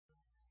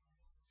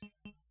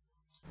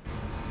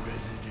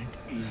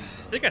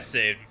think I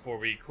saved before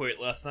we quit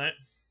last night.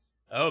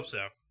 I hope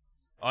so.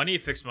 Oh, I need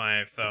to fix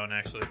my phone,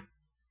 actually.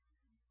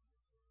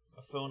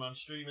 My phone on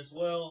stream as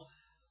well.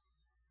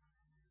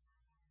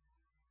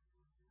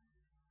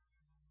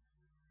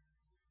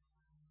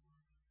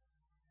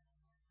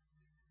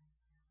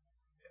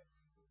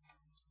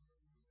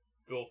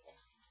 Cool.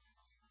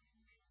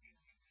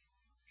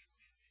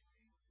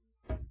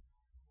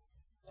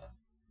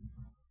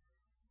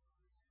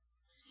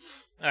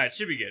 Alright,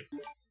 should be good.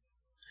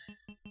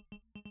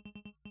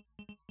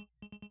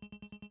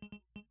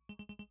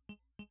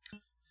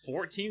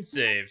 $14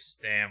 saves.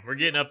 Damn, we're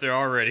getting up there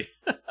already.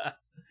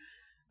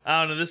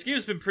 I don't know, this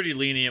game's been pretty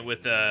lenient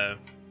with, what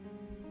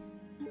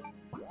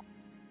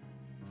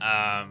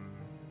am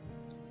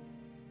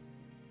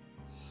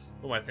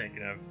I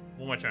thinking of?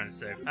 What am I trying to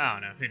say? I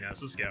don't know, who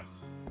knows, let's go.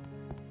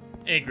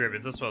 Ink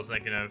ribbons, that's what I was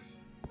thinking of.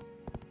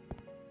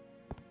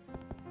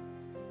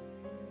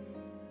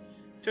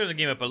 Turn the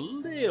game up a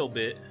little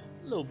bit.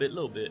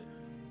 Little bit.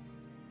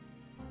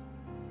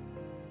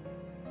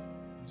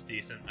 It's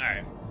decent.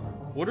 Alright.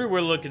 What are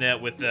we looking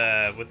at with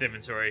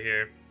inventory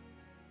here?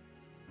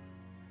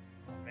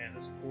 Man,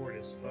 this cord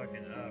is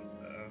fucking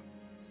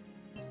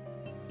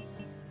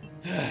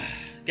up.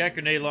 Got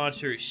grenade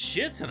launcher.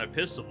 Shit ton of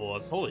pistol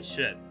bullets. Holy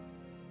shit.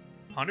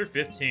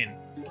 115.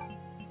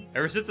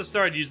 Ever since I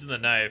started using the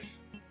knife.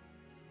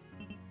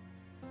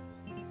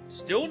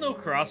 Still no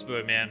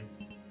crossbow, man.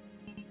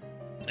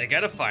 I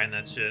gotta find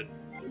that shit.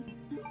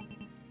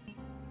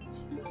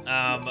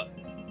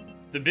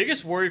 The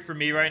biggest worry for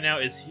me right now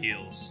is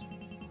heals.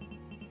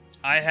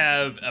 I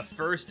have a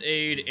first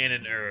aid and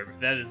an herb.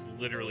 That is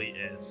literally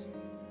it.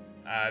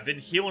 I've been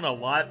healing a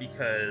lot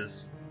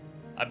because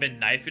I've been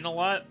knifing a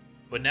lot,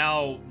 but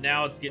now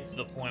it's getting to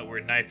the point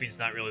where knifing's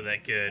not really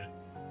that good.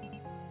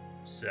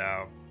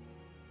 So,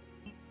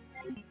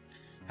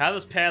 have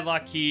this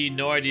padlock key,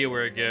 no idea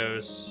where it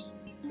goes.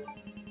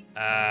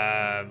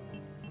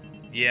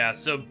 Yeah,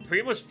 so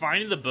pretty much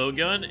finding the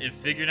bowgun and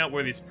figuring out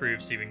where these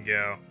proofs even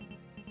go.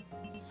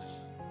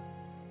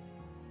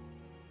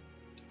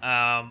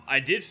 I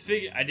did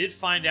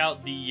find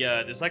out the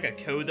there's like a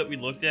code that we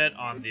looked at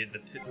on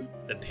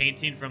the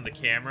painting from the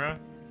camera.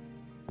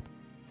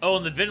 Oh,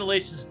 and the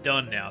ventilation's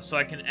done now, so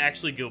I can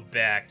actually go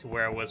back to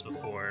where I was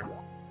before.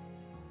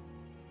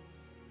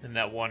 In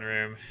that one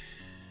room.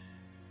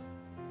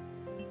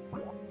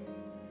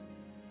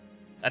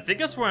 I think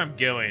that's where I'm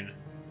going.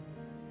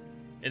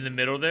 In the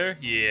middle there?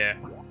 Yeah.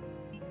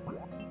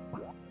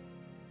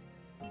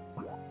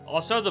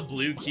 Also, the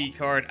blue key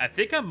card. I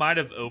think I might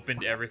have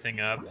opened everything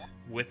up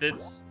with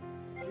it.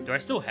 Do I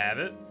still have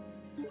it?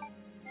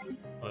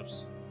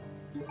 Whoops.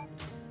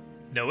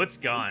 No, it's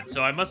gone.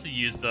 So I must have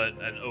used it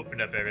and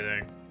opened up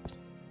everything.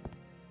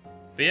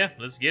 But yeah,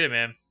 let's get it,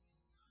 man.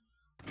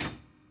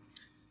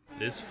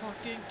 This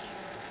fucking...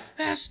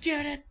 Let's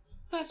get it!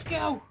 Let's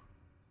go!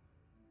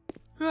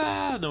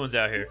 Ah, no one's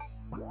out here.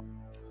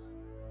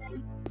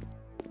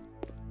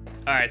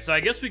 Alright, so I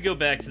guess we go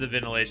back to the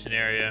ventilation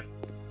area.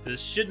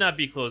 This should not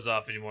be closed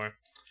off anymore.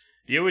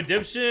 Yo,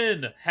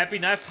 redemption! Happy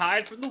knife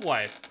hide from the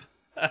wife.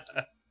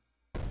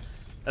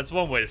 That's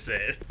one way to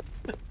say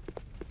it.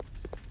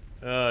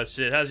 Oh,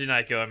 shit. How's your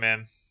night going,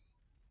 man?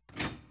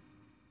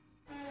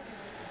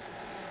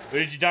 Wait,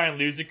 did you die and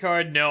lose a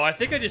card? No, I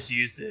think I just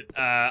used it.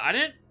 I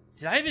didn't...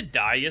 Did I even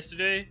die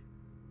yesterday?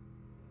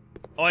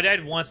 Oh, I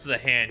died once to the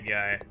hand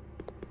guy.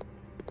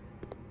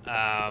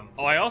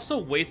 Oh, I also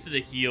wasted a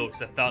heal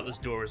because I thought this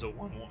door was a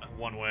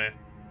one way.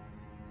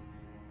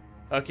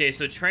 Okay,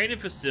 so training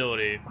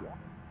facility.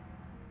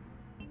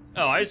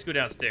 Oh, I just go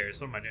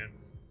downstairs. What am I doing?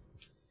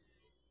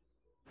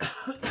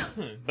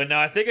 But no,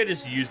 I think I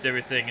just used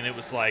everything and it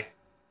was like,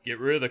 get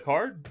rid of the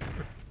card?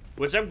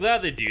 Which I'm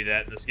glad they do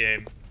that in this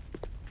game.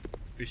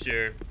 For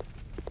sure.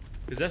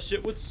 Because that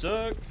shit would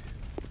suck.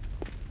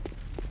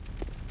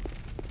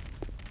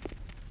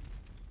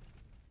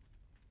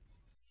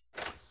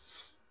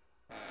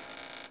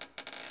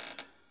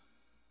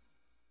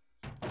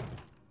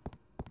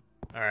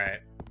 Alright.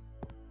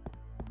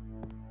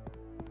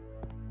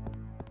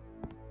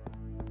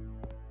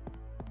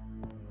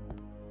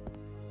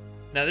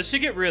 Now this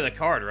should get rid of the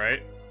card,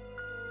 right?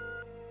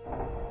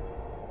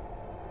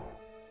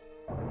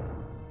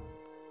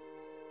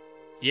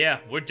 Yeah,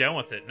 we're done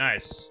with it.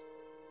 Nice.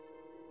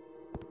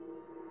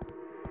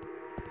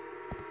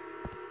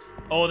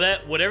 Oh,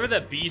 whatever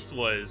that beast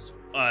was,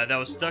 that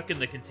was stuck in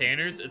the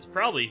containers, it's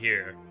probably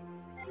here.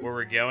 Where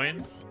we're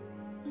going.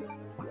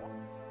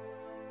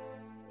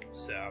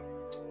 So.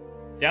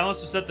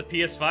 Downloads to set the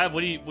PS5. What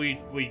do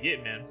you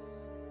get, man?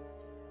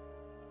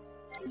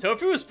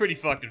 Tofu was pretty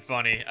fucking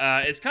funny.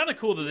 It's kind of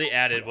cool that they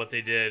added what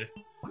they did.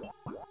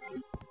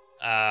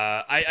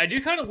 I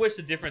do kind of wish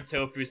the different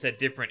Tofus had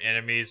different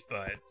enemies,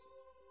 but,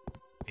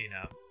 you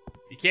know,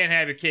 you can't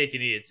have your cake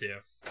and eat it too.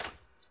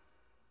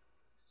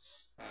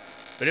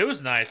 But it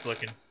was nice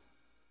looking.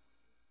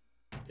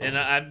 And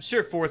I'm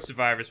sure Fourth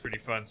Survivor's pretty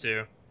fun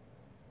too.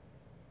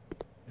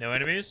 No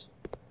enemies?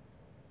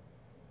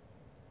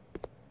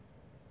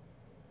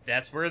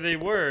 That's where they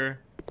were.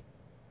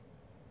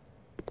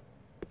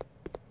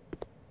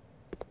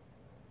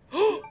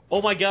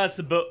 Oh my god,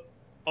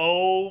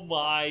 oh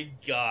my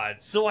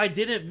god. So I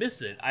didn't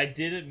miss it. I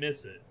didn't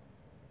miss it.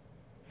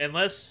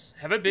 Unless...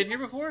 Have I been here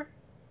before?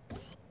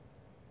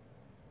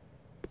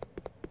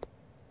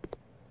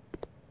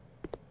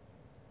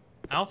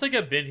 I don't think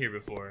I've been here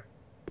before.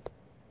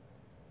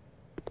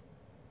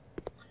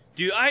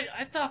 Dude,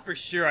 I thought for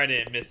sure I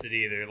didn't miss it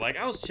either. Like,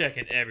 I was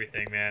checking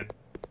everything, man.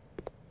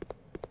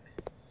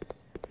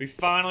 We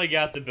finally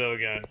got the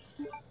bowgun.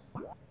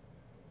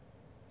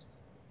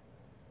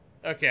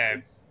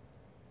 Okay.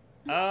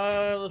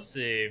 Let's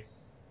see.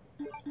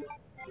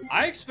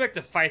 I expect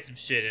to fight some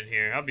shit in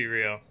here, I'll be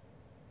real.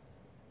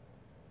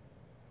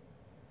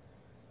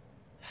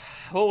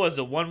 What was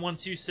it,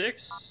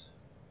 1126?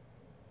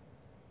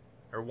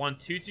 Or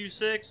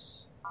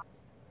 1226?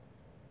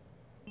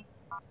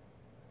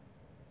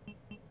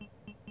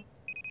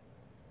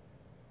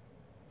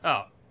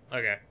 Oh,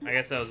 okay. I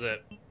guess that was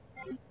it.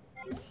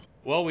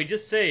 Well, we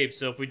just saved,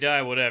 so if we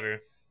die,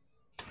 whatever.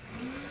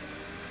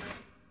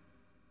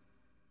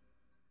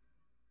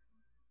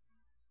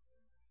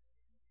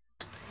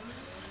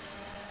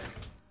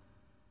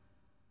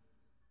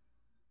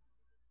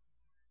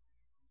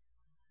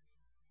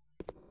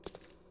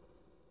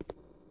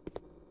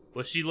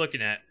 What's she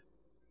looking at?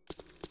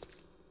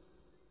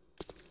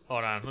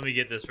 Hold on, let me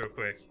get this real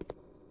quick.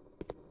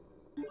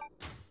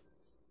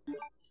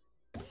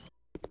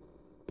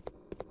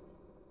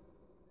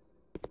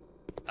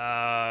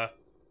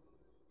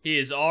 He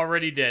is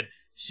already dead.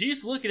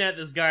 She's looking at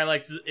this guy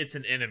like it's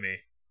an enemy.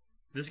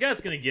 This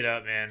guy's gonna get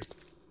up, man.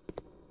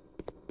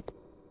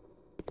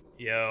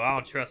 Yo, I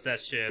don't trust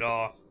that shit at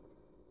all.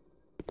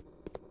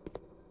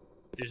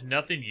 There's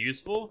nothing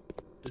useful?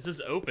 This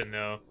is open,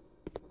 though.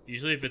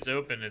 Usually if it's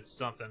open, it's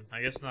something.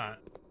 I guess not.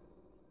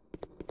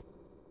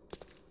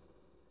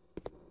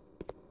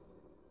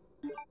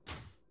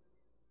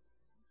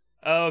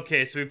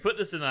 Okay, so we put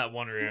this in that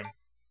one room.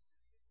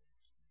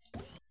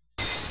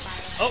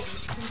 Oh!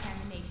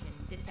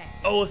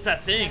 Oh, it's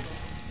that thing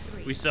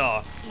we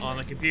saw on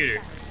the computer.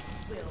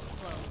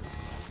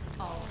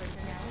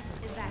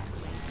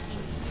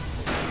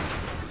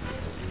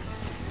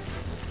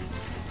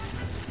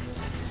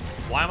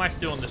 Why am I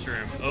still in this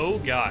room? Oh,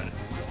 God.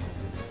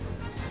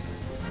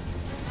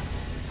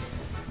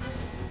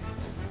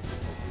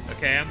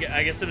 Okay,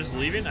 I guess I'm just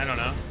leaving? I don't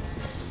know.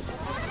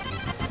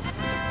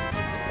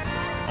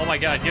 Oh my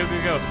god, go,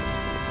 go, go.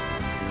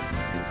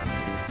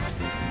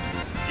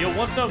 Yo,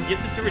 One Thumb,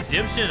 get this to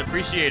redemption.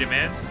 Appreciate it,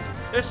 man.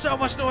 There's so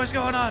much noise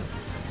going on.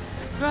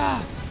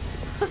 Ah.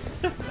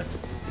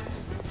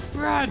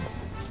 Run.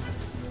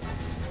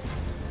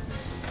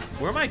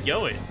 Where am I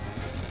going?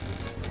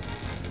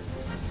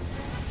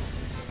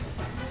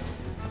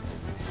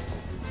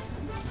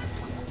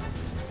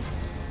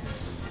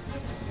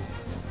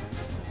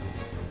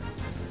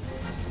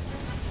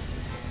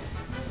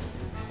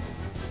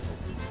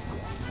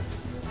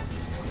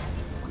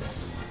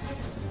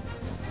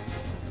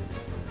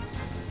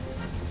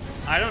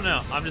 I don't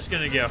know. I'm just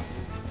gonna go.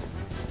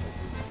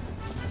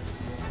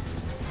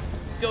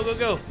 Go, go,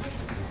 go.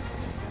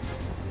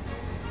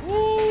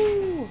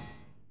 Woo!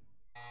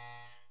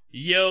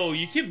 Yo,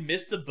 you can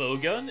miss the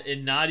bowgun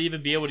and not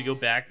even be able to go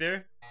back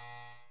there?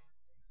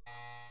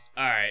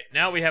 Alright,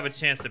 now we have a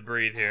chance to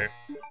breathe here.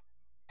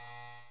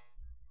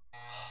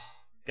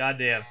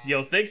 Goddamn.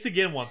 Yo, thanks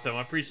again, One Thumb.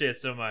 I appreciate it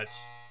so much.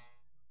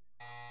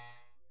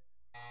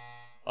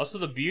 Also,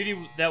 the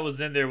beauty that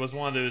was in there was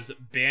one of those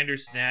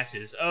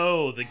Bandersnatches.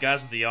 Oh, the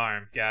guys with the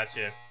arm.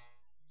 Gotcha.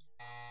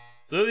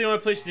 So they're the only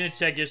place you didn't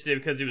check yesterday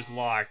because it was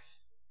locked.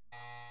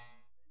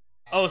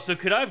 Oh, so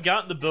could I have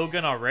gotten the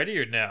bowgun already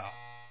or no?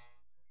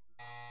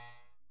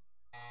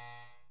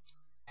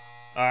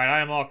 Alright, I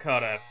am all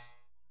caught up.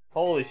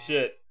 Holy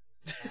shit.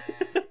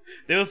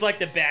 There was like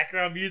the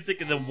background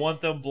music and then One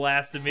Thumb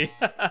blasted me.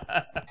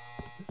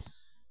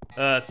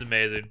 That's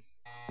amazing.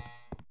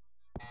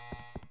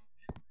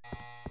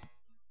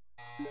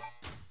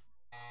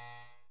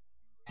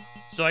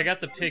 So I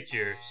got the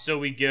picture. So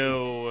we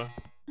go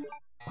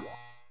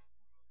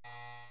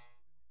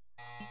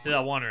to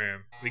that one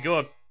room. We go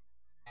up.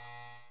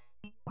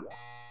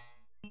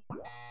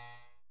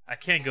 I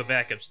can't go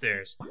back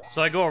upstairs.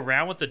 So I go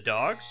around with the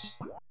dogs?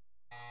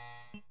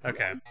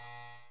 Okay.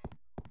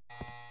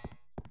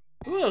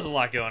 Ooh, there's a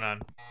lot going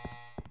on.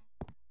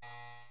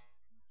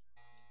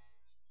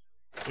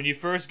 When you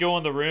first go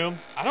in the room,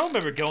 I don't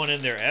remember going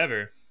in there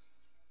ever.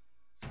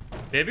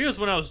 Maybe it was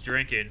when I was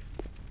drinking.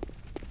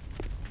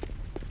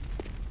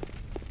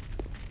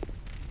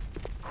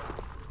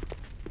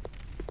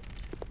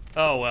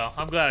 Oh well,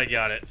 I'm glad I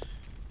got it.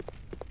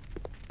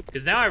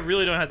 Because now I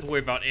really don't have to worry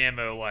about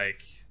ammo,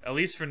 like, at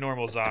least for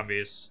normal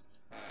zombies.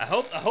 I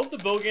hope the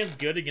bowgun's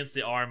good against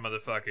the armed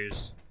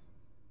motherfuckers.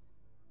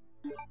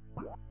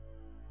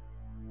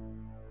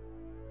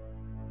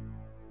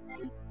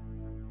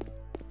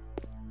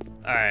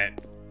 Alright.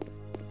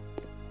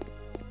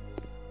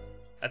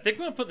 I think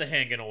I'm gonna put the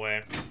handgun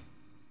away.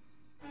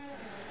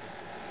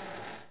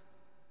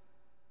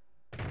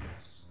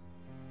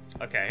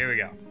 Okay, here we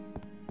go.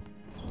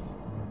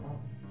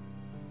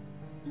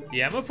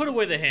 Yeah, I'm gonna put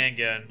away the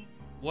handgun.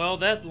 Well,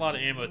 that's a lot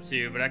of ammo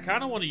too, but I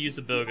kind of want to use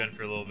the bowgun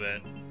for a little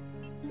bit.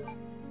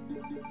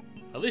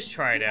 At least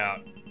try it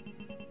out.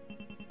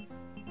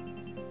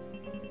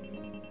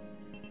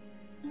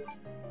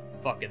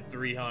 Fucking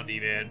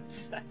 300, man.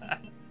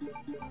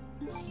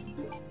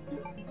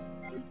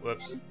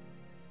 Whoops.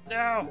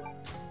 No!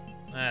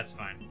 That's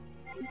fine.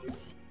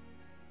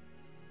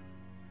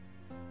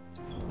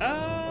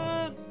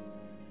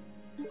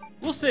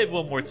 We'll save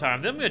one more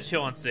time. Then I'm gonna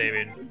chill on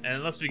saving, and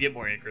unless we get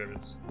more ink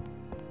ribbons.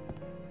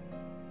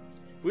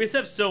 We just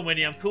have so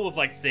many. I'm cool with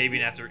like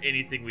saving after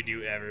anything we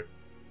do ever.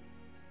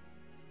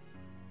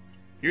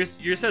 Yours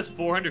says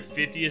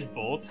 450-ish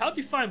bolts. How'd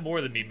you find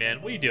more than me,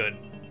 man? What are you doing?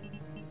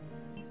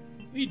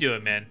 What are you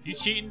doing, man? You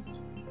cheating?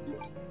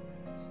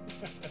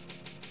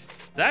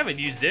 I haven't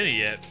used any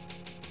yet.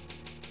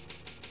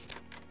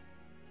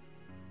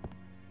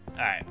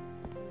 Alright.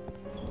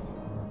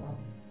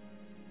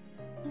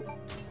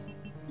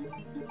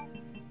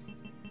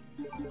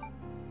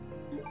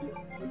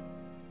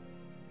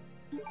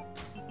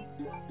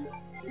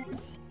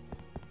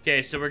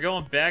 Okay, so we're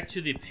going back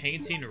to the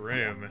painting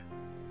room,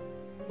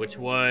 which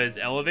was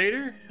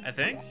elevator, I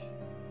think.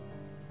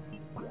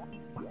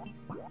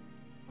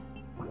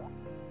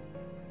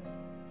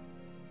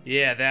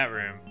 Yeah, that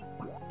room.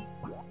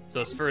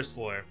 So it's first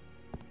floor.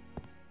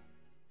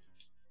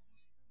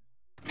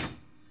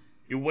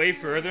 You're way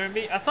further than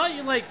me? I thought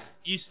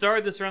you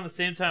started this around the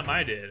same time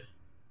I did.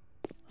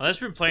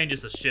 Unless we've been playing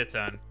just a shit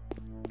ton.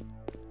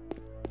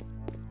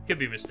 Could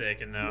be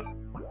mistaken, though.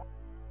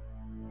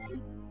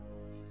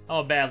 I'm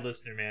a bad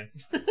listener, man.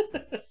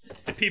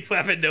 People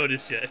haven't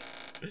noticed yet.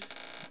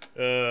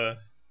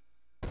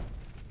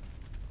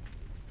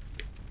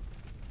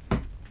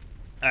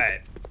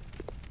 Alright.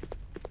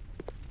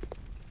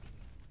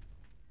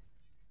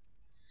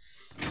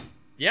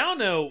 Yeah, I don't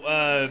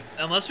know.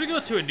 Unless we go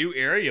to a new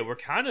area, we're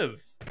kind of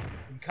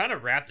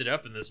wrapped it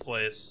up in this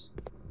place.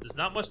 There's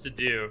not much to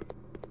do.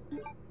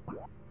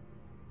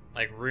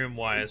 Like,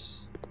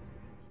 room-wise.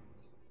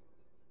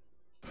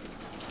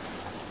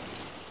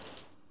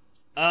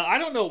 I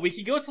don't know. We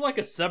could go to, like,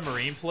 a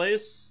submarine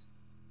place.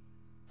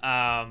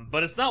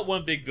 But it's not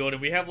one big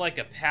building. We have, like,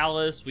 a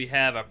palace. We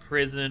have a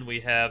prison. We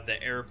have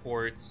the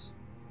airport.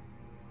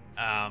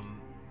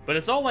 But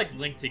it's all, like,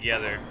 linked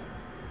together,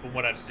 from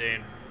what I've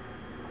seen.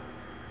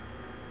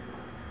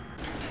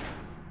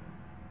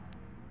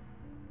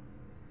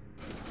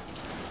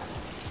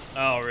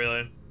 Oh,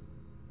 really?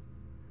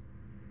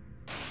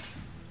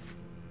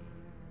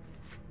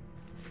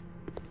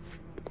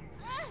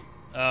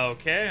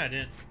 Okay, I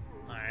didn't...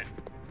 Alright,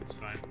 that's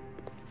fine.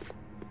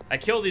 I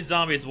killed these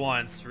zombies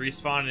once,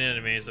 respawning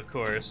enemies, of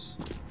course.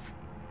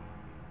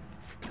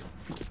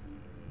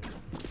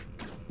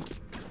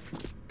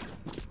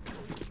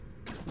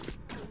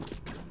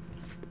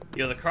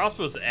 Yo, the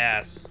crossbow's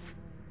ass.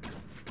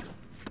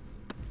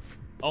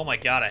 Oh my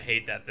god, I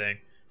hate that thing.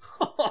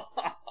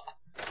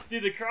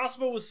 Dude, the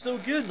crossbow was so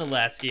good in the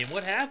last game.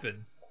 What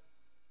happened?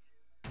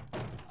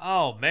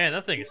 Oh man,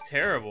 that thing is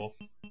terrible.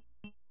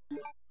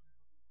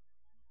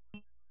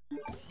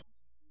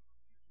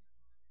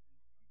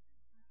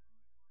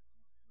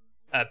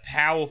 A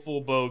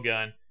powerful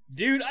bowgun.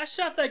 Dude, I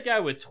shot that guy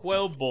with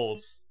 12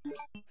 bolts.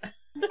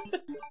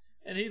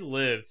 And he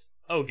lived.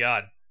 Oh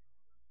god.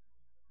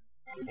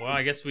 Well,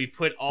 I guess we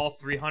put all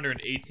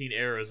 318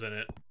 arrows in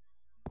it.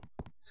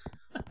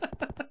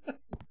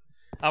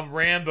 I'm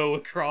Rambo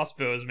with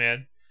crossbows,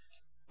 man.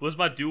 What's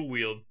my dual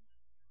wield?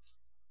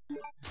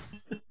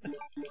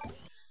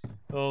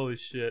 Holy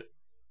shit.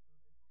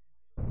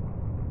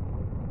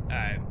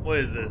 Alright, what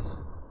is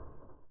this?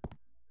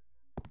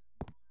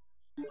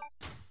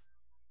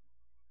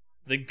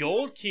 The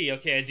gold key.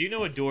 Okay, I do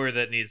know a door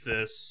that needs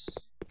this.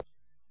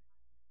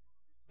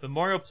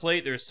 Memorial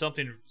plate, there's some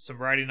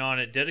writing on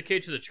it.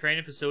 Dedicated to the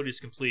training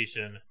facility's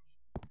completion.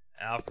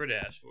 Alfred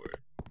Ashford.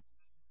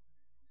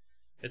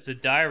 It's a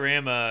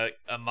diorama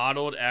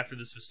modeled after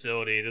this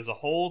facility. There's a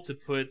hole to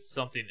put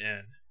something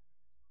in.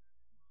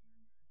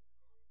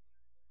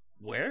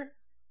 Where?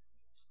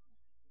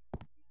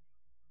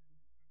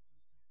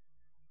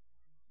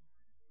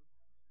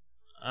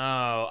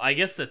 Oh, I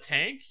guess the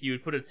tank? You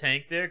would put a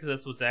tank there because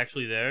that's what's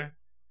actually there?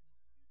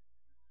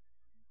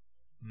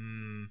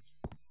 Hmm.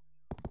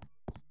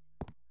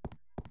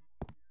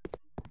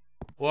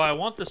 Well, I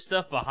want the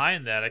stuff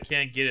behind that. I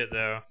can't get it,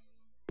 though.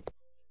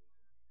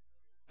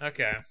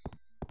 Okay.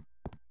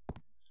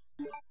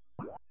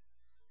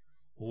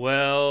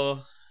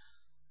 Well,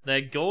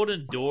 that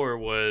golden door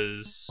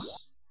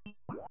was...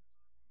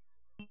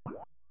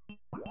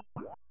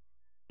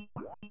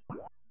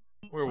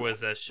 Where was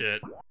that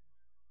shit?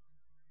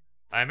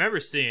 I remember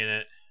seeing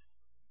it.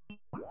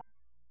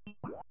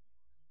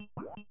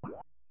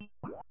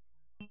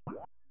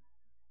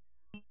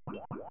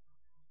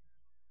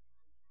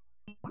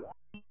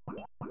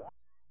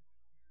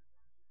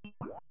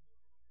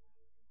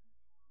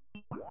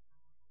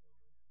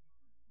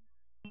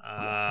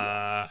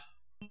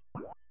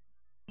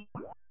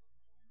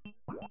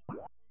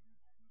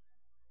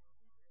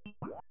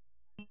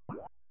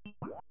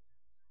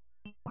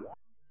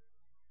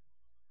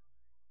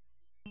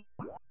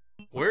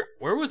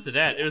 was it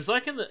at? It was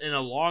like in a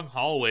long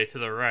hallway to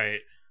the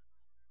right.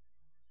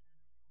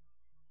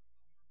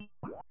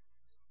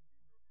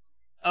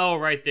 Oh,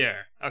 right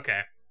there.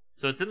 Okay.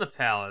 So it's in the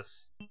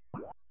palace.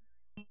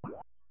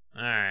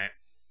 Alright.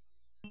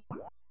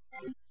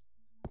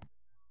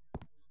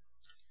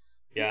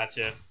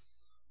 Gotcha.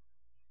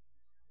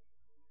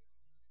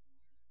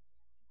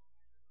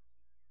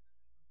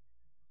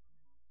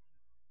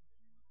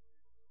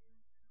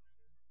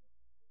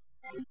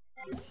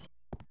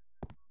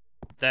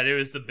 That it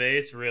was the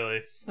base?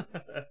 Really?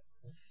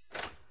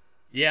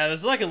 Yeah,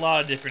 there's like a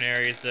lot of different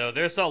areas, though.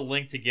 They're all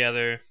linked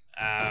together.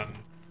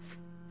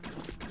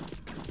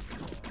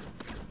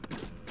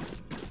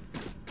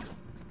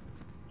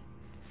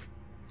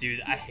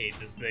 Dude, I hate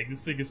this thing.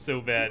 This thing is so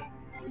bad.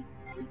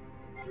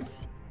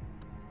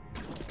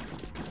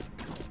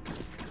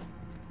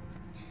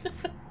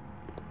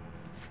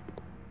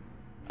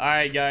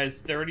 Alright,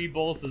 guys. 30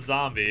 bolts a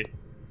zombie.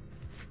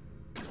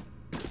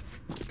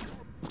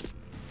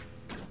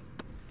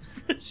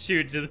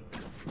 Shoot to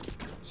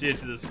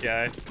the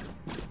sky.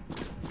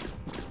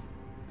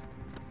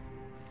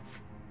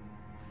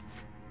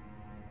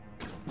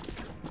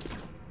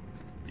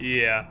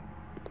 Yeah.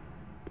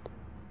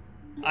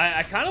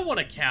 I kind of want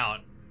to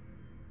count.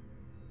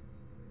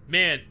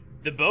 Man,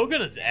 the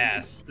bowgun is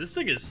ass. This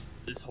thing is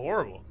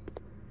horrible.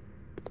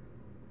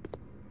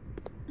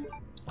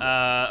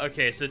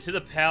 Okay, so to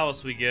the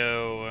palace we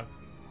go.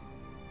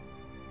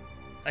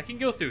 I can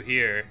go through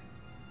here.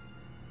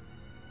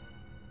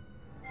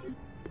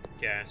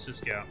 Okay, let's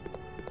just go.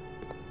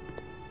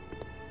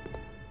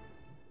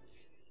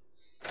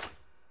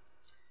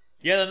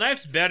 Yeah, the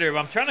knife's better, but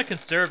I'm trying to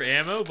conserve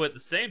ammo, but at the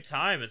same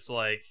time, it's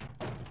like...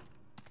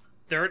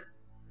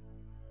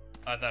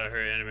 I thought I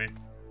heard an enemy.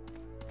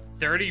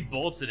 30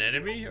 bolts an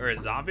enemy? Or a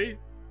zombie?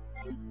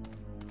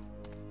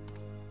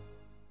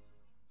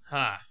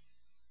 Huh.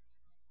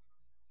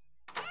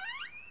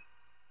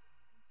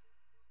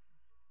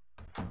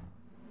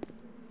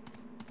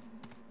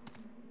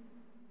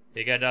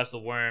 You gotta dodge the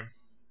worm.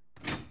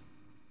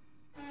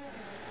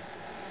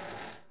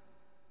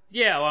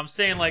 Yeah, well, I'm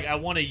saying, like, I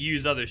want to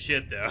use other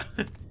shit, though.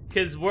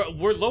 Because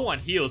we're low on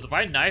heals. If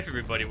I knife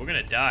everybody, we're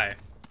gonna die.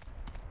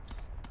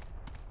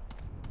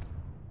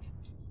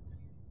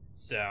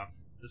 So,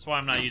 that's why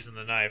I'm not using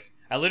the knife.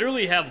 I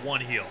literally have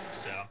one heal,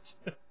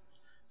 so...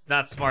 It's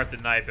not smart to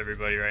knife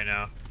everybody right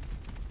now.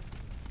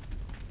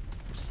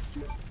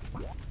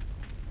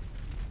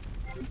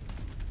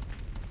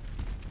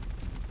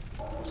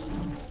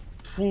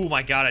 Oh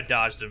my god, I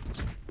dodged him.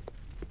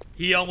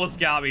 He almost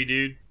got me,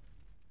 dude.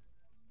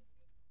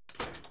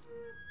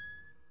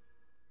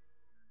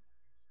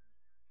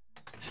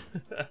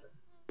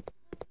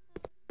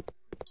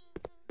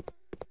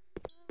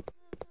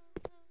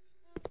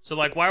 So,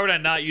 like, why would I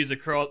not use the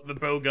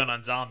bow gun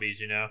on zombies,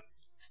 you know?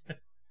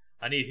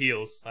 I need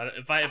heals.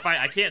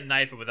 I can't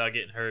knife it without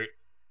getting hurt.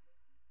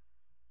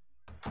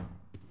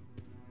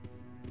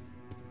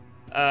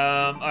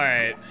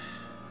 Alright.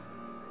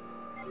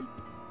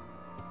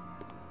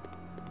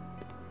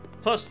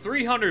 Plus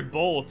 300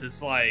 bolts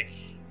is like...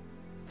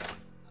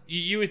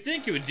 You would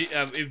think it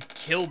would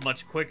kill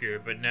much quicker,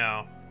 but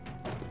no.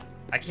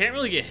 I can't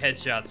really get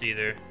headshots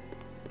either,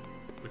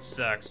 which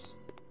sucks.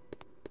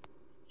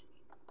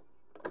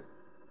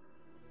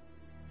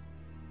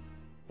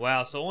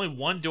 Wow, so only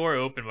one door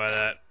open by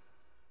that.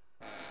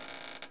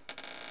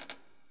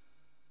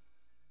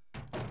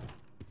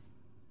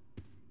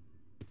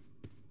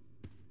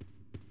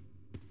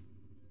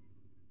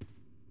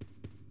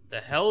 The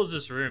hell is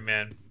this room,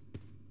 man?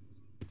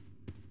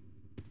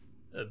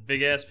 A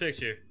big ass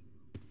picture.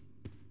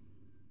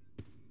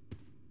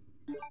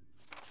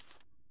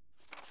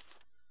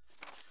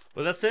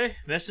 What'd that say?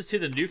 Message to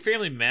the new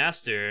family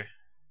master.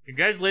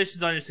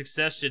 Congratulations on your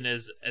succession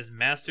as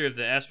master of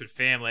the Ashford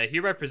family. I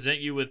hereby present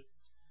you with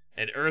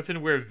an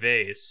earthenware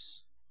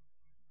vase.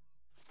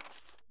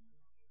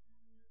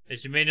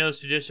 As you may know,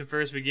 this tradition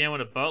first began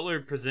when a butler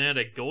presented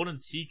a golden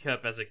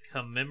teacup as a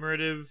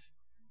commemorative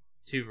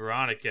to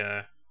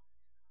Veronica.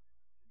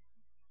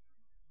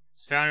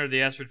 As founder of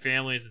the Ashford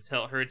family,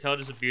 her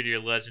intelligence and beauty are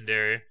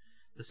legendary.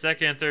 The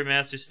second and third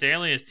master,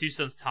 Stanley, and his two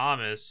sons,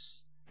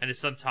 Thomas, and his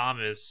son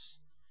Thomas,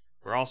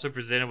 were also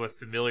presented with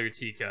familiar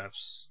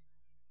teacups.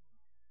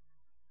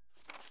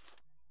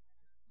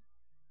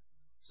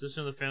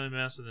 Position of the family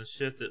master then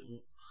shifted.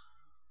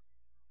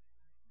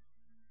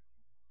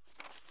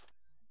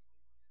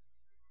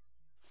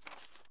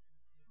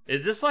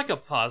 Is this like a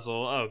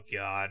puzzle? Oh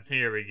god,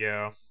 here we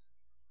go.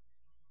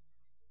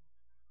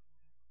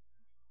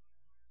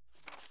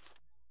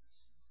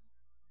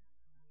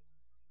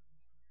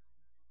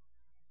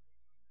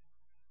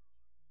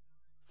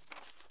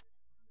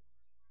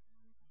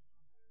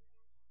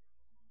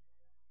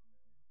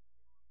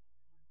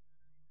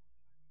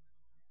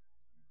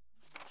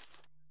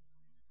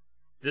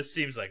 This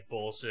seems like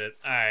bullshit.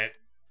 Alright.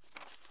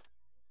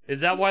 Is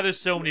that why there's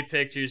so many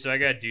pictures? So I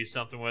gotta do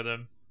something with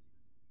them.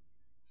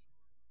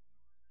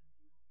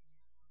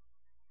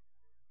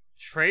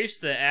 Trace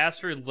the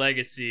Ashford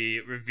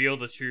legacy. Reveal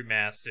the true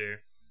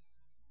master.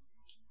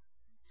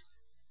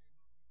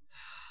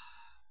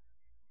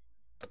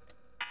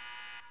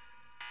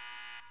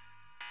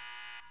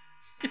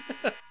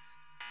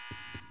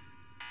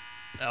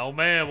 Oh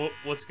man,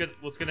 what's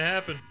gonna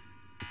happen?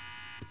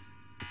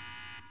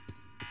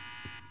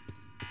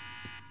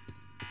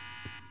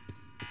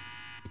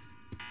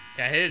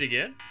 Can I hit it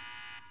again?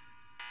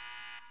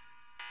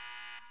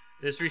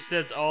 This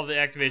resets all the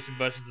activation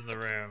buttons in the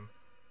room.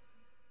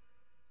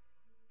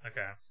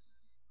 Okay.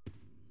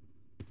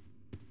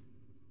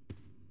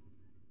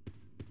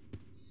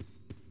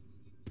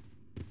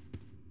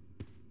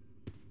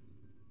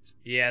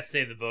 Yeah,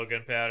 save the bow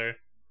gunpowder.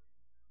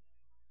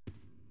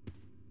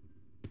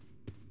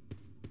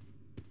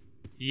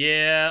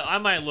 Yeah, I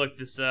might look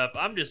this up.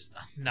 I'm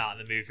not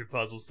in the mood for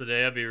puzzles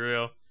today, I'll be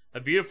real. A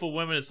beautiful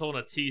woman is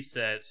holding a tea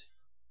set.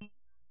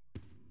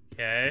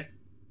 Okay.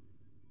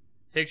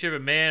 Picture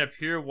of a man, a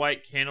pure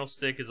white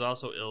candlestick is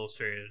also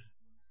illustrated.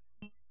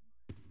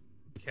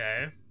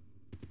 Okay.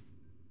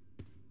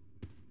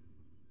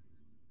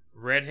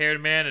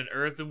 Red-haired man, an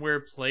earthenware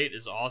plate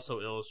is also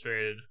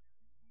illustrated.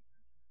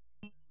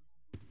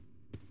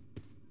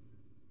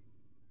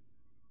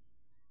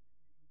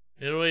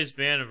 Middle-aged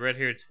man of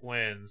red-haired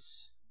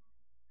twins.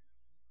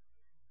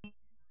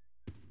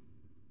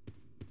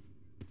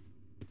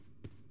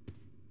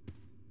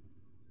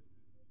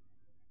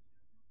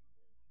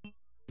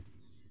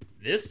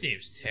 This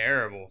seems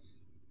terrible.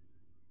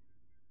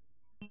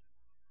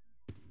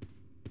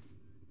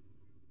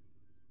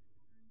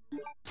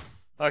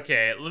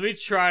 Okay, let me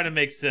try to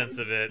make sense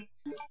of it.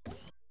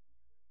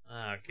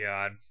 Oh,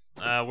 God.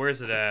 Where's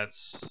it at?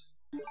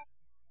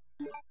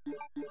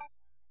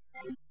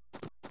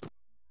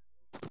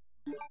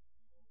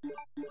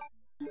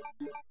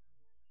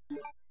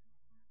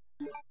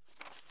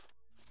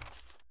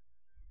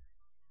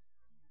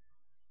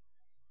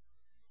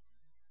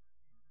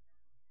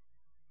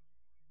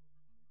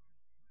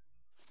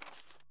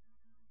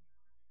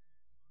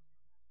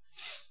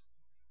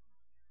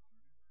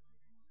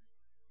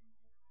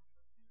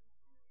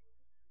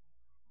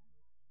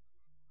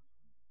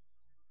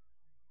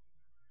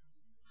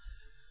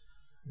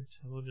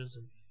 Intelligence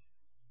of...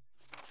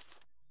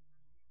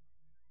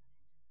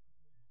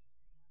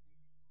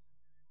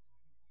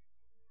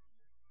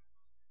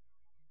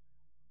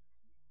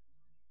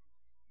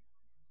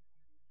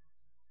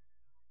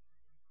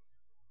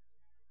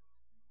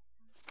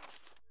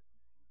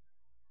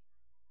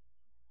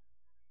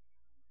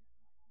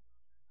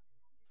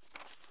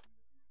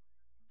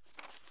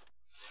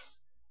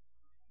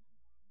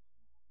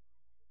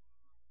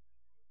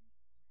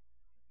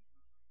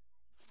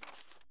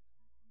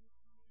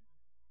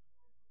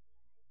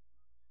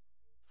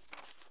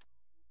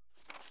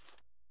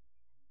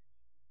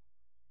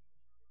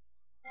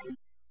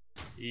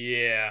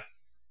 Yeah.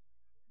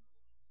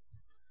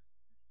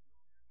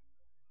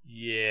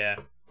 Yeah.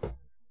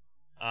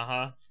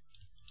 Uh-huh.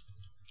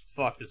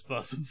 Fuck this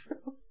puzzle,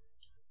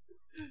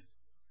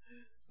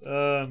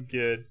 bro. I'm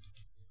good.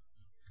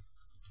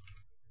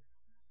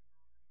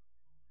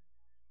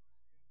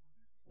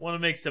 Want to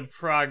make some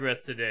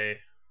progress today.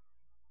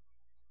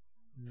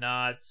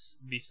 Not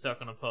be stuck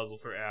on a puzzle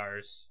for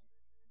hours.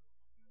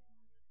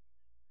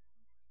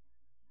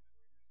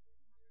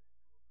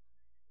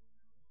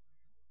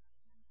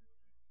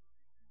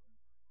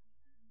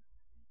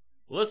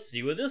 Let's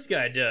see what this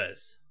guy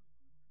does.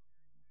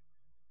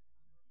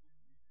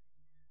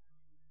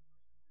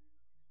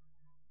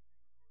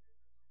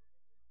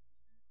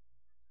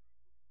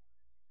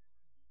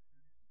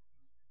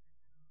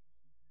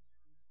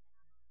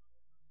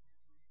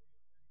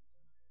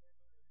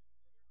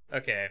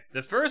 Okay,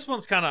 the first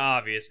one's kind of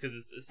obvious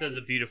because it says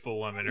a beautiful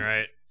woman,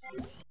 right?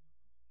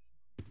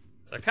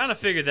 So I kind of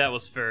figured that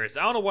was first.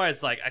 I don't know why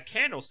it's like a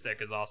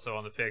candlestick is also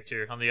on the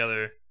picture on the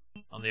other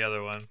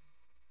one.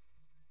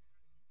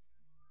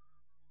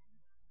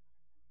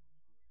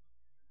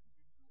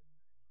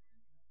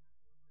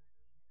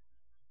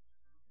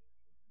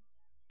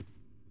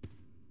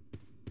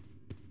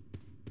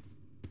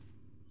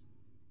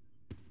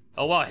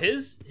 Oh wow,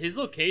 his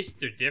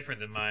locations are different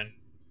than mine.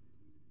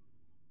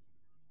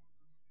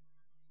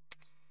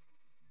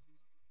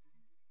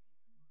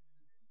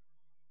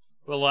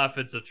 Well, if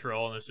it's a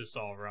troll and it's just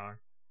all wrong.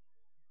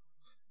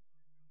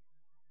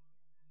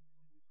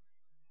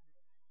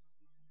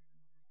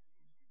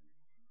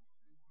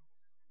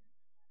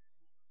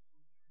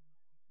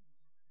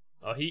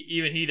 Oh,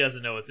 even he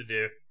doesn't know what to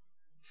do.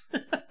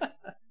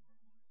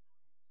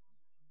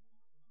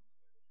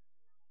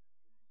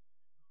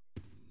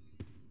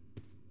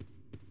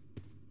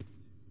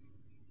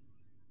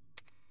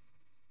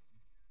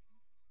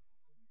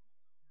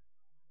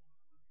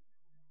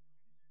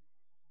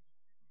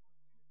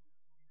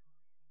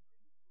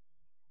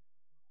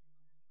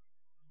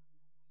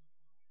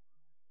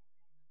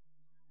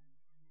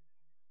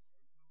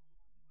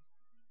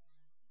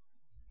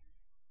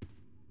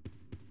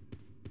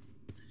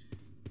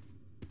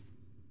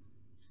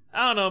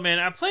 I don't know, man.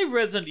 I play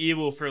Resident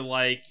Evil for,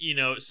 like, you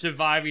know,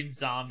 surviving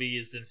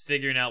zombies and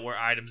figuring out where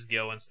items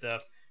go and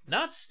stuff.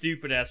 Not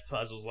stupid-ass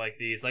puzzles like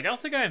these. Like, I don't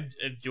think I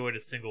enjoyed a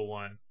single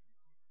one.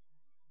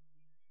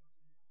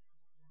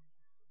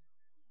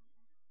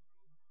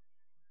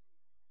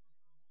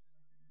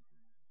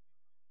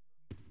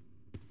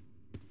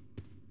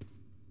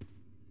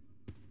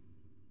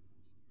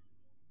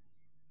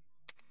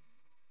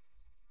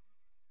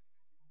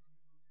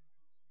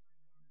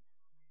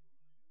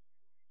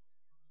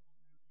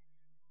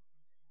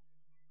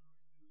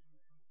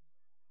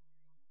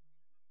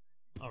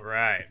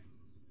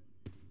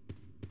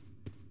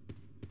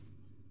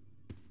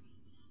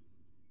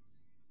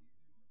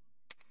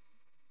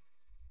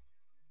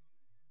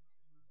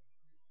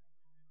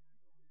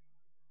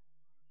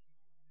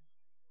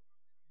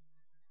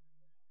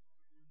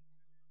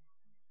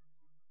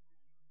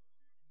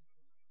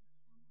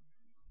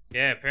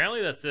 Yeah,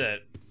 apparently that's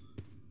it.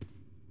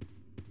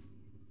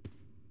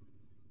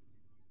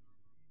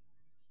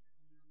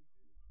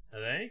 I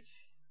think?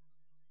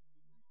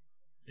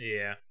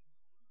 Yeah.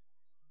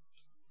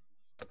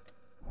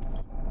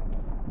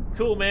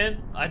 Cool,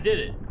 man. I did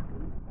it.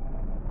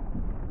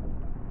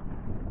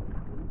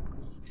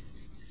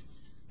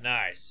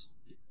 Nice.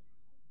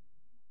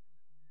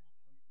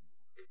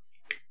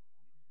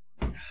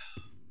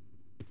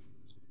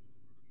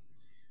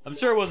 I'm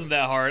sure it wasn't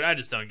that hard. I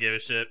just don't give a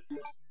shit.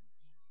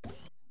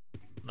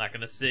 I'm not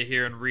gonna sit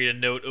here and read a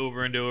note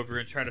over and over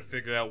and try to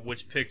figure out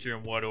which picture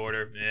in what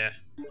order. Yeah,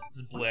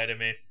 it's bled to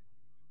me.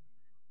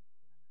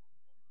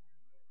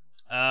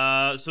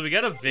 So we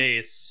got a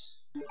vase.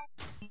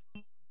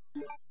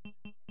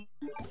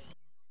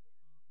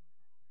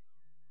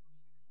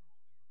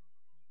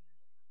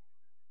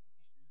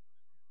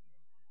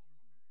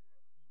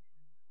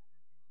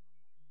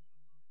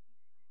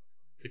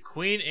 The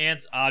Queen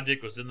Ant's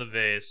object was in the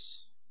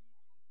vase.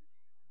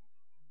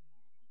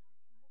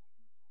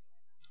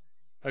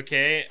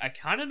 Okay, I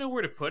kind of know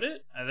where to put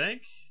it, I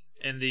think.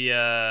 In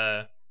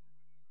the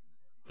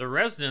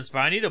residence, but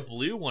I need a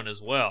blue one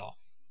as well.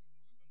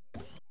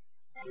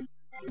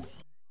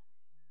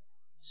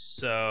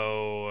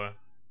 So...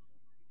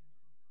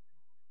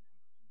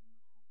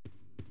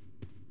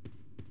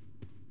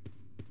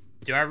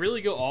 do I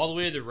really go all the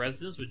way to the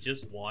residence with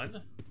just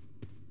one?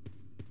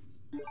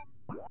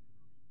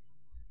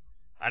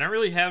 I don't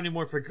really have any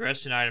more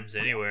progression items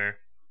anywhere.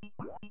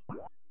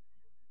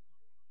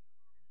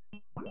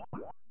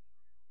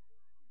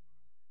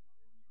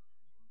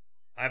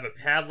 I have a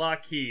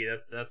padlock key.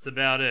 That's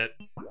about it.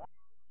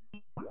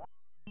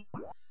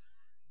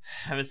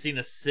 Haven't seen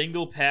a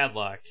single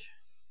padlock.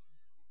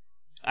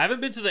 I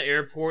haven't been to the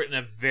airport in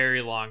a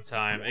very long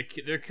time.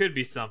 There could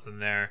be something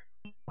there.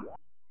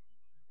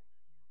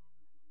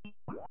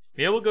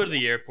 Yeah, we'll go to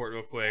the airport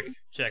real quick.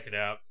 Check it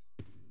out.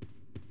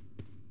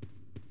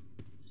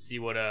 See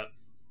what up.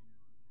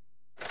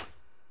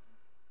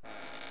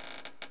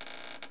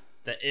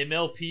 The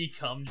MLP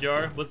cum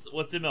jar? What's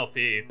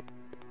MLP?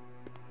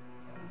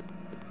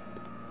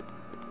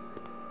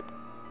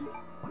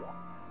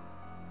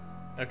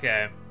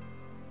 Okay.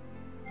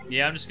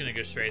 Yeah, I'm just gonna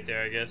go straight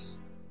there, I guess.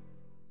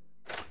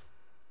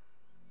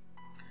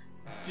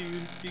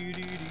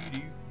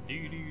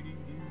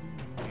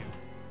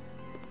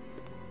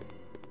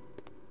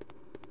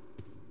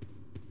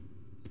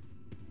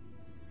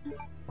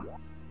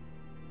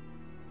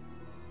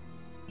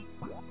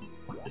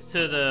 It's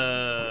to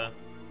the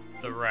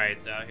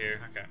right out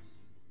here. Okay.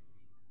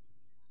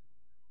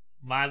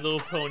 My Little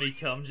Pony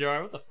cum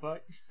jar. What the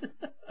fuck?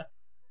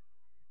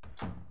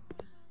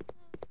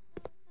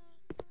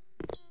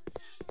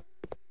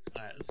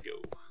 Alright, let's go.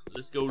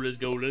 Let's go, let's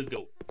go, let's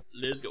go.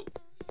 Let's go.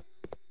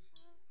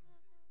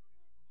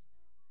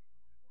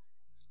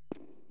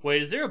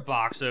 Wait, is there a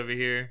box over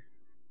here?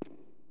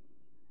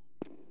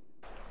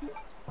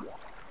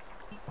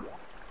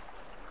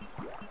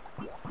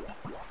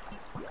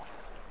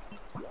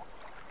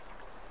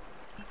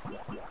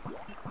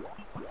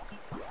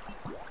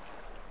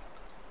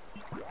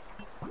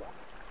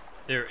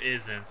 There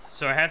isn't.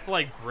 So I have to,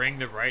 like, bring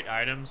the right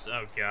items?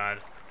 Oh, God.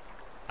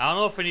 I don't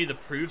know if I need the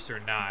proofs or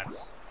not.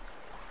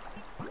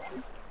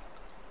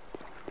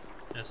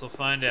 Guess we'll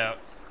find out.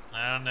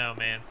 I don't know,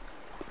 man.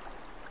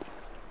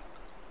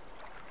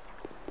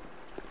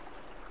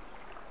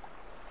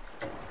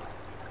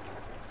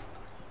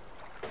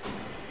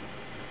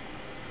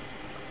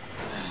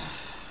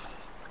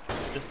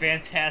 The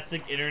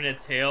Fantastic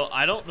Internet Tale.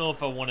 I don't know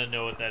if I want to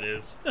know what that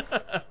is.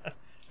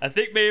 I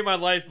think maybe my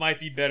life might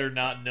be better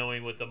not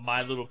knowing what the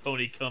My Little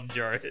Pony cum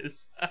jar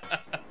is.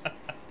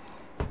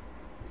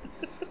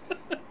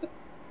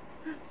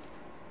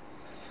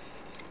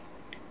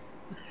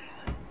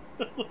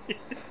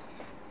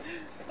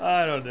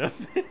 I don't know.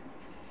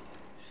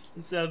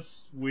 This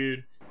sounds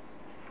weird.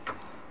 That's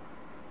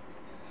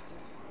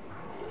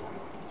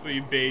where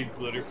you bathe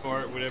Glitter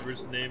Fart, whatever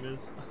his name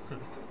is.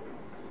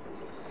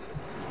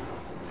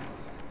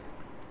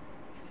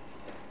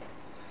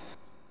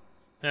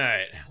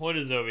 Alright, what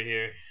is over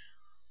here?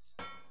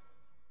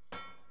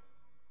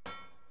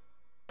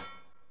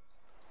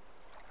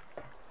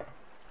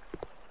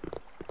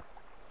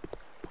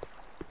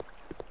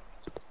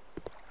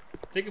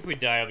 I think if we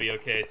die, I'll be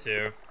okay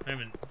too. I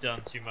haven't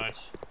done too much.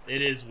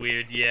 It is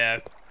weird, yeah.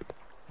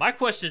 My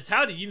question is,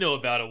 how do you know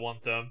about it, One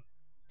Thumb?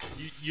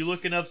 You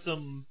looking up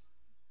some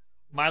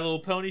My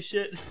Little Pony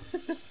shit?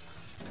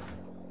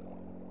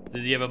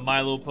 Does he have a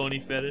My Little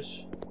Pony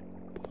fetish?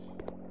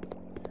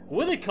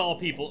 What do they call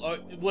people?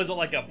 Was it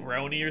like a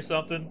brony or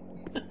something?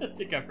 I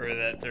think I've heard of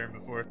that term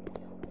before.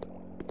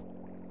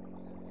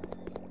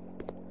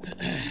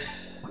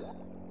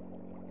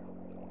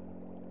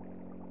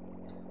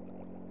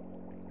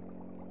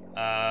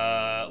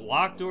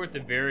 Locked door at the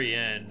very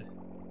end.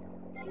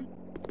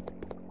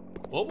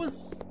 What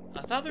was...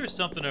 I thought there was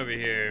something over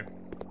here.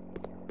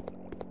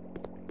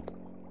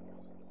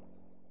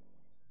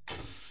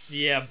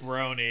 Yeah,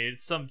 brony.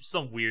 It's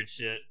some weird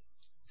shit.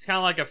 It's kind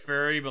of like a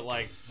furry, but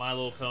like My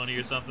Little Pony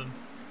or something.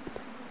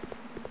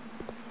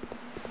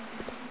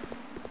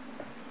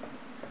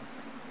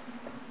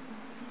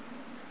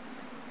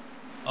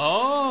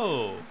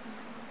 Oh!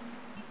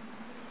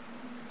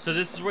 So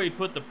this is where you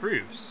put the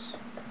proofs.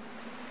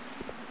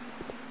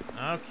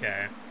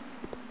 Okay.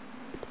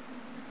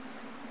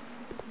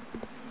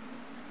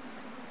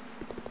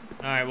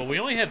 Alright, well we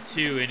only have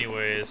 2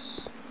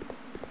 anyways.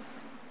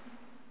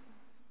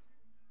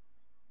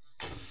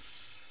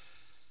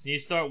 Need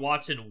to start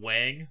watching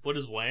Wang? What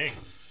is Wang?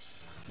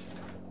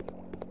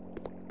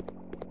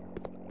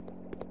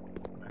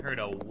 I heard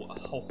a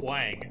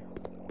Wang.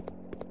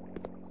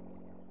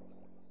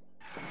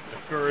 A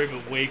furry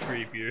but way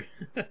creepier.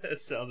 That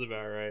sounds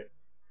about right.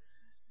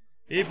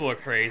 People are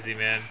crazy,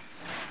 man.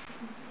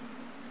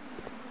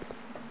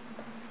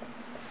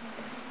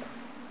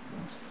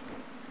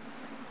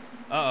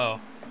 Uh-oh.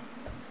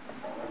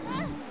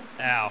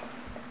 Ow.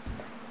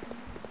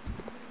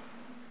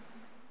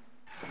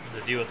 I'm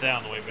gonna deal with that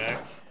on the way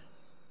back.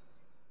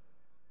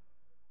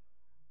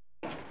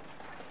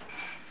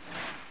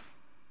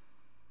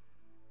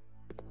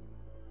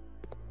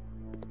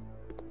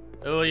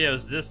 Oh yeah, it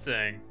was this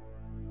thing.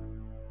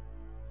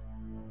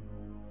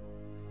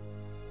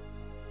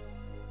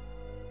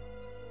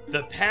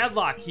 The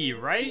padlock key,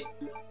 right?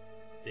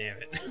 Damn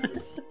it.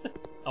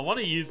 I want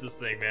to use this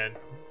thing, man.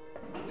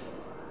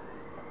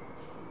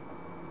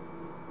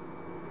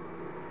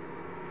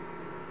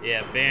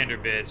 Yeah, Bander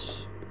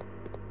bitch.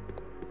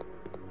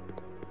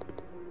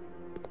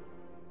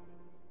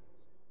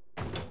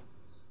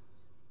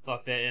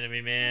 Fuck that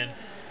enemy, man.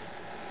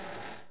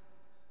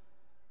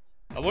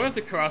 I wonder if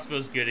the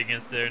crossbow's good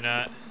against it or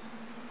not.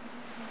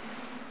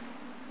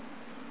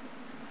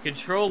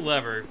 Control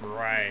lever,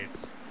 right.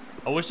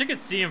 I wish I could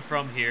see him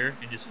from here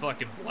and just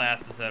fucking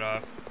blast his head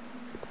off.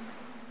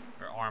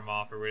 Or arm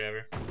off or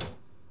whatever.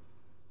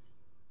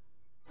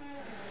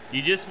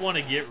 You just want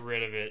to get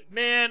rid of it.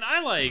 Man,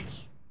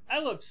 I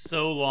looked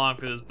so long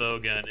for this bow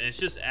gun, and it's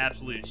just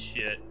absolute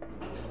shit.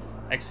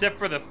 Except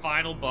for the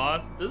final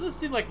boss. Doesn't it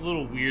seem like a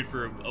little weird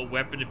for a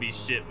weapon to be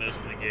shit most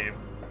of the game?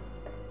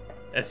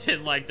 And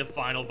then, like, the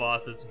final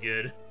boss that's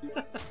good.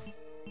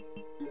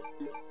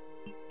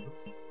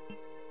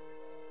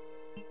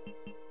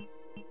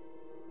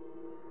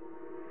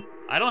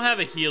 I don't have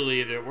a heal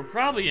either. We're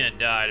probably gonna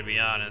die, to be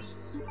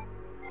honest.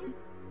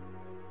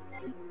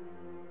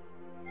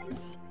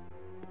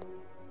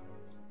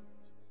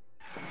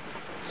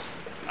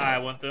 I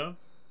want them.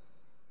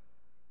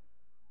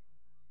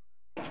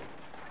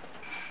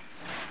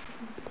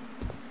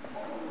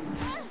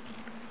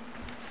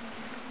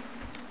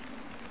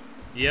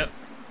 Yep.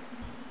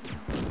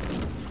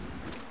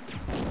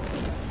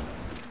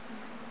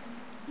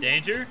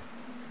 Danger?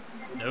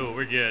 No,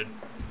 we're good.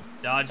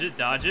 Dodge it,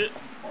 dodge it.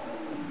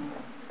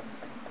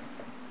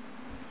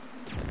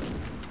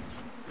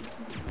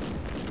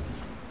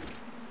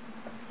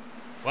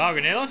 Wow,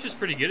 grenade launcher's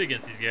pretty good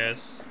against these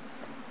guys.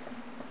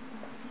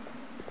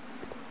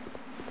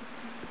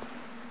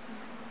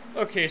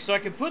 Okay, so I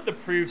can put the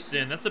proofs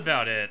in. That's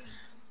about it.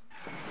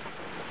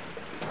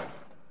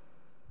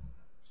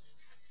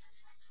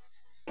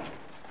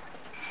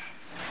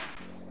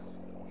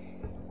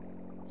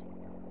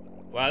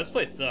 Wow, this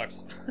place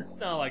sucks. There's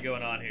not a lot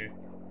going on here.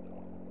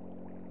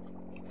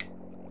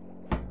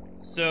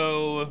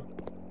 So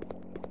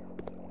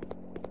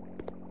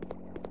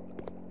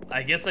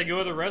I guess I go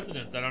with the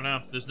residence. I don't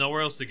know. There's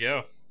nowhere else to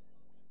go.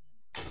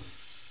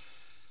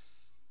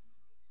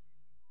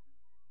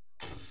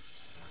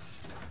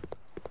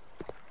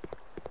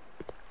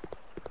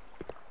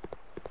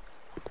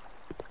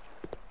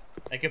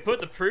 I can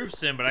put the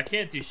proofs in, but I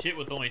can't do shit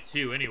with only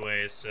 2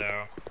 anyways,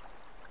 so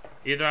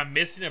either I'm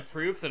missing a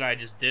proof that I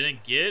just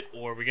didn't get,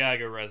 or we gotta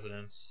go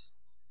residence.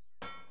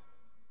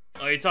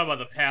 Oh, you're talking about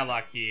the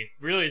padlock key.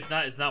 Really, it's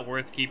not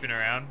worth keeping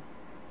around.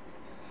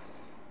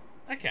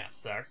 That kinda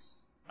sucks.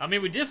 I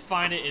mean, we did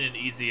find it in an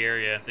easy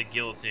area, the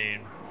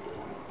guillotine.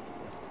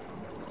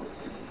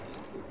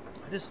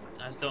 I just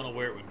don't know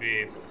where it would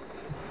be.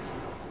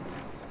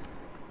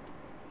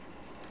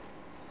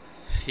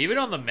 Even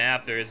on the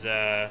map, there's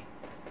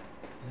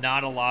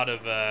not a lot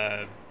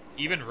of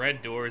even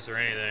red doors or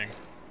anything.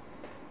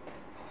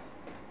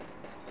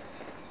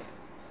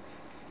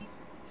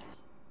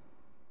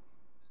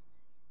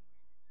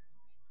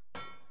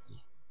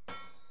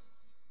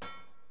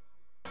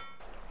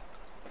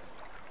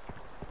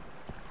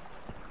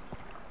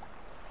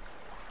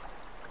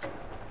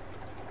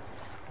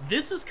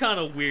 This is kind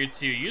of weird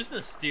too, using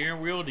the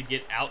steering wheel to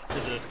get out to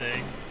the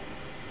thing.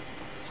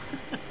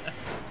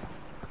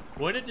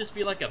 Wouldn't it just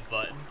be like a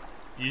button,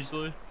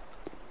 usually?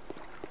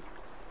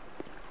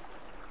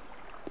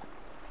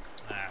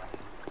 Ah.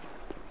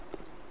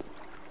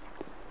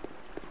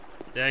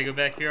 Did I go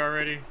back here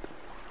already?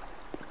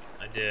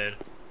 I did.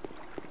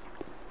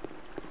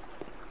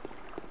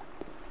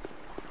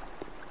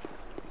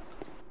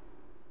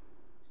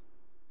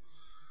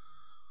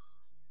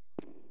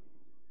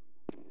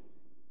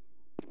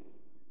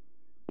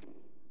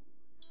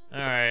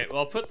 Alright,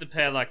 well, I'll put the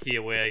padlock key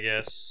away, I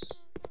guess.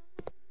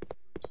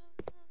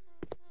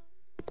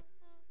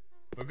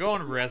 We're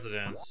going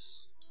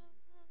residence.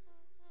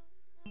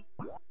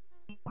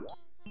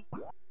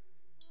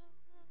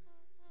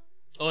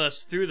 Oh,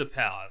 that's through the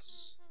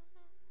palace.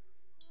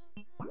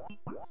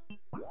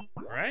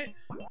 Right?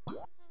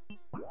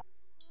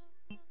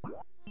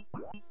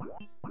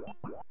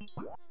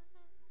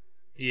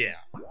 Yeah.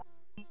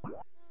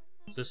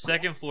 So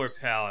second floor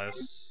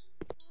palace.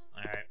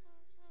 Alright.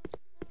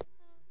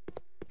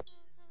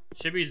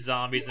 Should be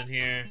zombies in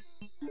here.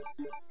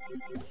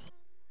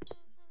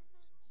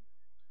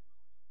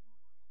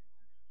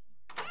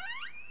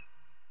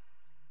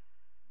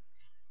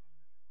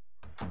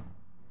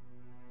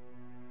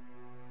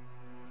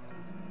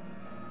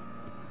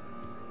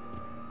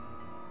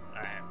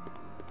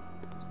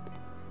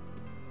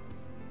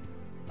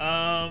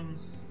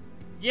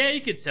 Yeah,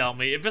 you could tell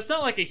me. If it's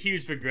not like a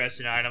huge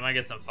progression item, I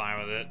guess I'm fine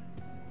with it.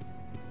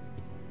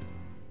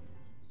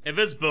 If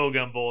it's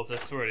bowgun bolts, I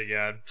swear to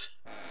God.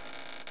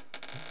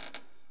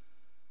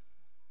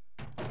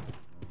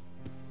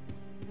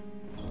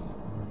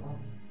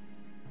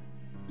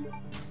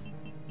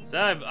 So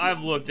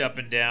I've looked up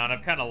and down.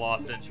 I've kind of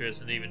lost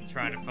interest in even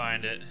trying to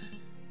find it.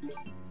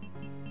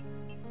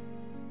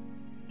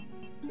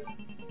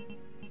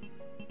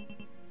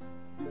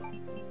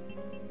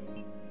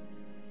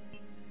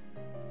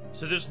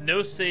 So there's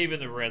no save in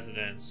the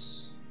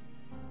residence.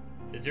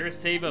 Is there a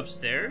save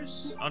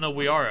upstairs? Oh no,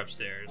 we are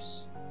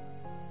upstairs.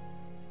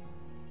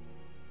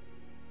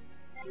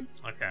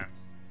 Okay.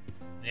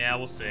 Yeah,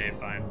 we'll save,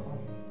 fine.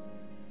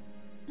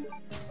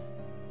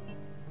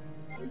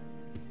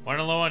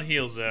 Running low on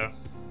heals though.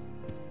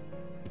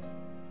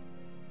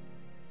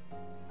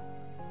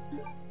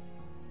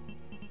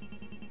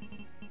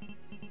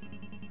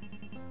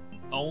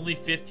 Only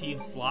 15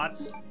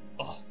 slots?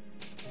 Oh.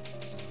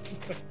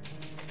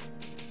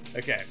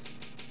 Okay.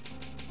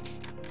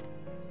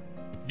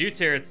 New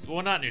territory.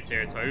 Well, not new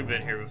territory. We've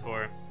been here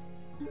before.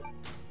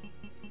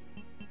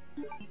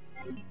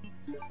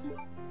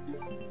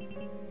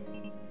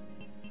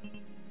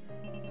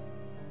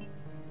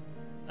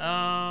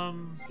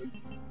 I'm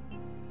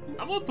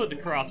gonna put the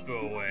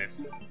crossbow away.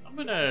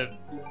 We're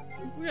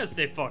gonna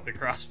say fuck the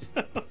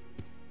crossbow.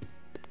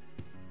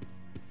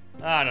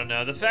 I don't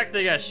know. The fact that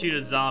they gotta shoot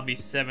a zombie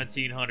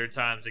 1,700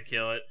 times to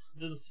kill it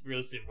doesn't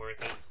really seem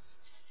worth it.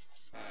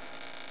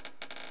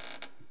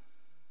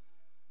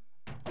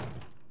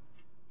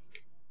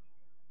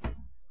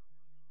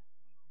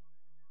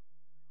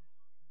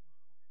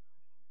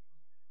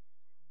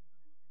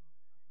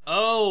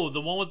 Oh,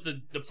 the one with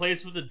the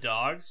place with the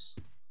dogs?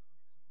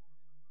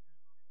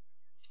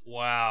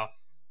 Wow.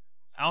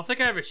 I don't think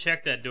I ever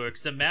checked that door,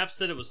 because the map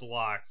said it was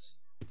locked.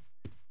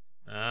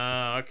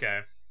 Oh,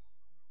 okay.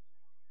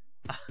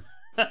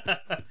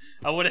 I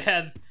would have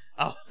had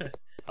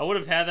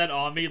that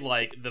on me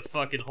like the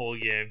fucking whole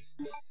game.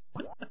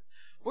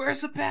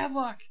 Where's the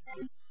padlock?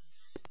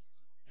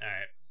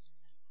 Alright.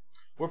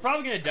 We're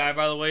probably gonna die,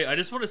 by the way. I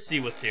just want to see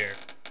what's here.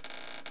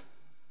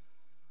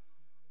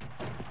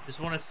 Just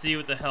want to see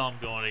what the hell I'm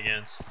going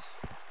against.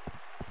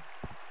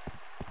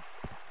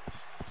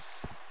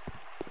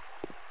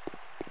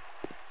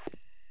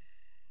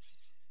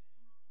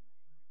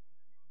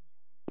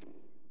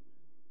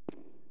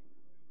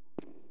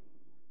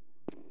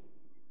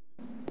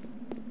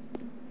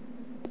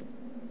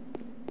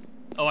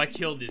 Oh, I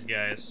killed these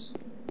guys.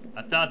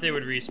 I thought they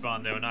would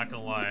respawn though, not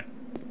gonna lie.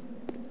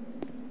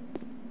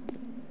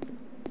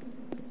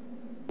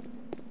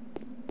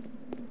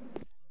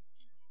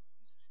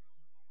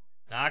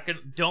 Not gonna,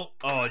 don't,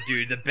 oh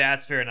dude, the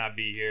bats better not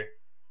be here.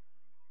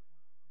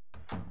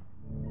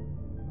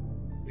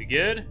 We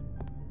good?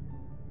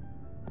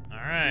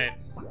 Alright.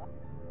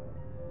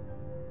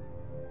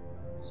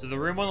 So the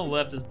room on the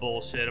left is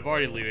bullshit, I've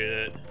already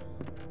looted it.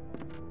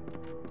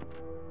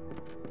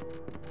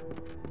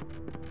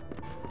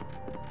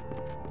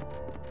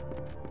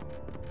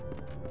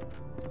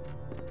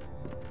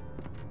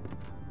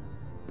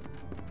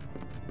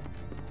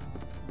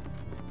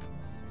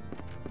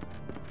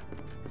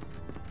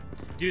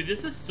 Dude,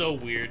 this is so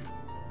weird.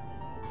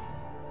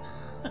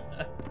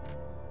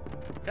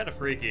 Kind of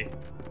freaky.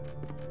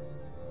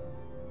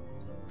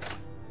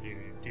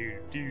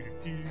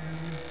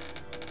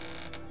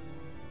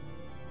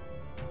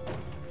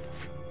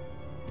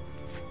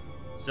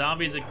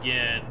 Zombies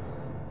again.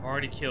 I've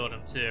already killed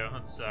him too.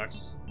 That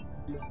sucks.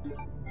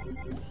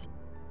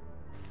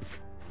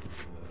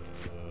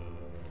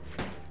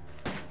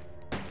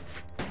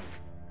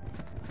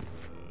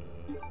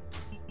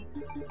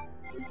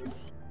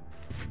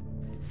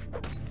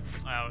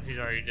 Oh, he's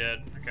already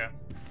dead. Okay.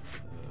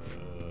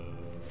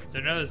 Is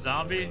there another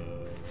zombie?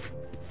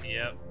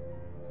 Yep.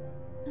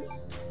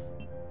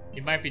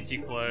 He might be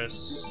too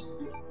close.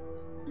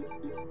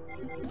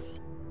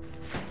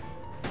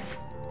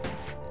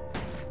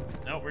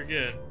 Nope, we're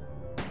good.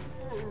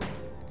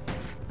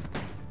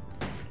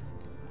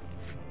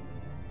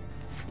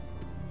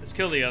 Let's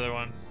kill the other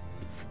one.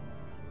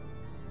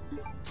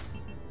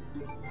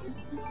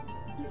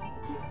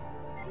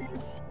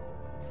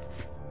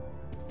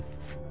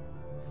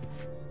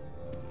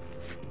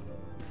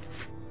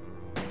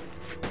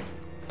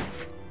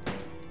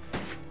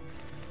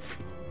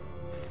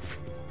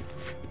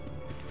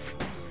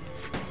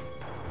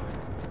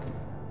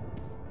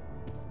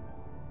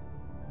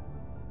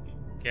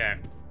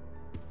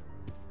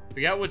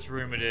 Forgot which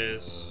room it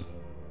is.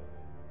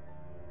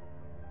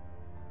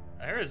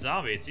 I heard a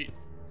zombie. Is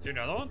there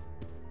another one?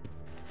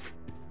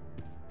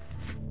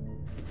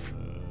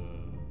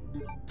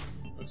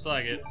 Looks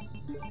like it.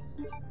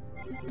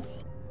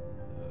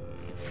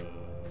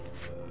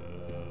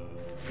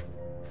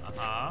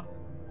 Uh-huh.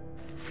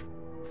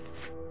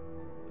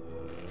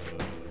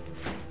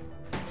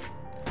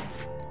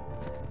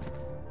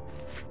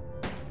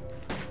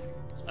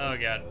 Oh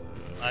god.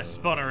 I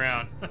spun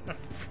around.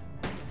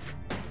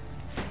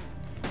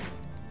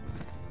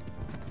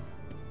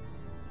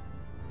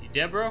 You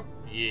dead, bro?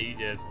 Yeah, you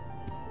did.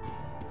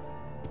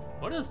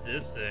 What is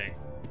this thing?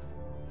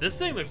 This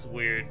thing looks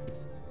weird.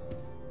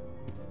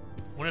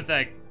 Wonder if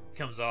that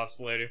comes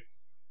off later.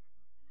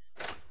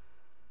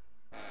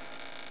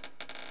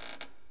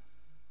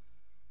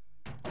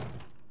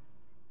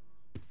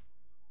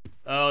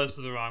 Oh, this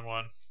is the wrong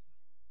one.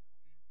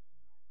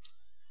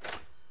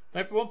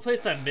 Might be one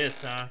place I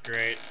missed, huh?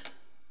 Great.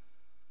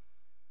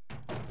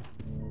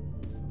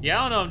 Yeah,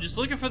 I don't know. I'm just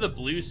looking for the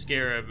blue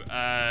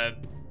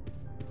scarab.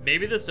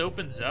 Maybe this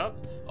opens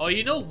up? Oh,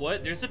 you know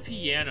what? There's a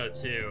piano,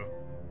 too.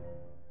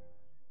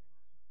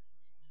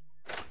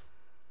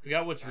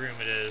 Forgot which room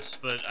it is,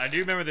 but I do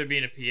remember there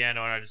being a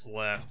piano and I just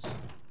left.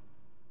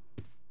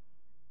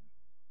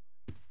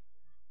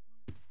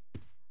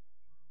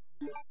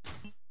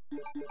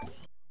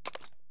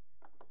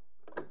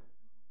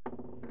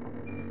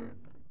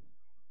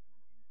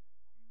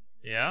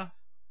 Yeah?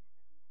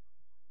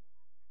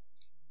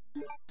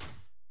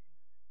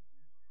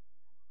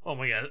 Oh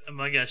my god, am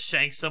I gonna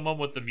shank someone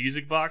with the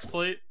music box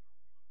plate?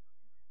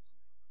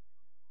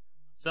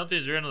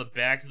 Something's right on the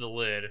back of the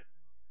lid.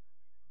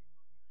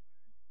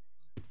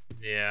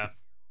 Yeah.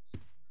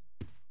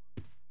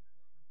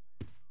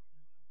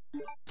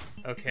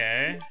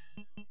 Okay.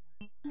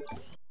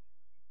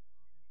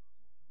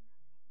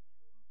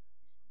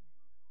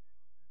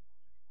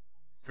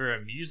 For a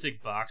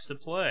music box to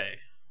play.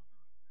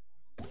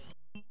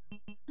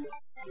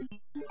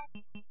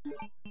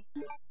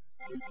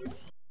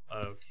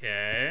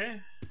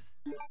 Okay.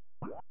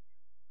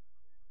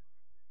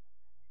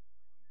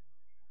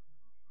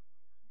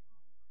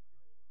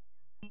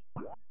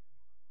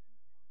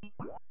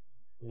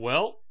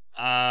 Well,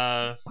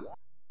 I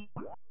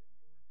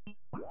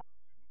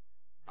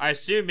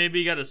assume maybe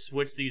you gotta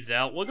switch these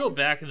out. We'll go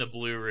back in the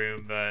blue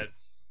room, but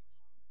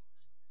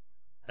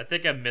I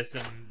think I'm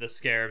missing the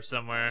scarab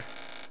somewhere.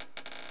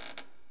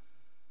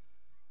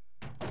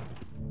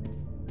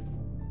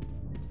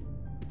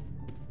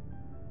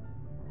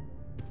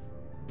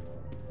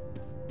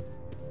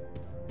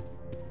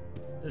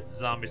 This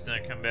zombie's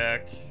gonna come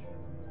back.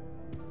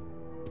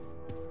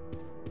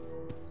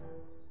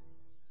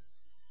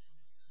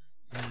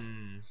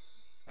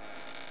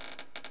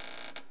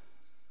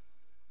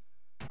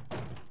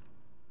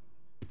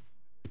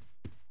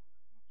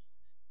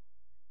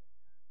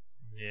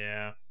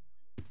 Yeah.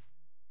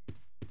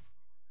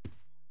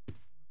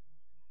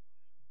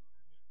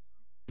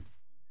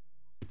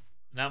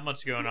 Not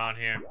much going on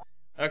here.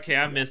 Okay,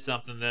 I missed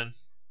something then.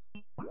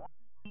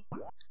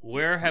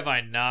 Where have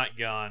I not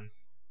gone?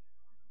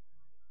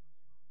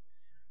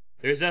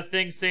 There's that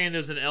thing saying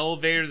there's an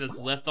elevator that's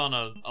left on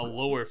a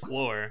lower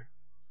floor.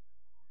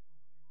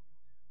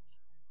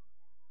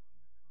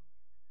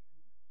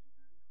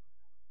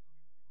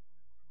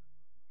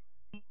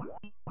 I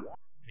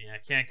mean, I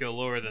can't go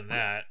lower than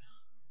that.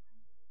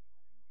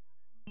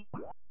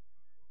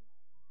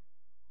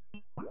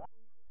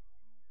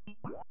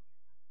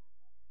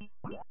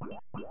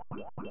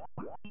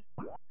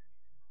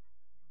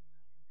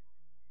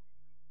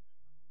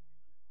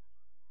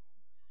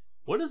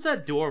 What is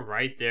that door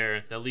right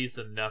there that leads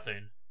to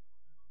nothing?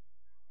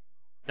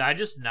 Did I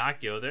just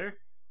not go there?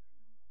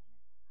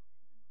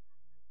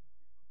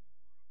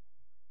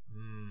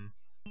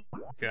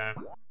 Okay.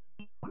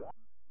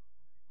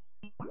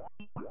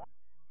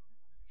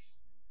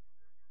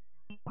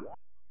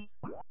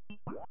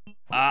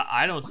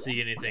 I don't see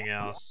anything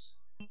else.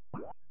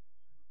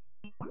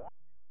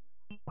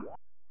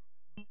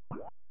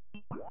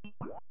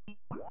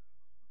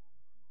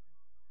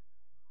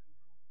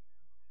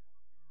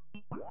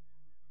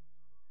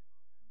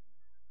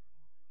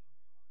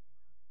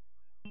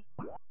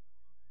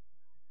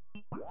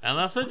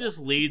 Unless it just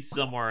leads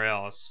somewhere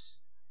else.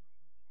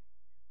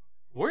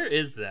 Where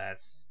is that?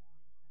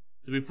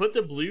 Did we put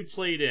the blue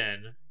plate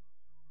in?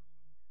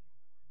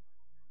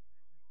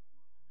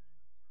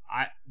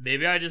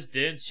 Maybe I just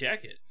didn't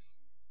check it.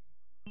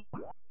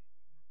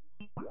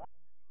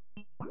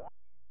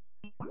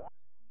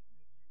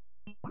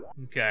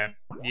 Okay.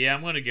 Yeah,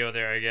 I'm gonna go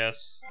there, I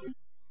guess.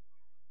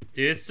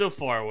 Dude, it's so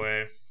far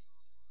away.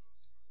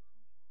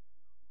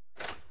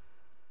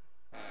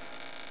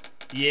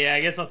 Yeah,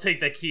 I guess I'll take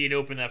that key and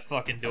open that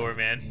fucking door,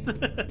 man.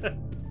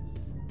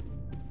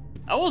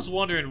 I was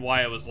wondering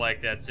why it was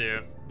like that,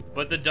 too.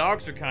 But the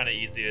dogs were kind of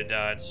easy to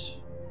dodge.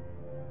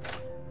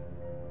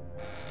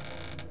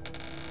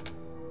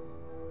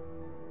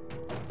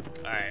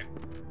 Alright.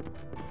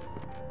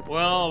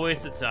 Well, a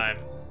waste of time.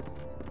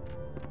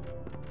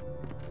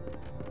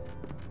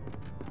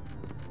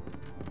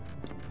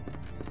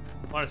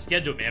 I'm on a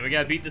schedule, man. We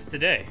gotta beat this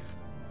today.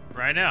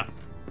 Right now.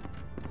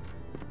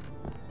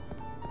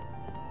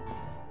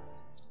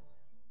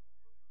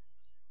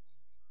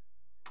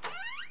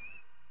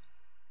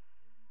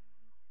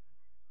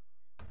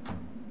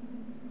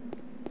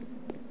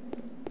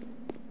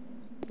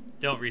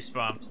 Don't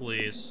respawn,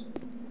 please.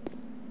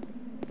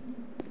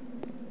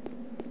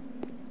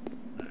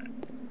 Alright.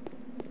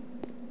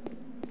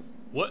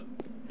 What?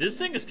 This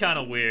thing is kind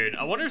of weird.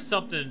 I wonder if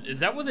something... Is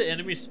that where the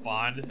enemy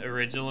spawned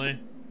originally?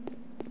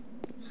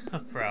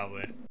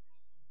 Probably.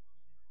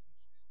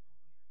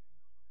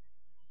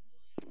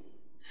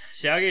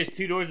 Shadowgate's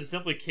 2 doors that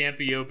simply can't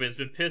be open. It's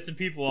been pissing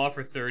people off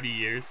for 30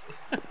 years.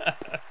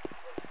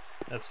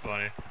 That's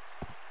funny.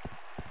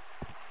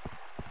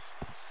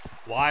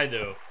 Why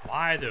though?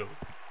 Why though?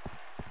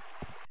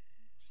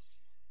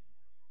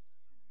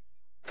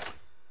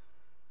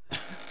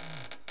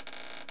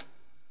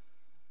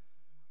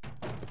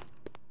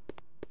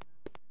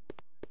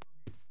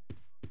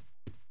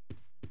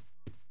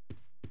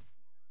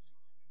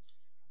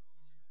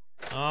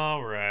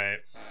 Alright.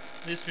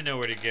 At least we know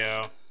where to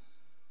go.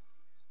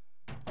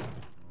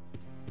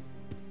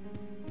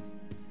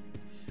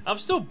 I'm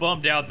still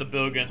bummed out the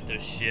bowgun's so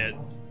shit.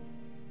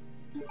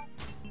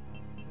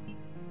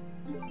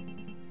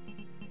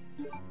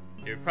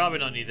 We probably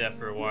don't need that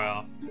for a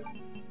while.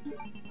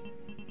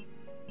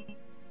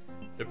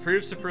 The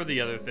proofs are for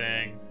the other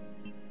thing.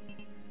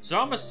 So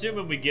I'm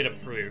assuming we get a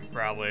proof,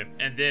 probably.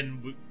 And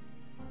then,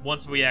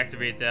 once we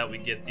activate that, we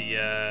get the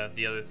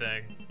other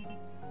thing.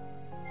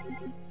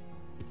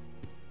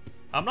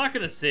 I'm not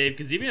gonna save,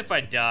 because even if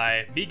I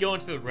die, me going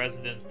to the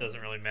residence doesn't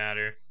really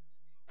matter.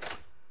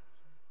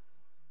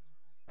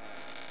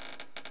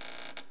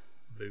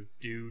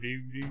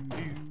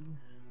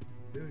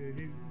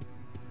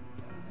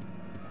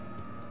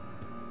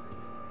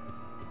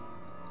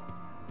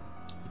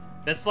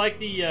 That's like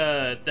the,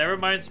 that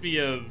reminds me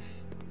of...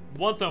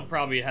 One Thumb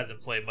probably hasn't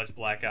played much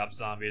Black Ops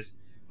Zombies,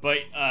 but,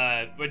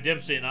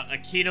 Redemption,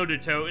 Aquino de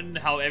Toten,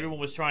 how everyone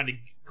was trying to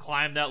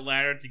climb that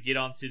ladder to get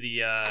onto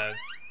the,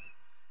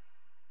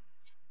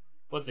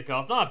 what's it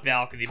called? It's not a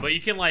balcony, but you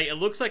can, like, it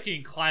looks like you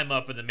can climb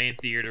up in the main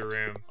theater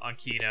room on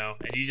Kino,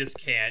 and you just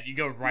can't. You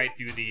go right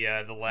through the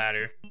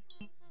ladder.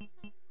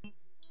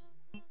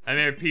 I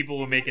remember people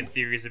were making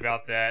theories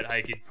about that, how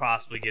you could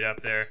possibly get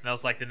up there. And that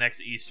was, like, the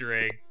next Easter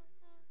egg.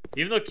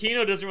 Even though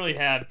Kino doesn't really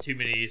have too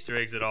many Easter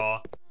eggs at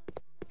all.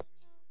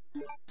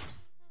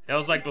 That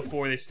was, like,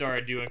 before they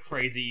started doing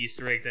crazy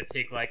Easter eggs that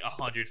take, like,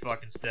 100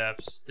 fucking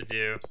steps to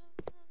do.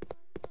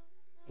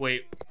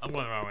 Wait, I'm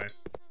going the wrong way.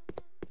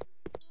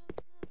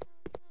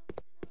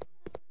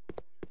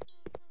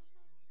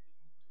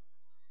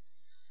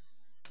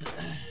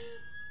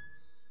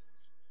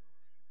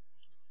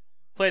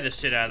 Play the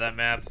shit out of that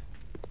map.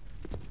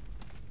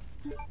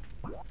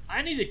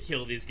 I need to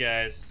kill these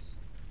guys.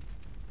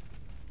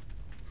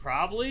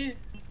 Probably.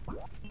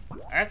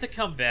 I have to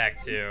come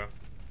back too.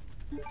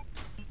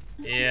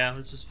 Yeah,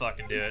 let's just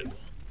fucking do it.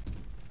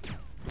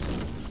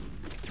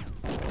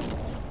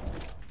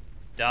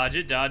 Dodge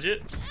it, dodge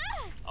it.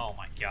 Oh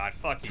my god,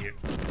 fuck you.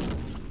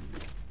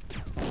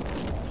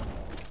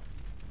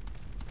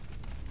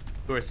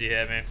 Of course he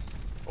hit me.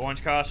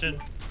 Orange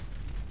caution?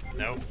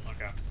 Nope,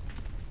 okay.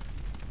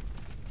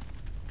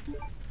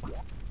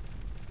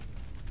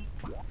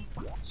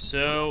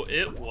 So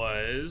it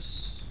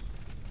was...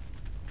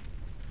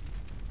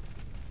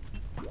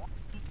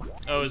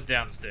 Oh, it was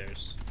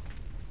downstairs.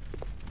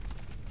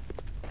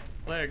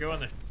 Blair, go in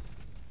there.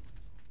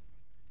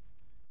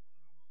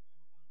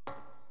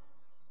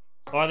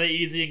 Are they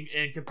easy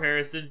in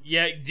comparison?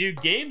 Yeah,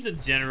 dude, games in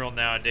general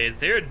nowadays,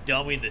 they're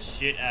dumbing the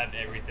shit out of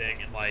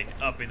everything and, like,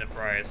 upping the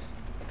price.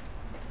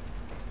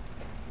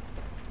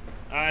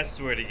 I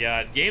swear to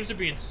God, games are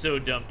being so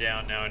dumbed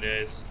down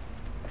nowadays.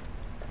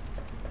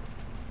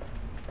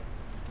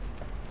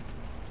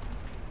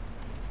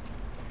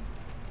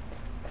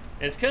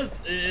 It's cause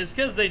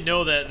they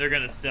know that they're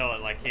gonna sell it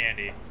like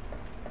candy.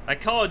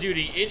 Like Call of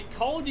Duty,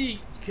 Call of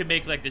Duty can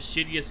make like the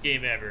shittiest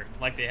game ever,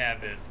 like they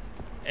have been.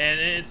 And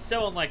it's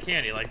selling like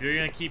candy, like they're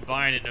gonna keep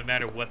buying it no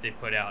matter what they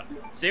put out.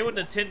 Same with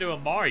Nintendo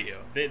and Mario,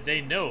 they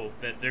know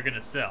that they're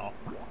gonna sell.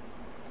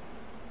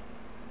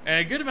 And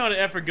a good amount of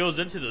effort goes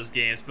into those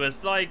games, but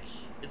it's like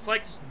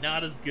just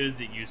not as good as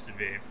it used to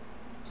be.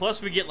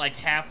 Plus we get like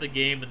half the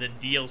game and then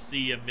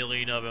DLC, a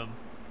million of them.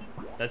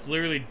 That's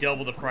literally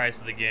double the price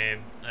of the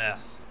game. Ugh.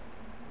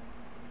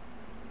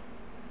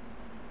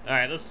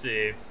 Alright, let's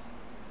see.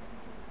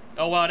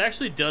 Oh wow, it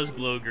actually does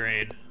glow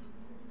green.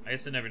 I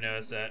guess I never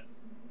noticed that.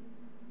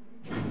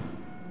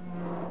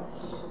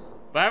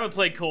 But I haven't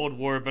played Cold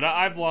War, but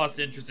I've lost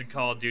interest in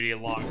Call of Duty a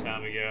long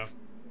time ago.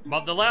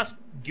 But the last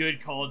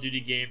good Call of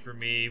Duty game for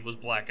me was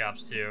Black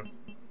Ops 2.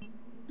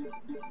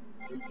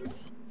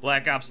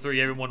 Black Ops 3,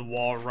 everyone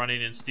wall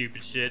running and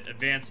stupid shit.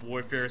 Advanced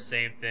Warfare,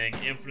 same thing.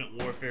 Infinite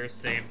Warfare,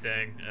 same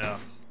thing. Ugh.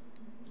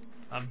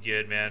 I'm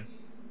good, man.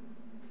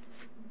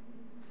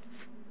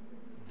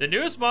 The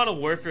newest Modern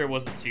Warfare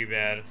wasn't too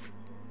bad.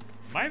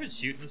 Am I even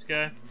shooting this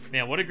guy?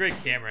 Man, what a great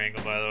camera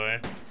angle, by the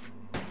way.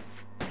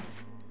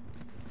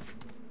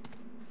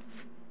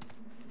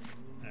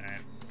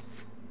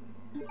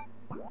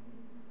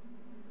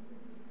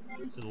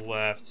 To the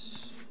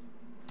left.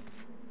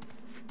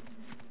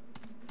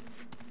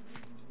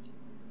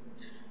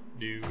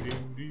 Do do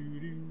do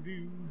do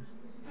do.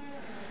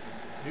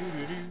 Do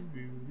do do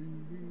do do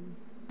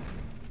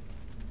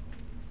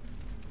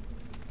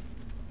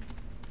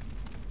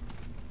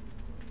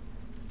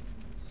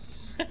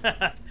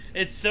do.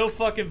 It's so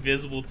fucking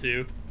visible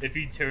too if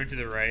you turn to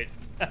the right.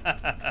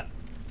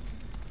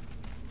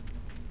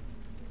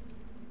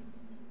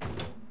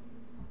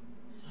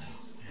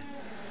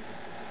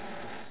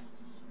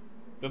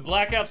 But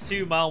Black Ops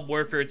 2, Modern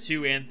Warfare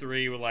 2, and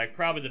 3 were like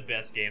probably the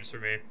best games for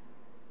me.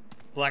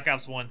 Black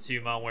Ops 1, 2,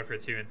 Modern Warfare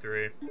 2, and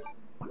 3.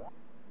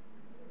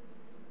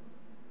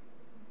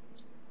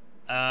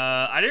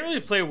 I didn't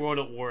really play World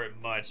at War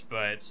much,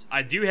 but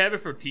I do have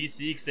it for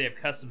PC because they have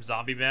custom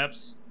zombie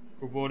maps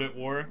for World at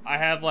War. I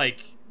have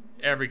like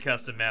every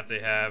custom map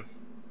they have.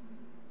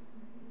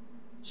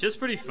 It's just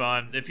pretty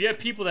fun. If you have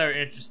people that are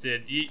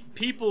interested,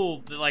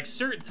 people, like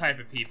certain type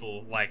of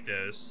people like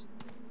those.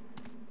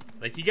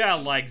 Like, you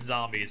gotta like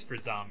zombies for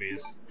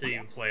zombies to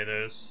even play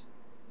those.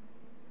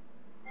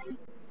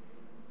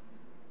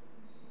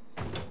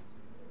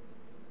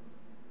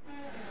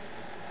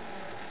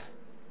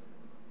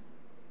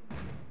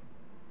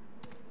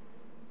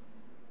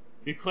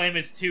 You claim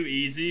it's too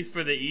easy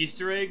for the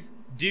Easter eggs?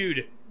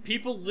 Dude,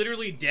 people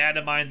literally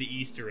data mine the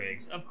Easter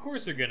eggs. Of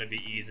course they're gonna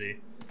be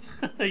easy.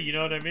 You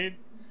know what I mean?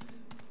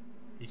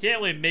 You can't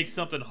really make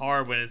something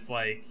hard when it's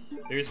like,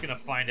 they're just gonna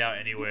find out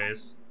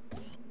anyways.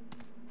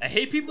 I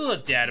hate people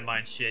that data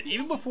mine shit,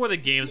 even before the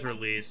game's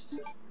released.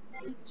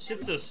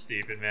 Shit's so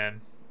stupid,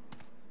 man.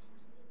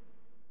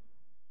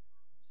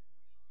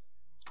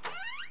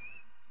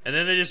 And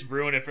then they just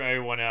ruin it for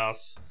everyone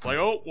else. It's like,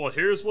 oh, well,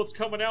 here's what's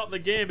coming out in the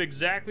game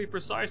exactly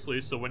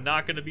precisely, so we're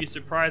not going to be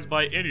surprised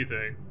by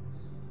anything.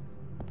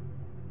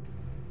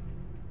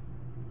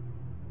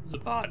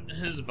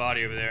 There's a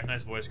body over there.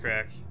 Nice voice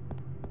crack.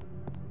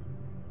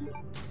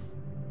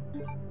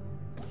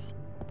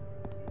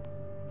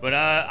 But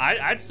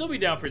I'd still be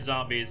down for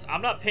zombies.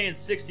 I'm not paying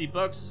 60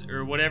 bucks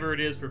or whatever it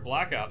is for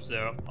Black Ops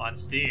though on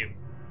Steam.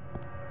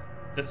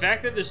 The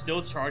fact that they're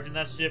still charging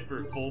that shit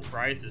for full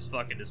price is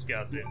fucking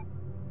disgusting.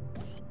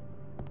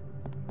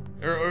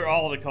 Or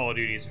all the Call of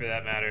Duties for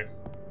that matter.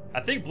 I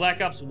think Black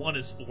Ops 1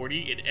 is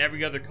 40 and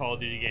every other Call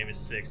of Duty game is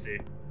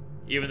 60.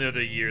 Even though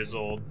they're years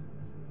old.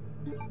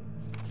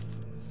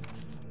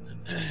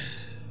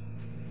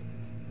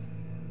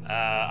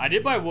 I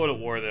did buy World at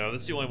War though.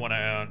 That's the only one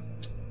I own.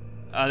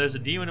 There's a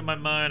demon in my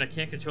mind. I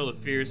can't control the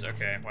fears.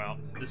 Okay, well,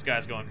 this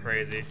guy's going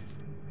crazy.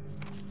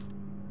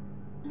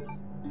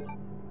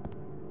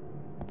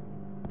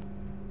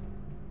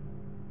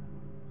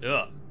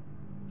 Ugh.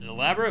 An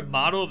elaborate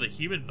model of the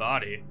human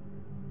body.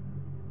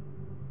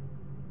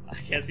 I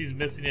guess he's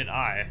missing an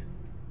eye.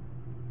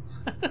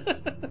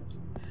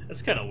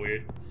 That's kind of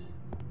weird.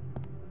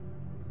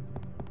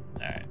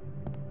 Alright.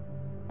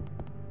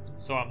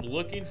 So I'm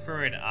looking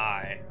for an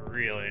eye,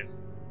 really.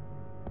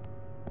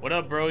 What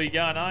up, bro? You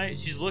got an eye?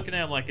 She's looking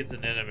at him like it's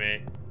an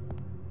enemy.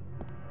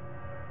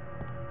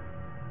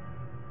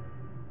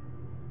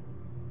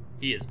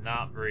 He is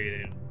not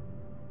breathing.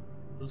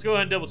 Let's go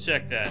ahead and double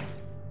check that.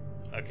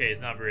 Okay,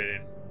 he's not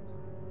breathing.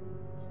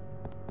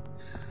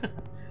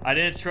 I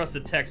didn't trust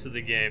the text of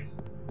the game.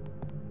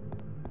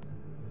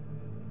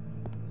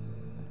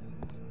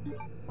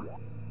 Oh,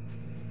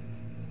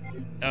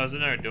 there's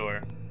another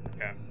door.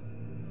 Okay.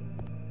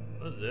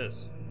 What is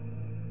this?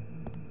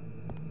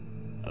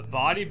 A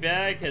body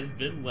bag has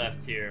been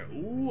left here.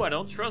 Ooh, I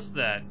don't trust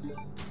that.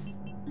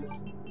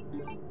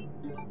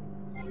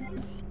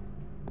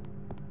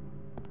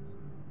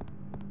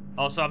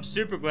 Also, I'm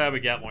super glad we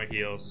got more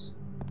heals.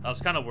 I was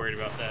kind of worried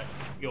about that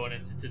going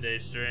into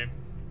today's stream.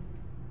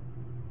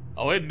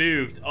 Oh, it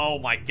moved. Oh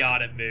my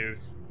god, it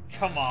moved.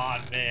 Come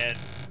on, man.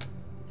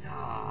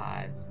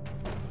 God.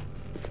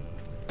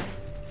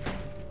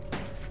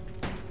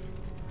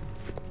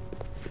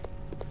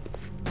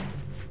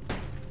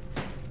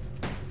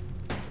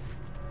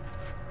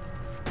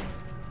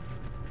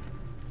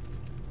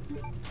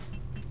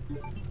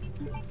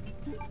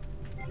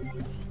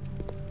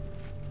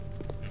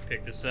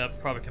 Pick this up,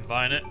 probably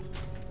combine it.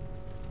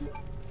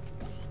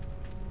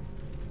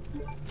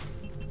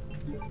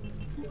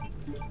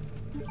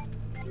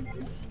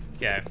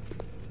 Okay.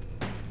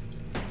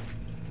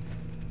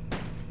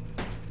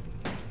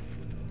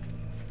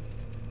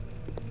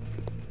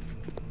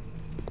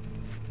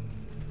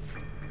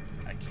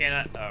 I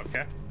cannot. Oh,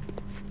 okay.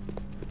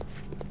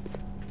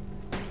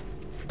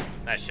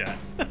 Nice shot.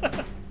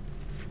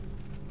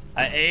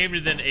 I aimed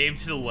and then aimed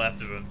to the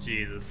left of him.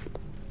 Jesus.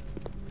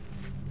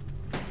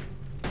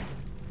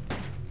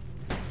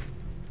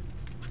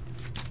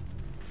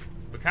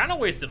 We're kind of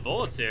wasting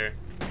bullets here.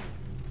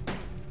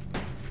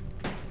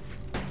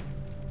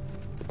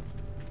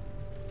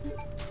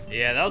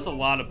 Yeah, that was a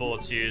lot of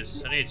bullets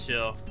used. I need to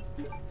chill.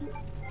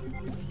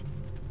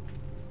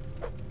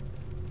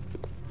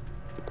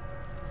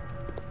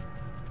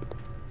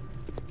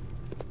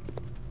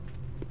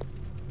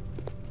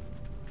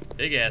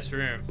 Big ass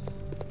room.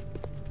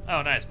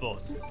 Oh, nice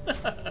bullets.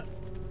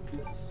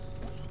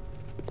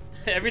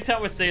 Every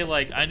time I say,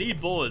 like, I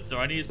need bullets or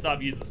I need to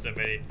stop using so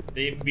many,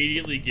 they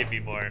immediately give me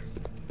more.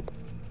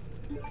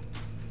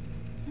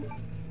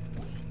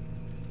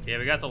 Yeah,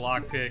 we got the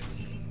lockpick.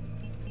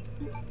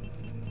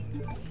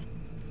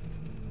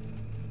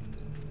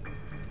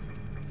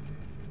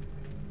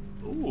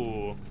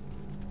 Ooh.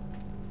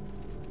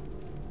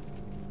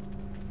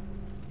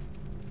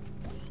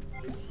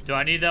 Do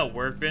I need that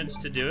workbench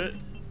to do it?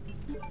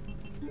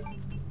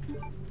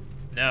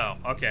 No.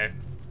 Okay.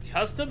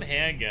 Custom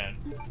handgun.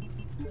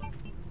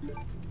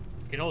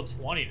 Can hold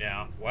 20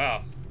 now.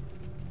 Wow.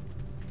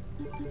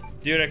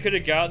 Dude, I could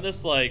have gotten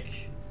this,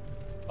 like,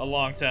 a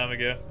long time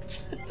ago.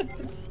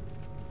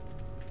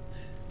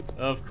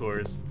 Of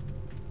course.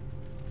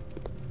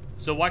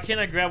 So why can't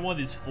I grab one of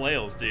these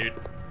flails, dude?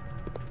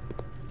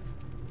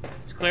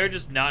 Does Claire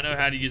just not know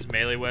how to use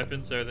melee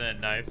weapons other than a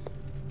knife?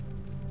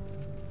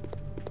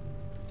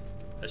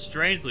 A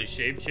strangely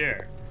shaped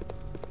chair.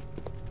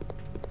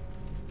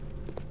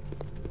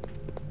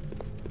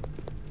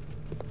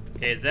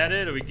 Okay, is that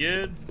it? Are we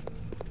good?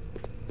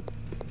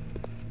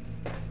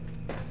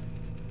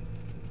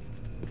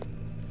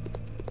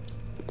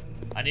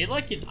 I need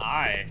like an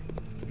eye.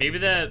 Maybe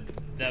that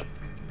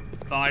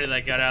body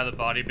that got out of the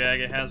body bag,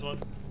 it has one.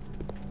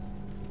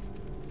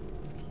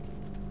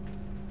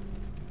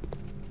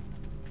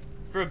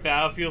 For a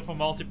Battlefield for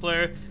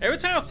multiplayer, every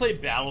time I play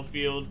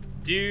Battlefield,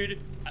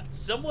 dude,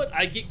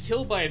 I get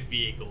killed by a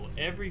vehicle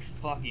every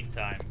fucking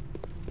time.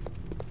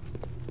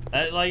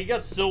 Like, it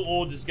got so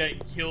old just getting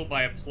killed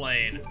by a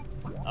plane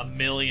a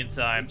million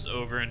times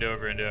over and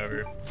over and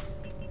over.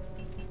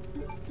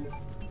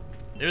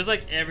 It was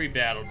like every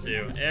battle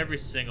too, every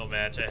single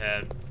match I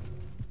had.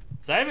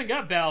 So I haven't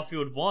got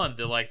Battlefield 1,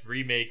 the like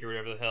remake or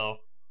whatever the hell.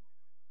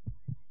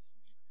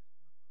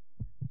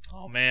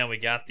 Oh man, we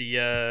got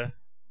the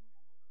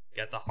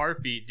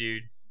heartbeat,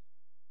 dude.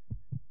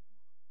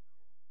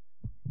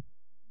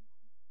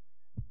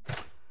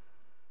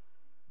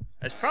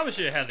 I probably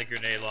should have had the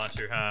grenade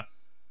launcher, huh?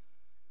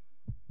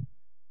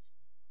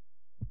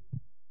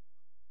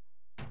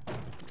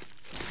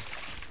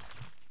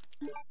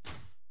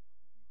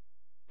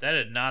 That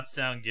did not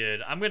sound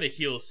good. I'm gonna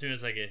heal as soon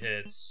as I get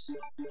hits.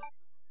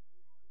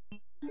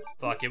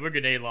 Fuck it, we're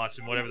grenade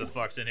launching whatever the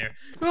fuck's in here.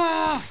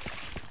 Ah!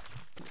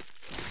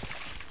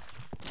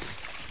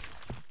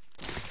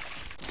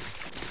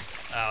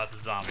 Oh, it's a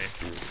zombie.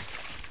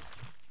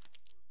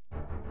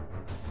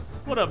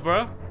 What up,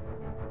 bro?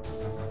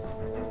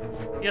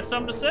 You got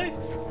something to say?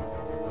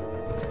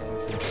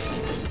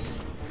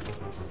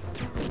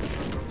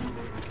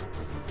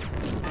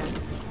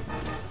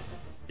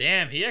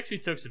 Damn, he actually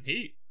took some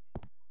heat.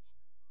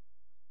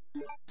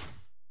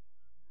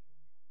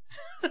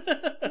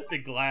 The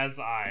glass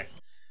eye.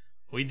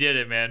 We did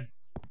it, man.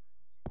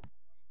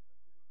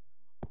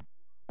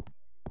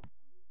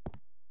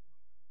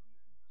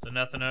 So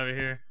nothing over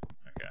here?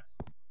 Okay.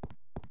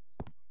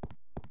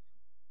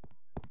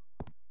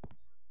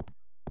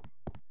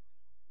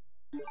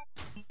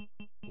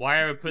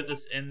 Why I would put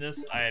this in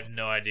this, I have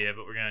no idea,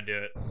 but we're gonna do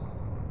it.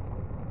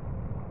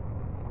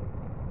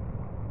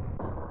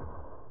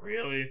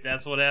 Really?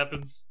 That's what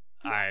happens?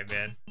 Alright,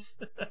 man.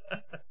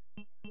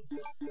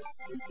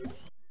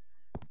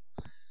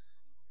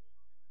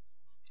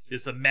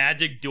 This a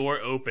magic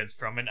door opens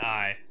from an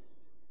eye.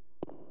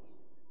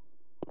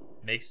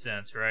 Makes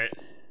sense, right?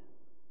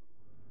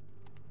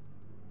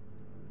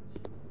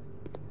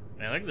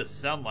 Man, look at the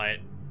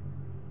sunlight.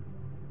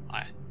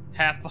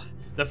 Half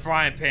the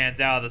frying pan's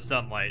out of the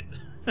sunlight.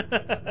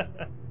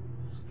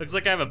 Looks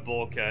like I have a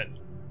bowl cut.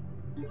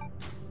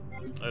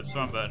 Oops,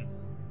 wrong button.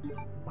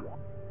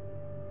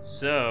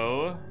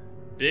 So,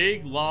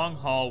 big long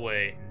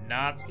hallway.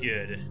 Not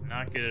good.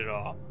 Not good at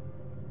all.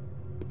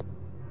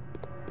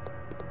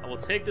 I will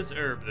take this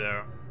herb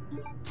though.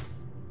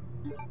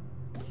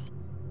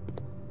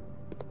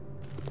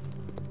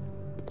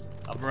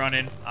 I'm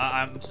running.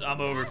 I'm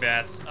over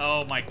bats.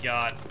 Oh my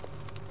god.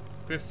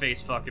 Quit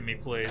face fucking me,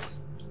 please.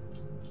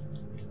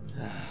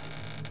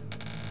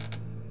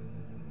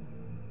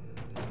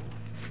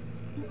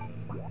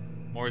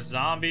 More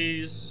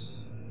zombies.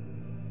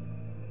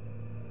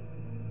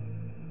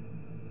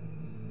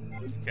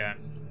 Okay.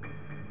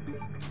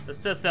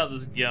 Let's test out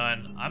this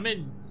gun. I'm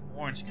in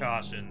orange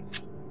caution.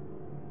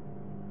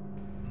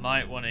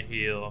 Might want to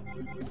heal.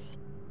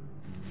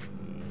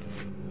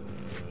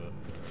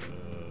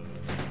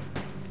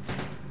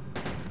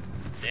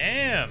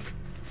 Damn.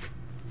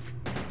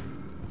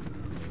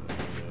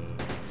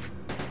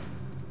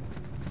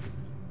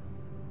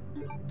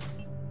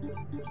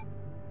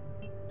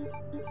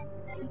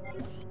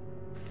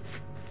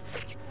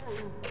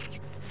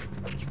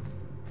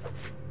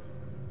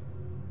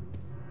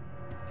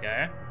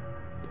 Okay.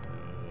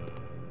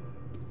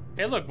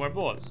 Hey, look, more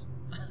bullets.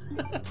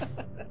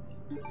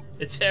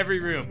 It's every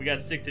room. We got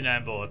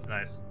 69 bullets.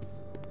 Nice.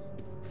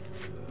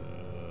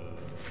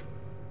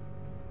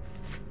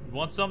 You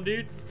want some,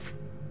 dude?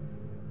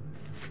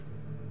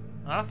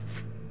 Huh?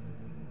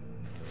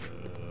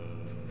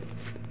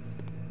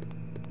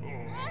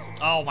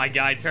 Oh my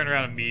god, turn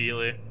around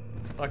immediately.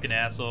 Fucking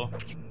asshole.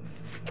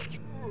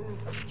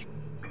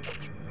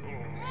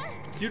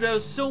 Dude, that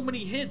was so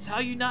many hits. How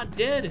are you not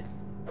dead?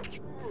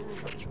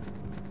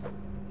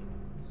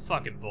 It's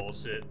fucking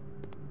bullshit.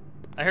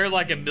 I heard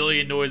like a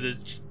million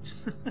noises.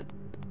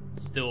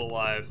 Still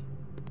alive.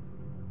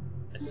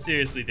 I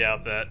seriously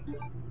doubt that.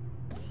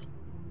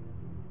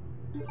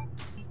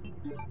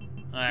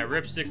 Alright,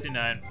 rip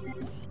 69.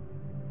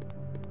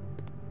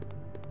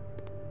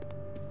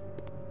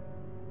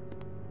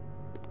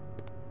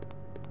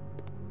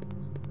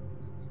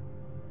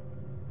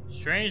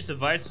 Strange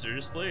devices are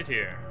displayed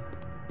here.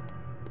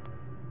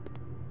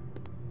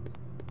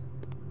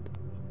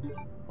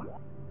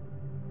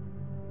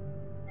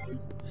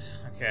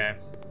 Okay.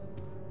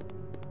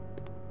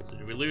 So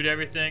did we loot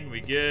everything? We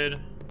good?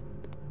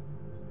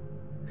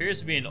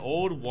 Appears to be an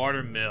old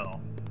water mill.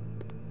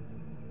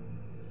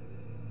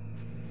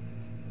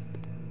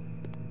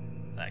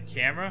 That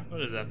camera?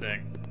 What is that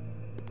thing?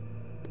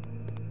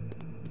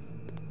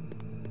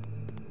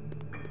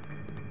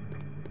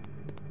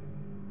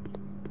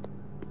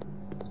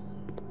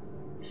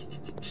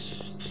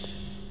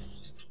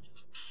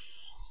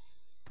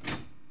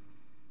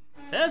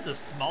 That's the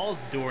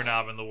smallest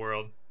doorknob in the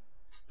world.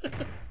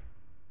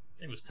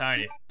 It was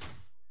tiny.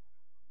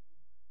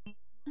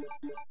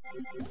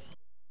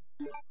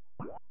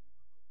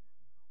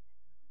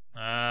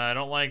 I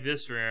don't like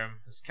this room.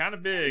 It's kind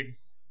of big.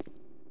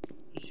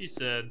 She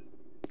said.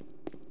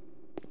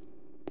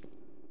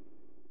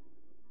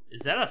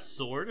 Is that a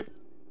sword?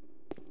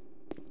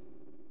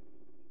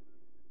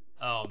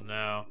 Oh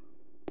no.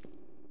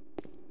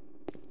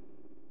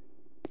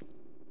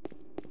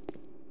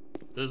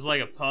 There's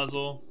like a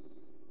puzzle.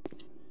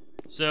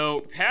 So,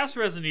 past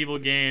Resident Evil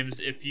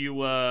games, if you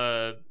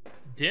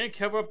didn't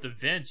cover up the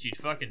vents, you'd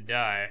fucking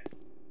die.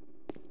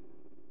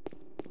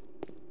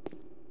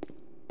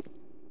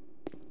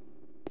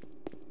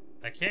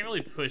 I can't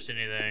really push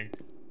anything.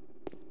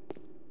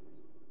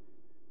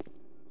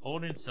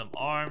 Holding some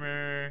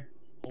armor,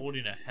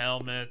 holding a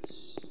helmet,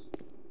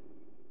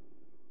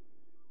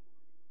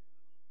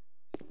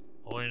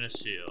 holding a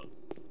shield.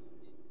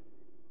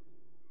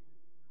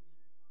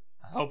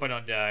 I hope I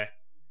don't die.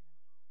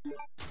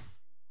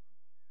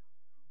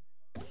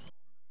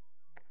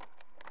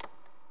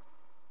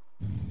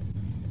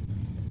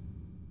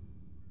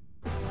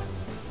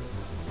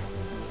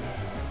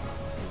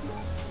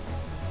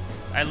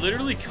 I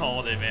literally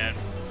called it, man.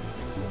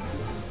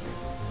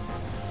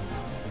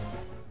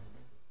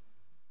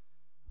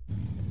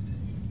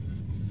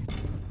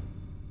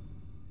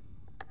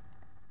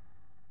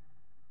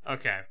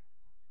 Okay.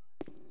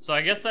 So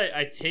I guess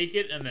I take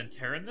it and then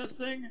turn this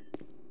thing?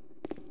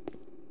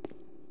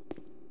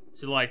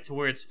 To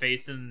where it's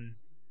facing...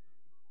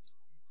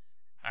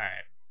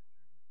 Alright.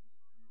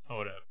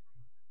 Hold up.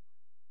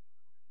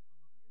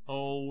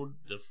 Hold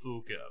the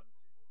fuck up.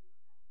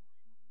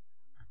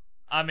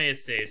 I made a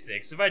save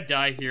state, so if I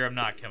die here, I'm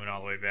not coming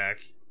all the way back.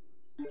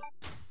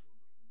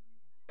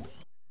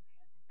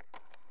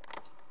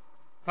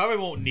 Probably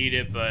won't need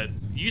it, but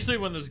usually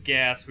when there's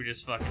gas, we're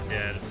just fucking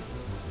dead.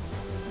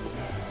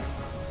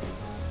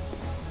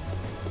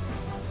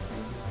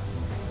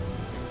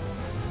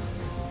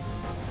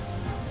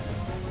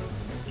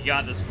 You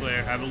got this,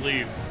 Claire, I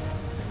believe.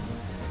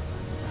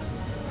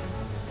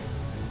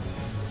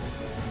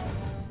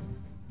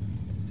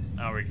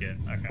 Oh, we're good.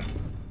 Okay.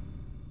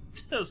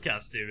 That was kind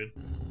of stupid.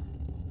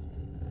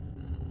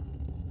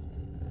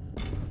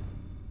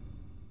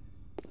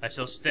 I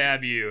shall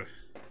stab you.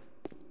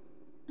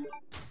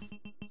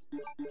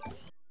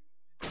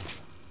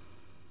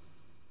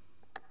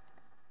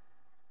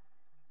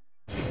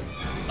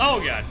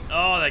 Oh god.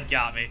 Oh, that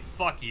got me.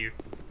 Fuck you.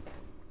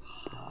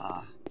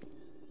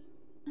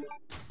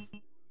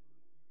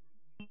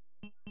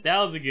 That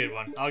was a good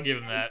one. I'll give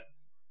him that.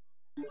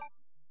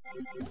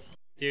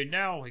 Dude,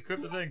 no.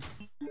 Equip the thing.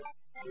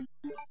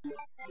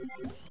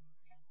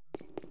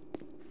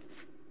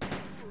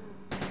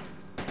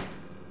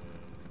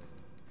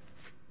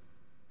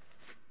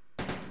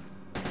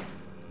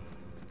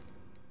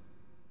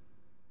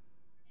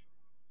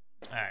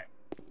 Alright.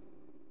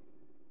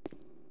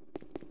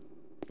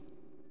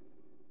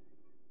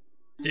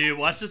 Dude,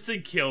 watch this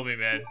thing kill me,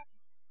 man.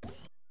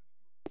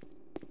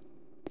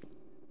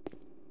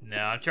 No,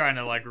 I'm trying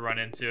to, like, run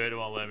into it. It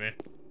won't let me.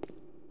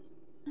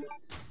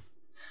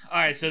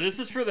 Alright, so this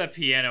is for the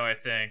piano, I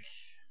think.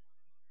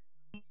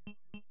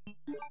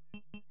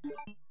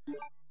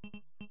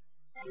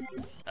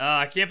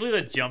 I can't believe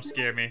that jump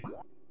scared me.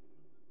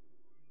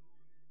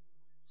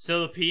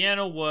 So the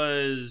piano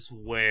was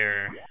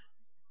where?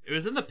 It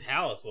was in the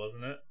palace,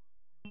 wasn't it?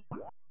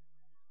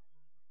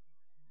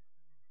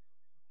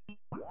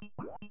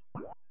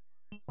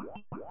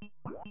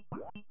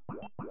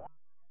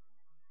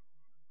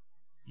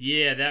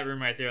 Yeah, that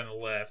room right there on the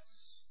left.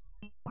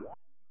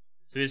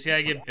 So we just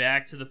gotta get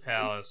back to the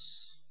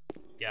palace.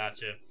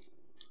 Gotcha.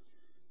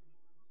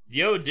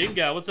 Yo,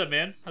 Dinga, what's up,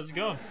 man? How's it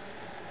going?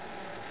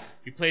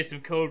 You play some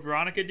Code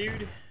Veronica,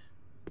 dude?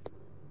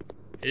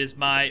 It is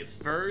my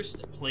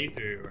first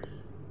playthrough.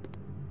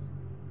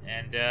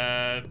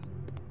 And,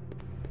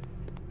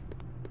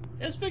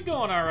 it's been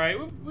going alright.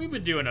 We've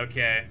been doing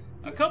okay.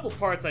 A couple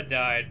parts I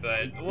died, but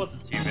it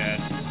wasn't too bad.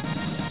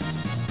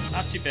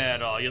 Not too bad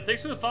at all. Yo,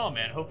 thanks for the follow,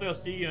 man. Hopefully I'll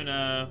see you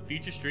in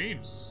future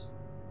streams.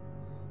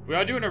 We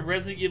are doing a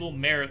Resident Evil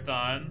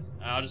marathon.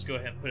 I'll just go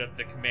ahead and put up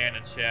the command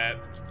in chat.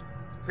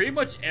 Pretty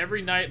much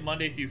every night,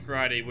 Monday through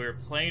Friday, we're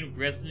playing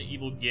Resident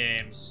Evil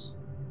games.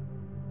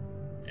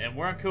 And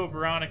we're on Code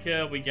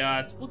Veronica. We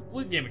got...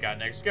 What game we got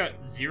next? We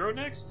got Zero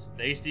next?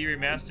 The HD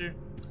remaster.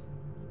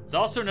 There's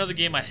also another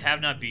game I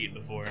have not beaten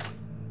before.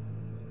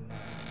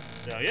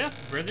 So yeah,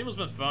 Resident Evil's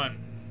been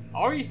fun.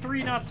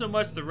 RE3 not so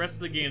much, the rest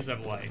of the games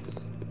I've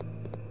liked.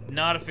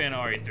 Not a fan of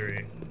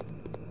RE3.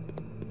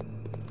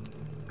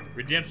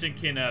 Redemption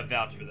can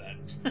vouch for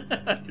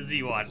that. Because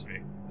he watched me.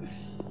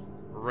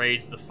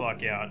 Rage the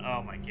fuck out.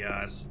 Oh my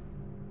gosh.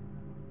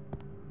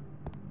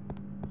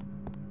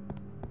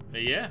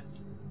 But yeah.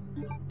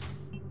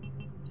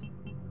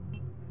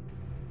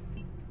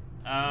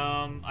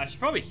 I should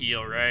probably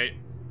heal, right?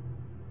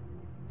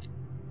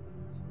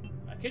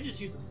 I could just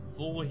use a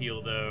full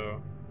heal,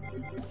 though.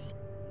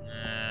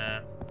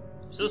 I'm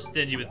so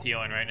stingy with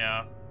healing right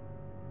now.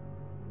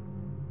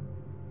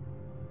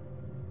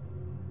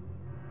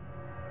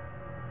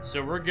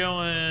 So we're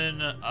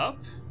going up,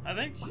 I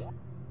think?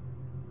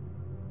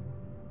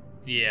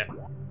 Yeah.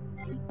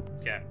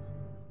 Okay.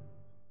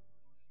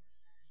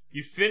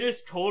 You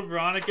finished Code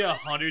Veronica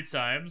 100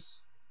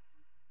 times?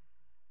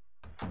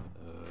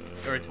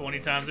 Or 20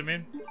 times, I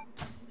mean?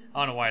 I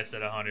don't know why I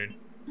said 100.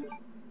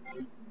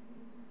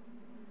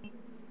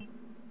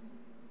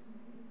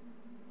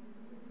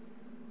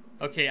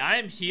 Okay, I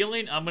am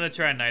healing. I'm gonna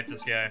try and knife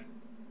this guy.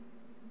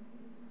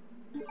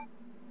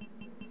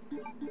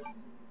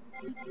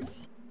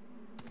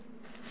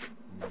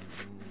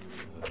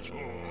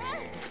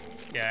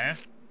 Okay.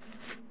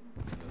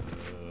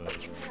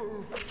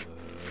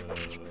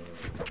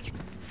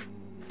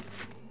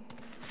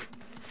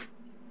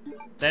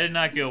 That did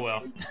not go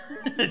well.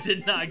 It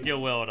did not go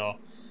well at all.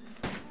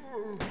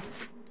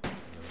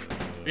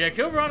 But yeah,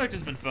 Code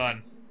Veronica's been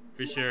fun,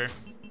 for sure.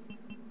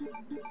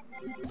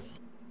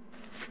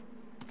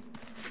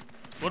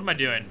 What am I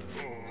doing?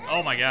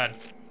 Oh my god.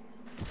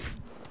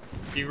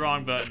 The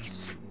wrong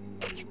buttons.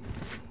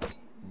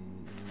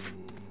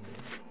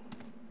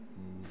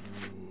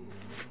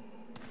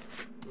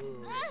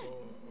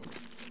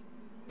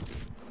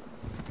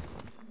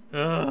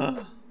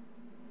 Ugh.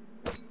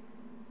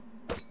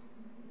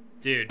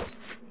 Dude.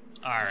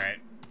 Alright.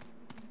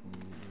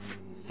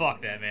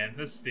 Fuck that, man.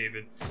 That's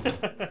stupid.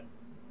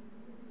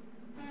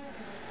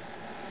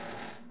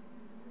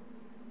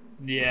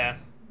 Yeah.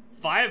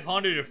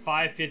 500 or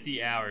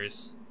 550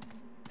 hours.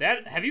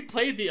 That, have you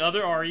played the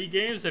other RE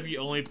games, or have you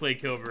only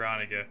played Code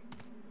Veronica?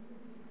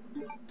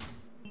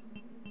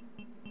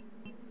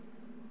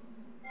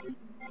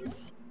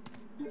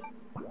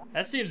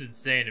 That seems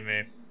insane to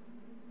me.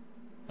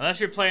 Unless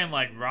you're playing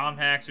like ROM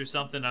hacks or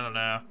something, I don't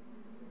know.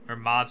 Or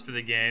mods for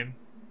the game.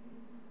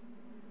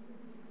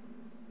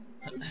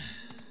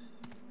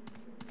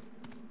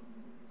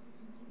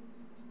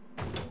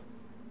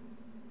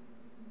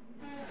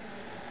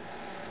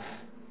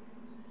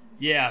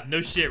 Yeah,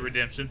 no shit,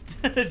 Redemption.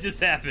 It just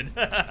happened.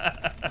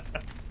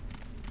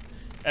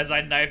 As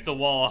I knifed the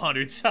wall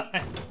 100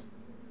 times.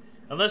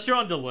 Unless you're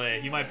on delay.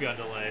 You might be on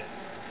delay.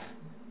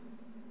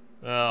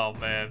 Oh,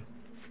 man.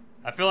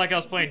 I feel like I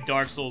was playing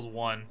Dark Souls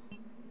 1.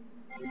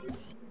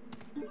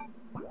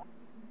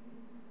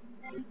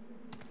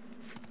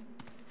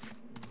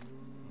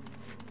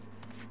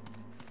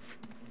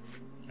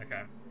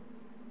 Okay.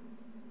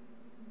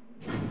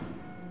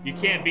 You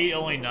can't beat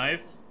only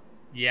knife?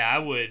 Yeah, I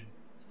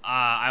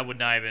would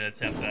not even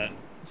attempt that.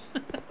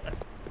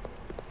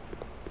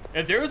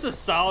 If there was a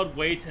solid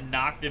way to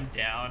knock them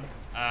down,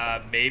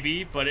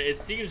 maybe, but it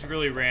seems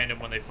really random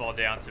when they fall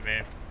down to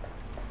me.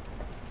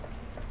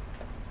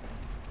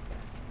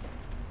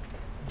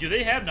 Do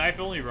they have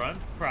knife-only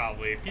runs?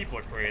 Probably. People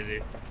are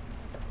crazy.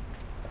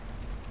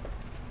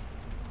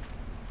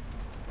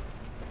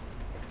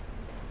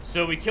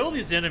 So we kill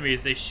these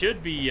enemies, they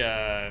should be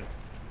dead.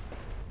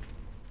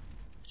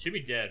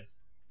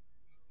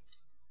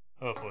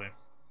 Hopefully.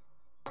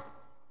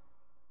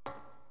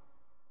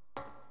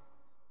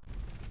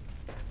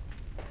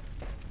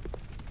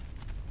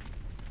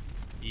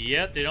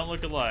 Yep, they don't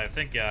look alive,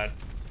 thank God.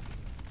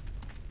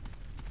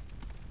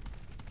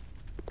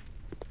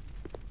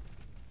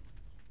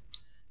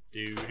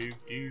 Do do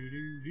do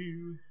do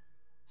do.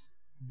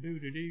 Do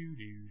do do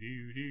do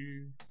do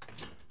do.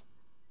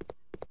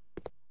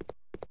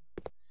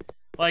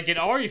 Like in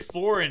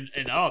RE4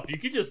 and up, you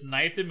could just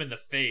knife them in the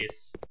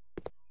face.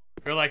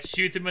 Or like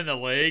shoot them in the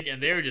leg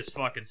and they were just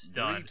fucking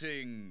stunned.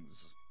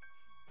 Greetings.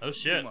 Oh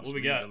shit, what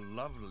we got? The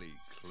lovely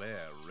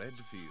Claire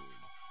Redfield.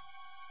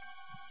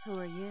 Who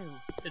are you?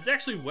 It's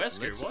actually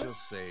Wesker, Let's what?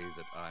 just say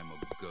that I'm a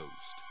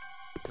ghost,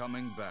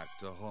 coming back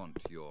to haunt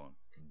your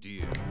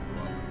dear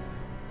brother.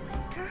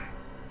 Wesker?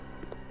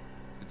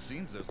 It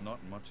seems there's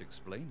not much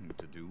explaining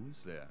to do,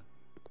 is there?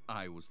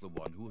 I was the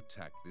one who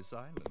attacked this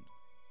island.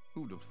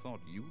 Who'd have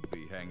thought you'd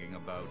be hanging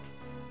about?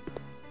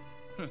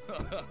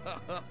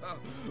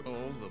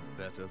 All the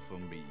better for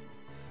me.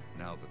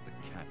 Now that the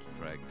cat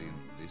dragged in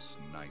this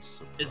nice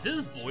surprise, Is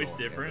his voice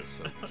your different?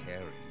 ever so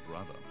caring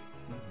brother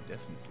will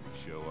definitely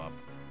show up.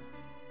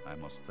 I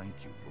must thank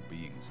you for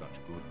being such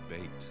good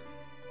bait.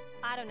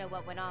 I don't know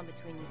what went on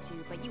between you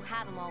two, but you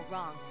have him all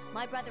wrong.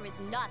 My brother is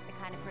not the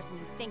kind of person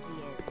you think he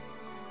is.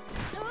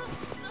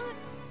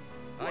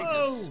 I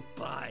Whoa.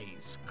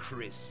 despise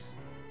Chris.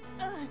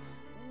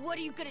 What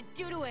are you gonna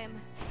do to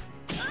him?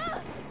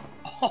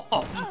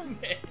 Oh,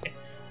 man.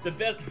 The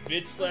best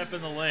bitch slap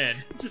in the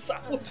land. Just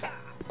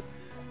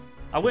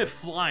I went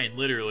flying,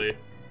 literally.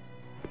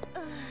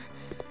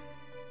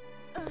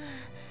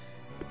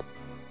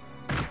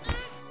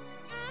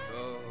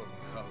 Oh,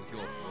 how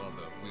your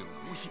brother will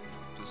weep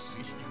to see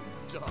you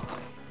die.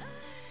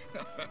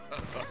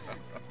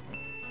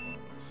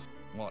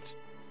 What?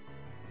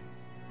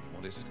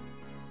 What is it?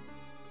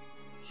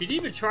 She didn't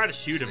even try to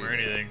shoot him or Stay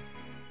there. anything.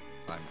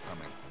 I'm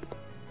coming.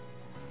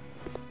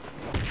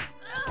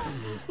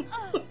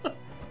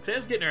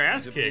 Claire's getting her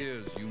ass It kicked.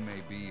 appears you may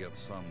be of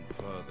some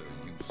further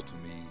use to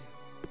me.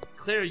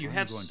 Claire, you I'm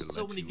have going to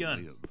so let many you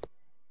guns. live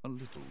a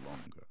little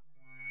longer.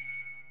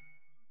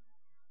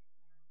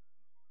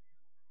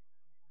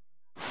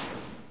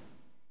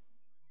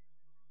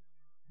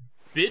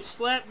 Bitch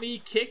slapped me,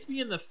 kicked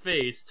me in the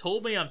face,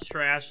 told me I'm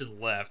trash,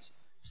 and left.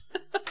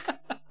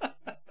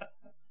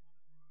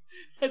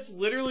 That's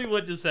literally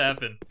what just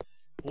happened.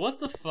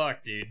 What the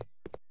fuck, dude?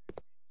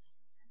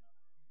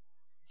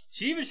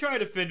 She didn't even try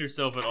to defend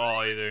herself at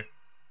all, either.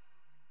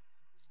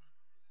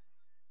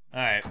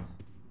 Alright.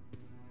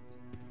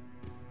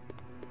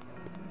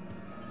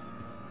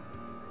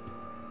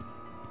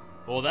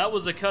 Well, that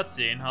was a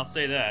cutscene, I'll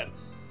say that.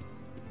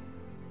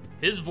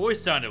 His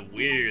voice sounded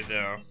weird,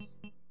 though.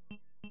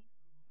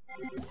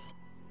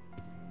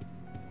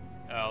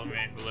 Oh, let me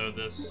reload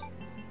this.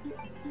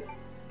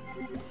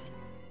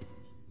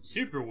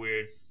 Super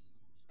weird.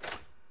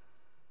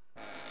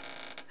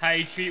 How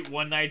you treat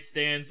one-night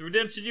stands.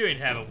 Redemption, you ain't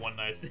having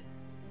one-night stand.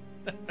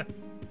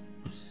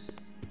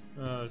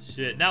 Oh,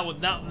 shit. Not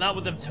with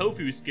them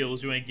tofu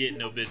skills, you ain't getting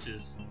no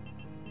bitches.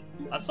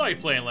 I saw you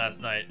playing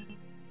last night.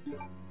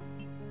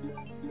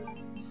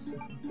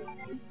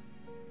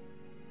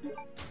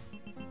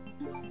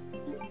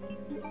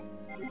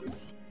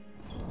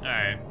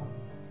 Alright.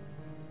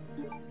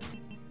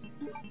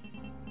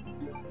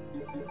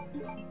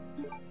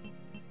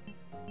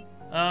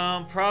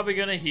 Probably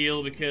gonna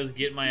heal because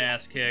getting my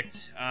ass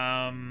kicked.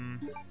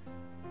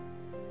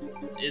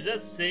 Is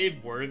that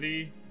save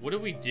worthy? What do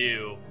we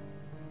do?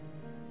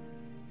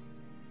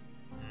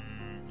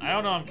 I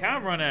don't know, I'm kind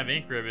of running out of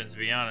ink ribbons, to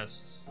be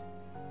honest.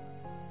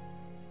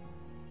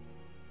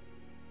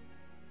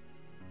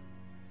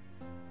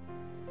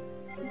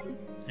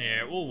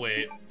 Here, we'll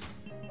wait.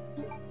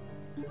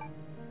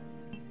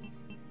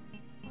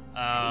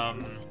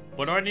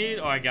 What do I need?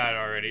 Oh, I got it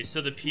already. So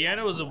the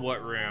piano is in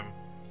what room?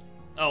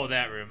 Oh,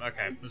 that room.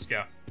 Okay, let's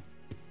go.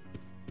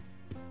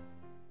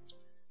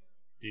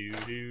 Do.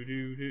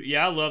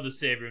 Yeah, I love the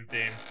save room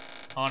theme.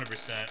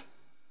 100%.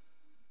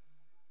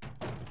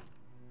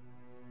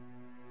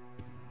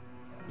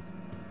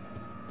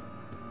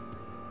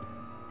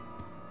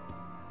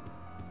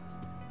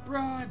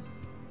 Run!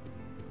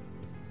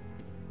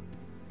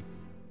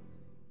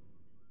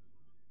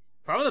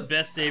 Probably the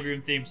best save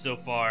room theme so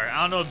far.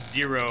 I don't know if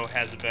 0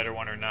 has a better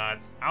one or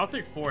not. I don't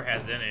think 4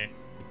 has any.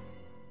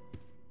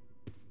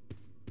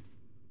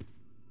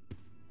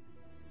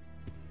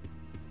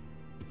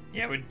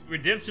 Yeah,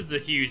 Redemption's a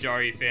huge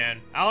RE fan.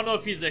 I don't know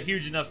if he's a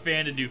huge enough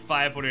fan to do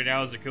 500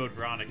 hours of Code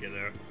Veronica,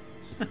 though.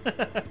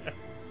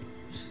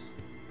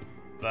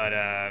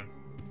 But,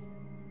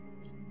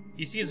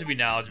 he seems to be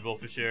knowledgeable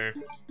for sure.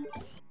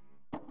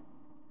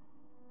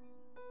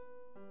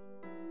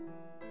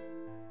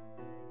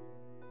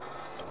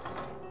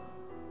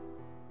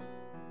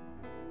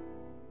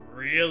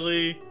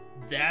 Really?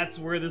 That's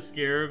where the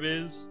scarab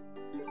is?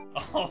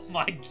 Oh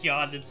my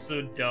god, that's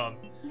so dumb.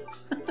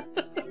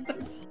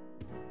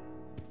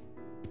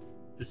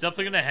 Is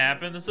something gonna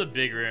happen? This is a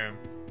big room.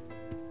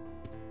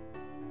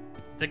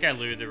 I think I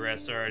looted the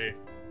rest already.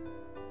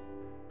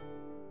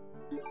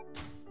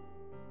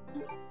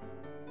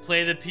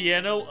 Play the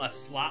piano, a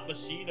slot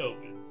machine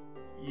opens.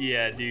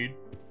 Yeah, dude.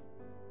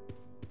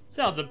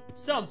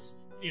 Sounds,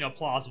 you know,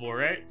 plausible,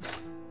 right?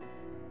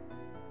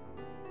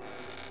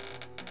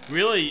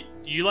 Really,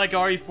 you like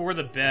RE4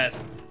 the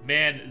best.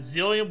 Man,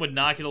 Zillium would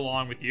not get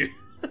along with you.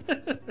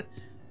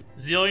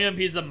 Zillium,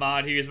 he's a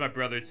mod. He is my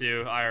brother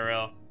too,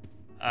 IRL.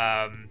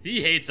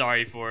 He hates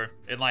RE4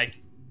 and like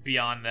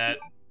beyond that.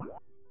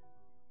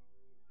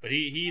 But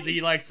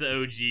he likes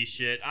the OG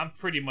shit. I'm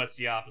pretty much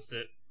the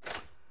opposite.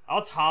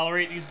 I'll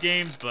tolerate these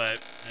games, but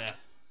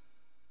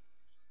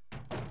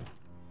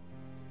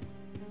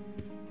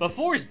But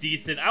 4 is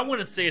decent. I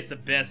wouldn't say it's the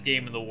best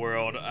game in the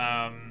world.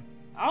 I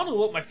don't know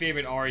what my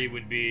favorite RE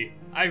would be.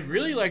 I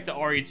really like the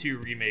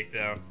RE2 remake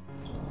though.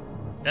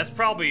 That's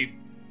probably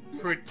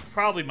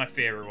my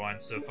favorite one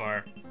so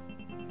far.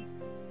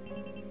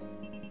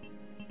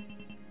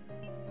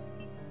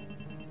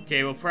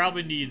 Okay, we'll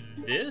probably need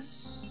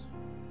this.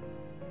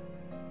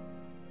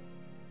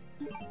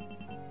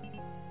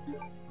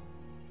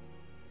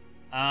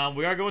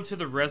 We are going to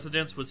the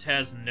residence, which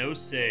has no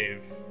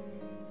save.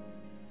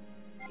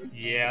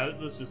 Yeah,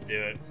 let's just do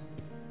it.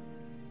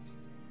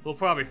 We'll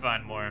probably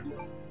find more.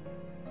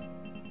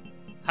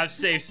 I've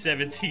saved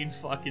 17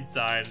 fucking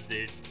times,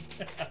 dude.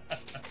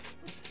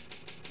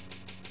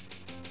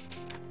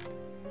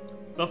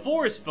 But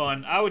 4 is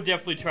fun. I would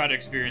definitely try to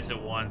experience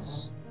it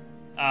once.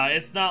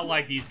 It's not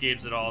like these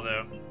games at all,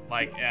 though.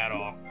 Like, at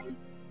all.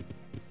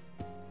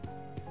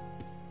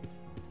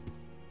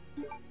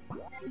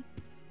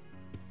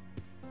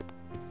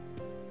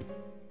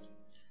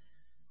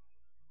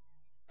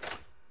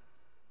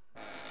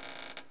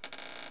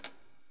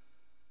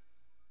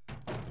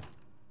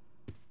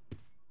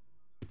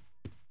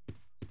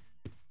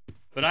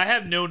 But I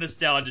have no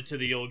nostalgia to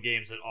the old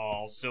games at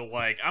all, so,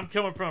 like, I'm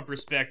coming from a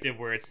perspective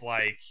where it's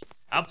like,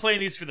 I'm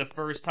playing these for the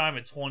first time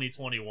in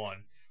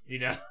 2021, you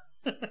know?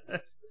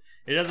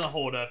 It doesn't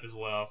hold up as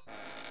well.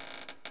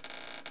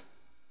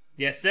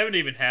 Yeah, 7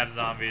 even have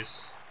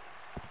zombies.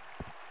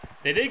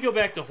 They did go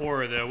back to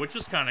horror, though, which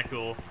was kind of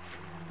cool.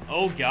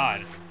 Oh,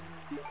 God.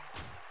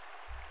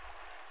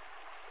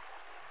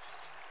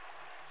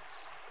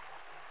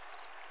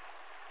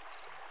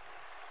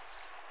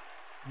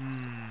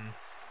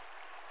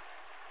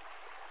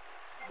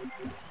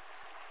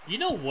 You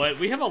know what?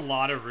 We have a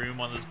lot of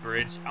room on this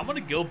bridge. I'm gonna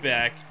go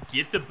back,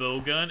 get the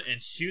bowgun, and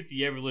shoot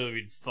the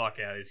ever-living fuck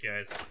out of these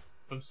guys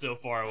from so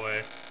far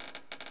away.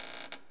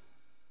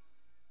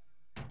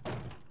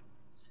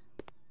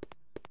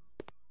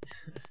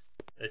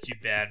 That you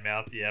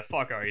badmouthed. Yeah,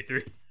 fuck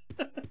RE3.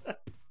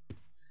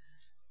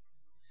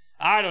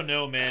 I don't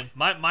know, man.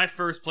 My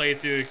first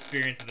playthrough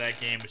experience of that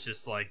game was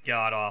just, like,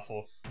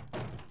 god-awful.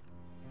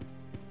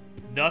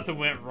 Nothing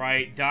went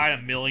right, died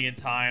a million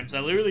times. I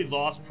literally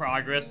lost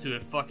progress to a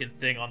fucking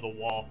thing on the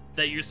wall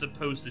that you're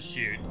supposed to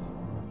shoot.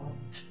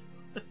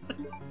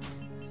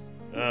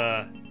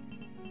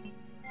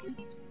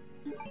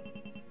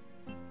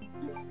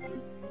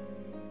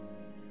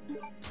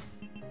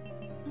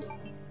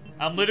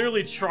 I'm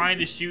literally trying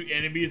to shoot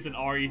enemies in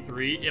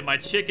RE3, and my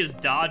chick is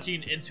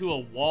dodging into a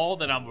wall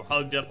that I'm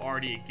hugged up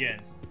already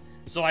against.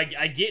 So I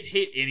get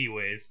hit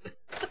anyways.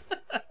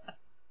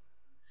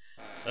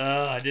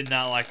 I did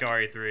not like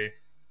RE3.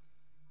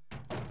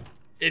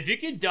 If you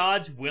can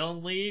dodge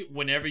willingly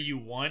whenever you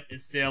want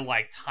instead of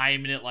like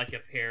timing it like a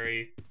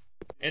parry,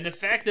 and the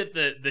fact that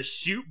the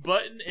shoot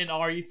button in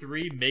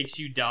RE3 makes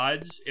you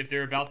dodge if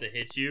they're about to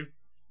hit you,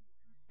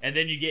 and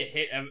then you get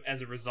hit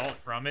as a result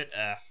from it,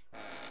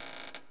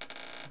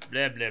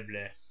 blah blah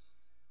blah.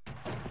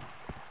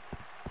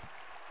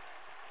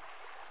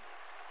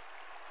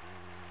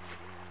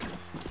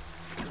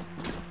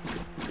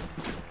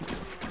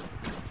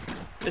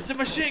 It's a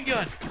machine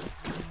gun!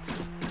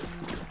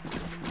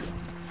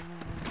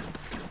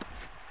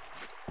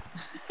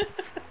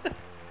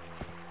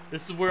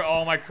 This is where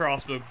all my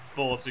crossbow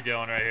bullets are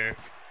going right here.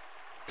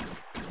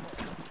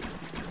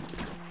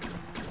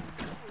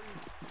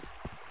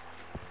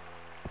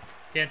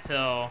 Can't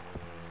tell.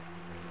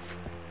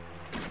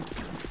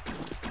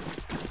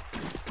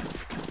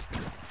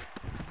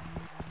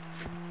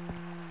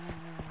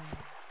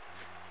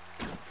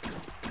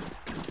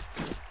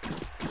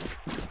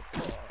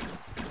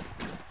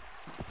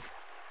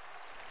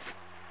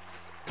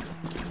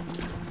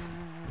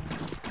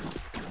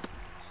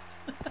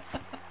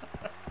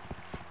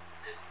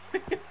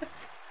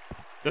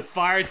 The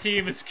fire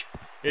team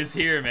is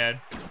here,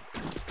 man.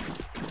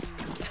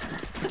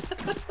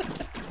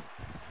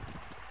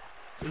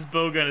 This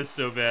bowgun is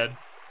so bad.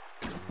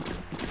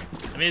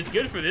 I mean, it's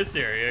good for this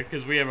area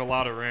because we have a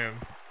lot of room.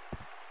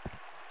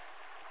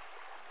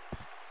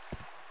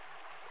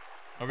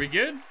 Are we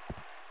good?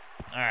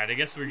 Alright, I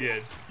guess we're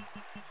good.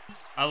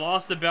 I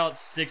lost about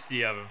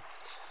 60 of them.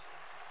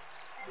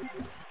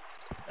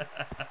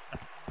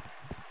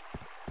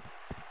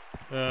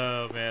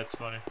 Oh, man, it's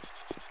funny.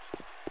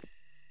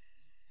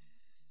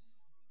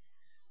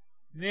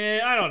 Nah,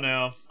 I don't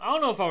know. I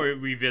don't know if I'll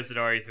revisit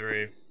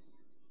RE3.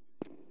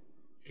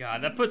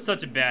 God, that puts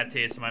such a bad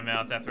taste in my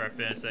mouth after I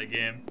finish that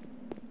game.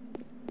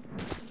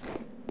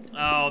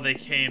 Oh, they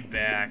came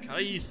back. Are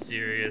you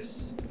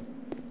serious?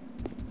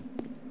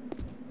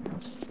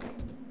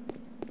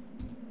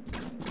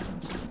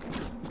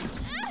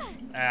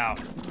 Ow.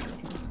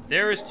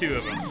 There is 2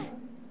 of them.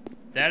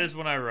 That is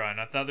when I run.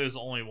 I thought there was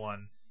only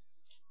 1.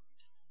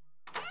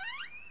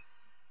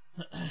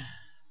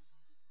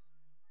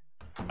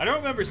 I don't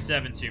remember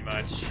 7 too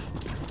much.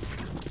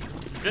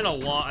 It's been a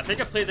long... I think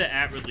I played that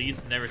at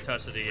release and never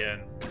touched it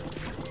again.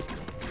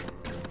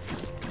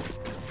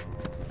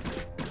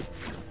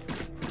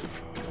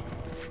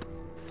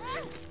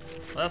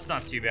 Well, that's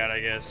not too bad, I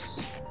guess.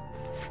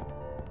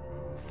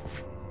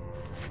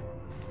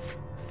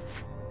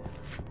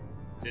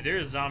 Dude,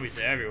 there's zombies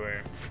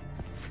everywhere.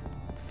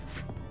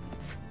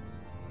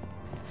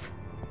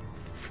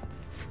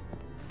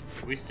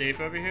 Are we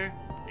safe over here?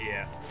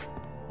 Yeah.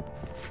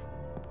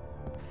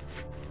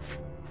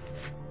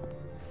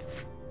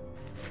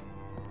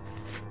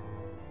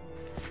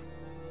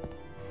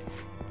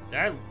 Did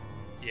I?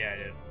 Yeah, I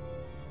did.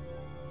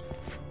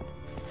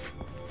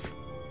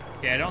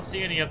 Okay, I don't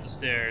see any up the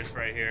stairs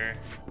right here.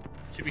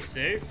 Should be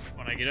safe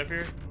when I get up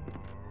here.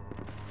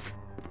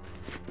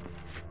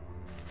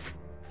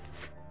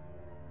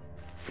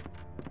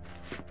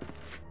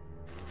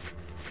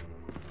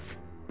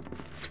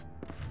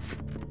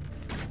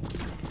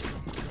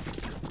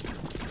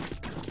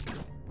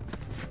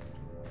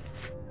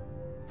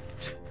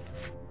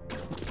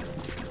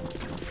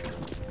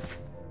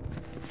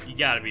 You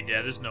gotta be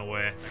dead. There's no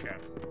way. Okay.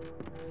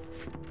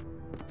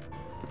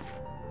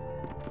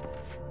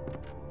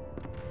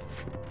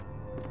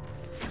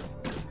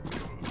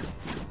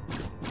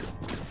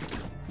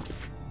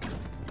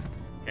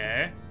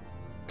 Okay.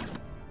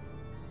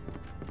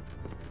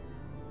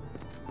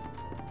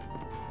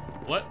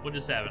 What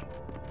just happened?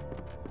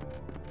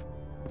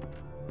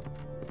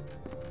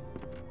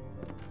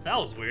 That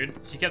was weird.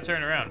 She kept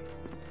turning around.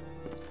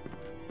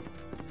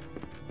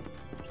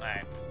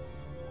 Alright.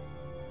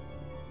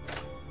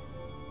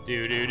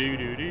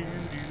 Do.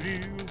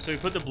 So we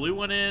put the blue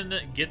one in,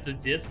 get the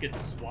disc, and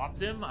swap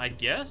them, I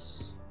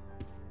guess?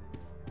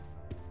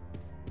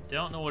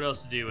 Don't know what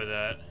else to do with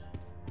that.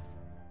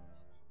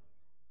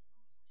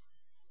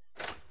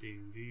 Do.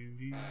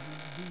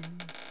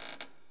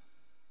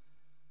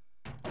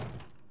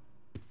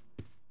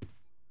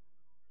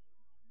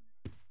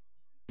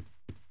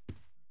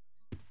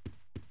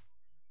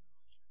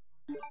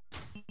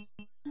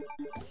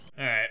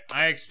 Alright,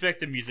 I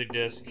expect a music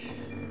disc.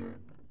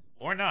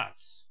 Or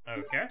not.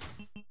 Okay.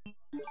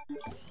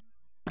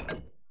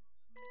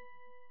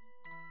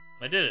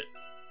 I did it.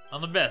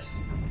 I'm the best.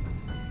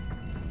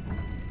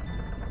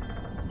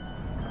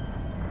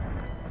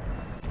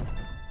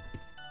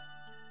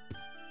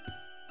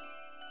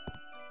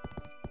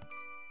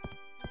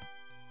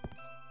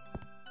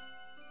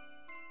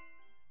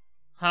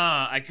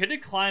 Huh, I could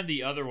have climbed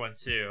the other one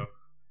too.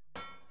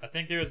 I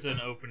think there's an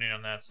opening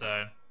on that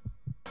side.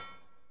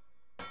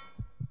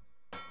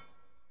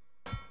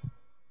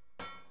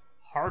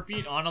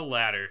 Heartbeat on a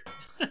ladder.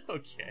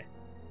 Okay.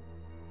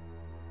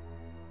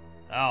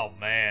 Oh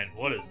man,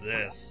 what is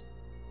this?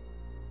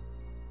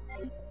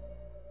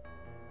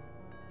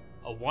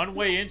 A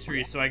one-way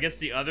entry, so I guess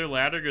the other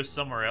ladder goes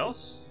somewhere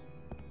else?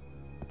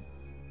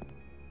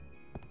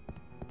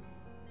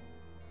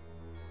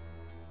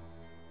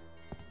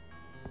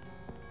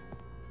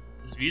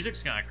 This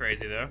music's kind of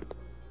crazy though.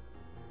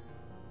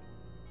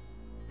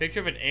 Picture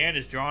of an ant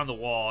is drawn on the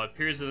wall. It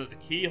appears that the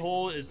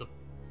keyhole is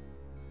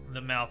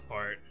the mouth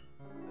part.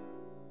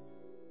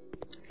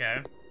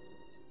 Okay.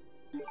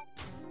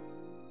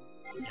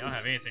 I don't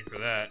have anything for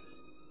that.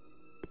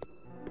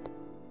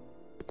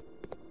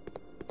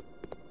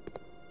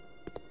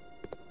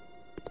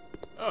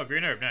 Oh,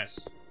 green herb, nice.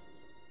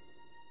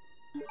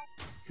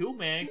 Cool,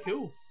 man,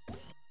 cool.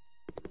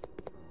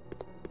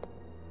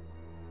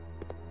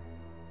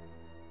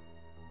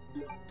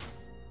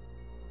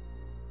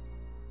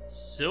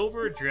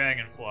 Silver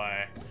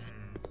dragonfly.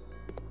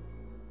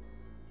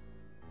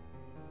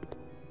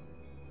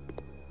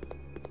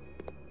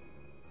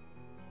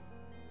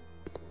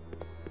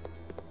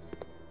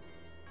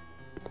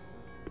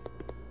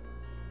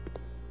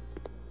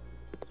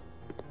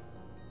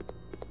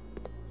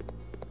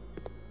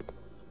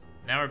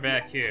 Now we're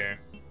back here.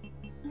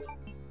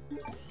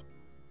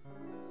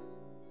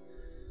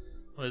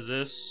 What is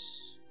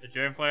this? A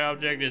dragonfly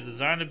object is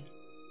designed to...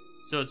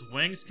 so its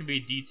wings can be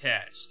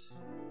detached.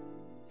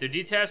 They're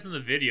detached in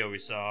the video we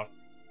saw.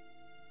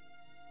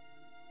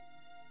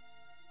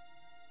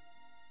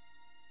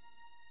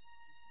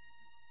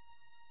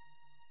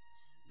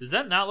 Does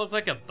that not look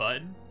like a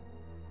button?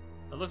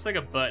 It looks like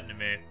a button to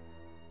me.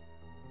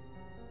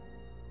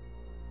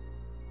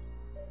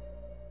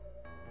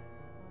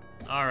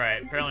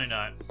 Alright, apparently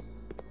not.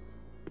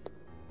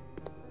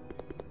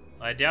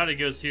 I doubt it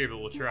goes here, but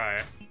we'll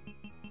try.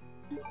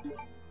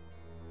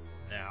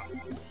 Now.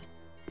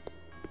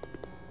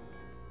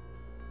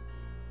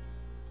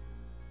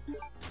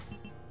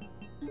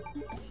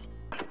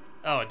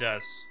 Oh, it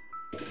does.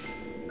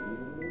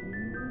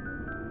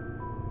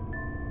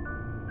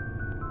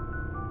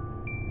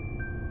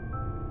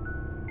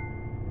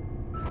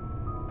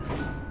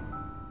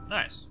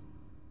 Nice.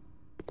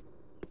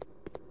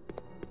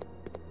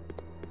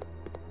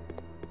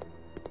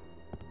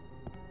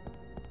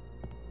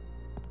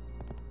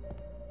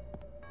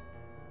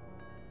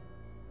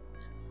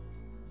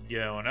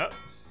 Going up.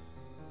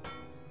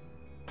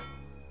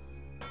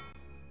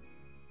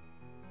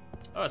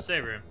 Oh, a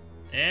save room.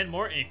 And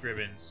more ink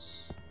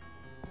ribbons.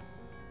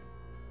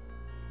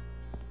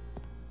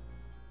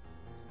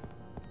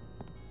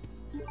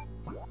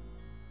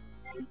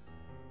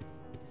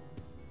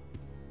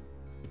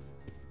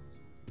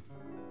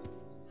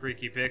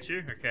 Freaky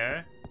picture,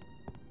 okay.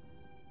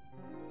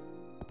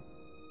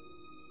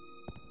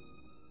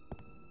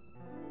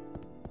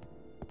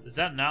 Does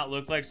that not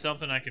look like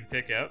something I can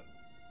pick up?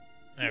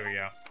 There we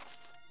go.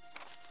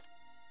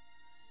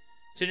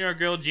 10-year-old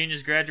girl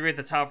genius graduate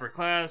at the top of her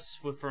class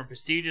from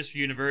prestigious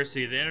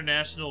university. The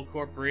International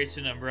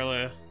Corporation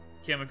Umbrella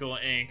Chemical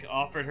Inc.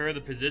 offered her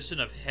the position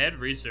of head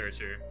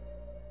researcher.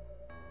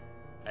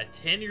 A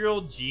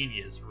 10-year-old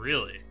genius,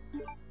 really?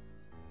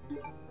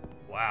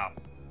 Wow.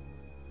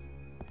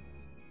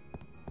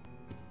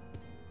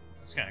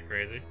 That's kind of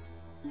crazy.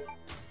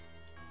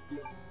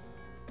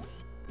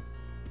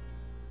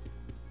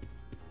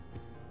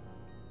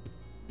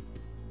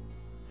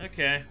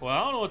 Okay, well,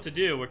 I don't know what to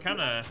do. We're kind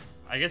of,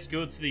 I guess,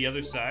 go to the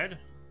other side.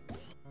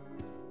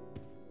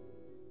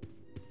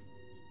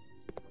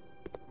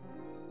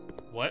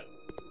 What?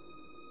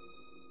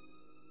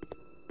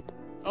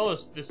 Oh,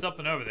 there's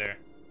something over there.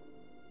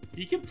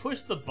 You can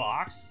push the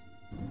box?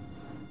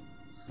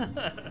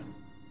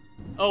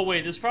 Oh,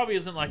 wait, this probably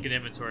isn't like an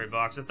inventory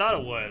box. I thought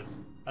it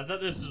was. I thought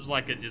this was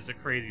like just a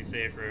crazy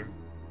safe room.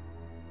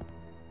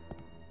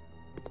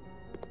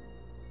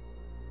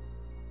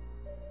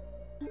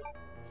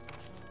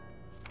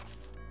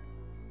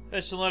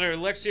 Special letter.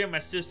 Alexia, my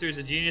sister, is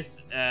a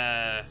genius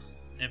and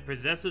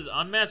possesses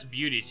unmatched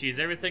beauty. She is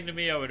everything to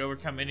me. I would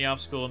overcome any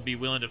obstacle and be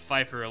willing to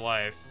fight for her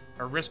life,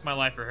 or risk my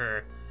life for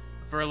her.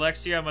 For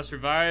Alexia, I must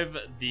revive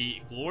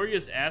the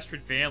glorious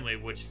Ashford family,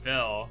 which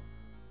fell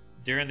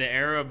during the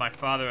era of my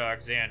father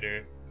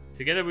Alexander.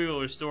 Together we will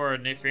restore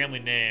our family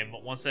name.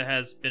 Once that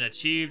has been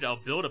achieved, I'll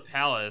build a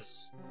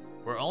palace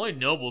where only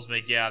nobles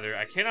may gather.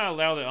 I cannot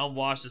allow the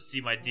unwashed to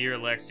see my dear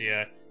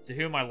Alexia, to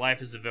whom my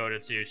life is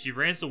devoted to. She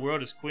reigns the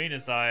world as queen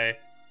as her...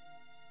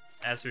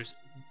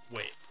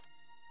 Wait.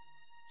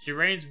 She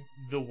reigns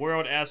the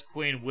world as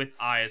queen with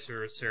I as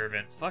her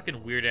servant.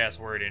 Fucking weird-ass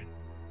wording.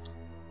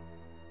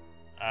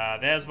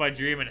 That is my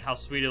dream and how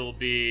sweet it will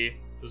be.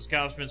 Those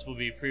accomplishments will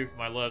be proof of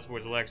my love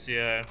towards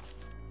Alexia.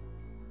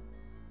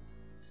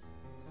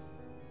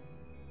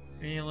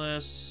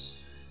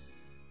 Fearless.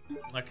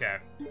 Okay.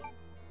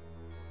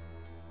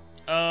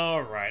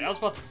 Alright, I was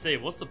about to say,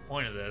 what's the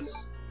point of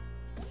this?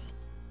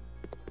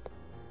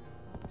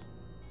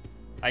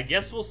 I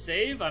guess we'll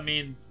save? I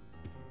mean,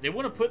 they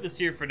wouldn't put this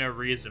here for no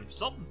reason.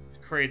 Something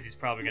crazy is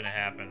probably gonna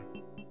happen.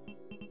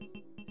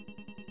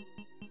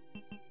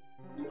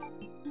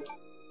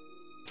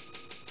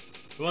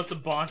 Who wants to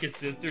bonk his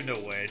sister? No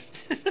way.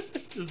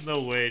 There's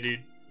no way,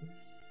 dude.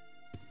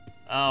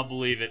 I don't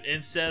believe it.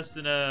 Incest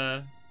in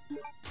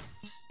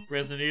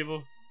Resident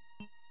Evil?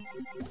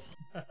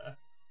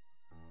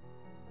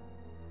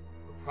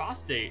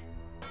 Prostate.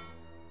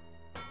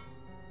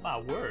 My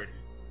word.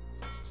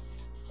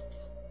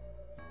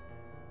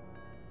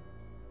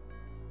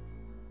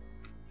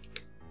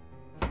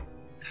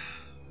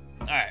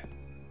 Alright.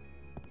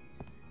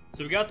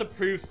 So we got the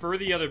proof for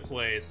the other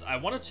place. I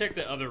want to check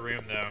the other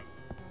room, though.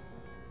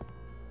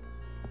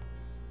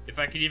 If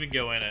I could even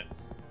go in it.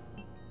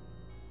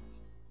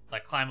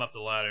 Like, climb up the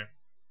ladder.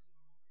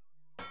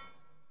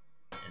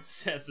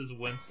 Incest is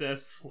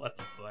Wincest? What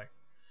the fuck?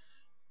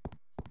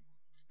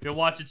 Been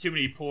watching too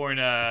many porn,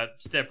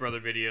 stepbrother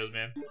videos,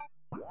 man.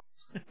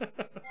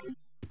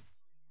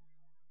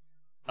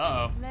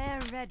 Uh-oh. Claire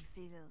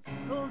Redfield.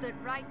 Hold it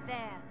right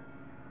there.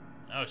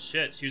 Oh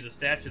shit, she was a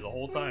statue the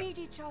whole time. We meet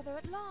each other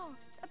at last.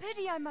 A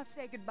pity I must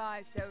say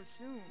goodbye so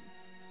soon.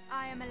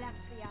 I am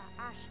Alexia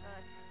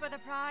Ashford. For the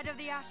pride of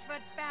the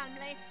Ashford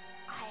family,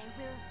 I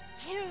will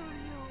kill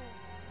you.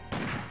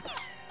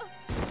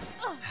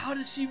 How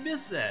did she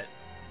miss that?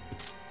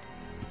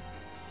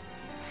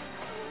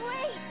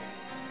 Wait!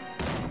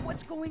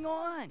 What's going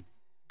on?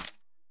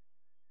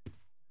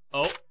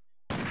 Oh.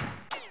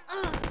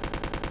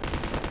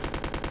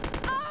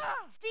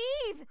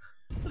 Steve!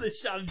 They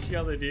shot each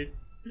other, dude.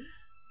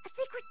 A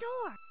secret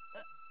door!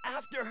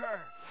 After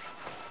her!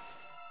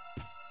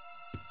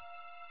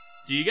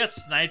 Dude, you got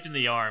sniped in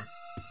the arm.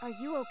 Are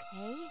you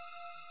okay?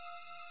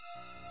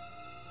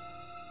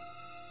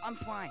 I'm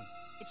fine.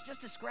 It's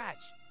just a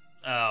scratch.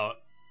 Oh,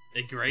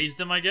 it grazed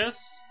him, I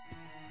guess?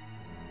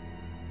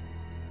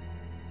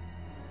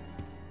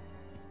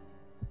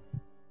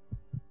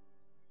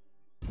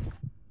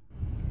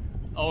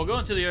 Oh, we're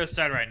going to the other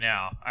side right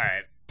now.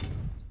 Alright.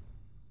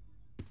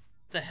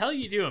 What the hell are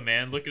you doing,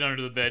 man? Looking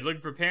under the bed.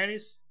 Looking for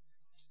panties?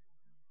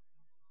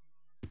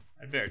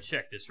 I'd better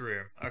check this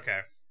room. Okay.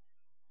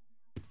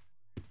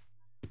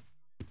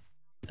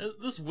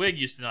 This wig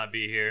used to not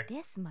be here.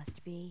 This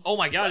must be... Oh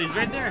my god, he's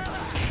right there!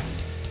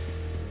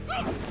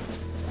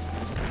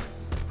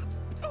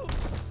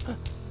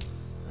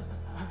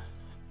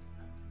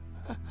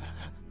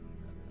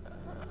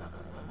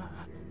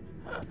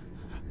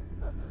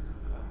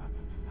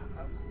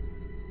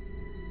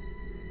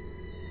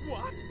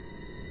 What?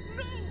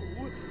 No!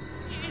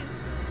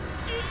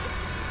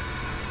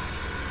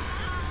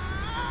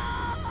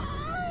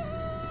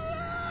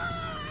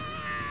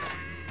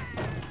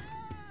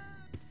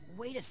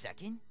 Wait a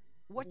second.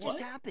 What just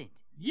happened?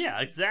 Yeah,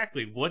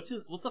 exactly. What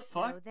the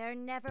fuck? So there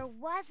never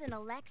was an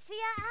Alexia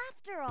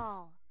after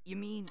all. You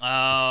mean...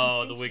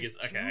 Oh, he the thinks wig it's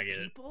is... Okay, I get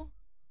it. people?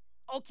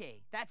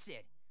 Okay, that's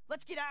it.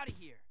 Let's get out of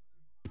here.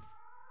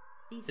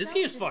 This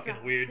game's fucking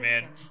weird,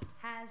 man.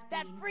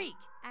 That freak!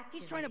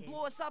 He's trying to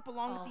blow us up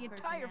along with the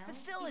entire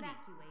facility.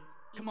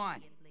 Come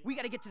on, we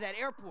gotta get to that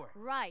airport.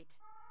 Right.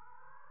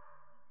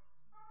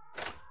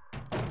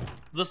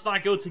 Let's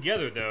not go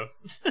together, though.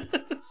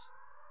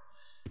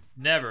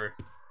 Never.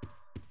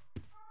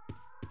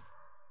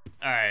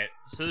 Alright,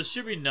 so there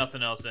should be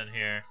nothing else in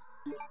here.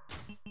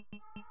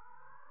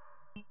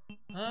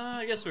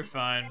 I guess we're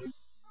fine.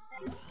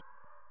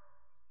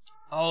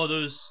 Oh,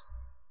 those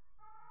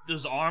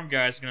armed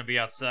guys are gonna be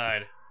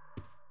outside.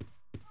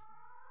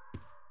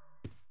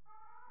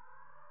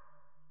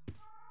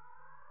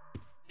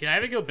 Can I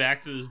even go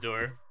back through this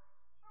door?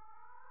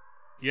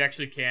 You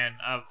actually can.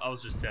 I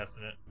was just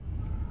testing it.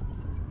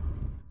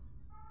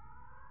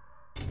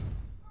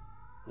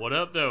 What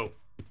up, though?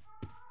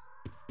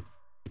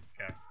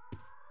 Okay.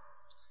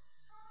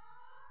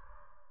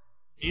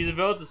 He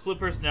developed a split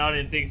personality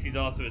and thinks he's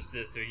also his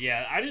sister.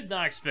 Yeah, I did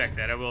not expect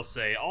that, I will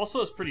say.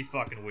 Also, it's pretty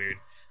fucking weird.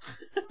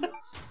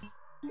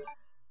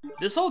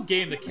 This whole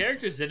game, the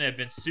characters in it have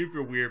been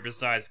super weird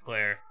besides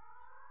Claire.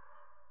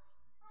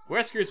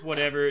 Wesker's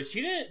whatever.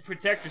 She didn't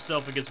protect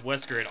herself against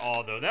Wesker at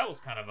all, though. That was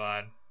kind of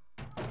odd.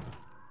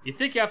 You'd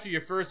think after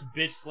your first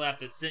bitch slap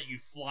that sent you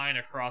flying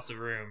across the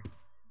room,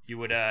 you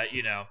would,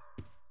 you know,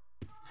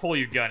 pull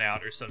your gun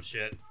out or some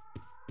shit.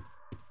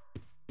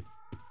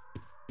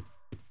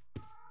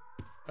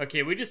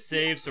 Okay, we just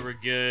saved, so we're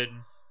good.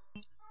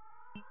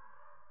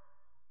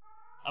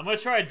 I'm gonna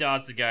try to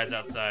dodge the guys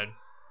outside.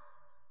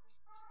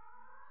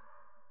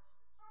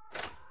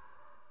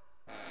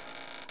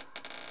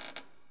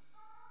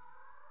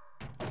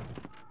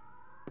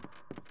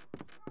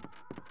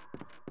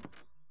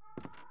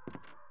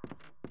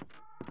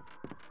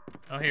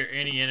 I don't hear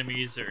any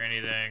enemies or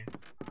anything.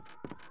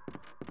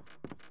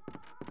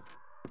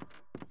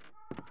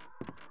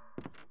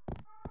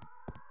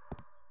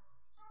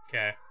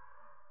 Okay.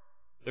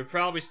 They're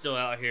probably still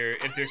out here.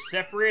 If they're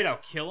separated, I'll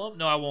kill them.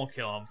 No, I won't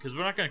kill them, because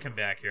we're not going to come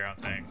back here, I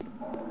don't think.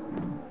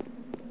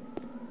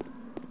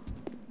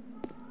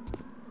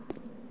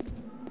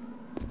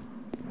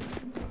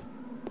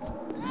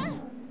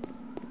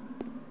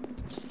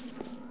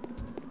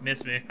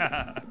 Miss me.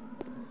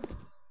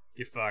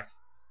 You're fucked.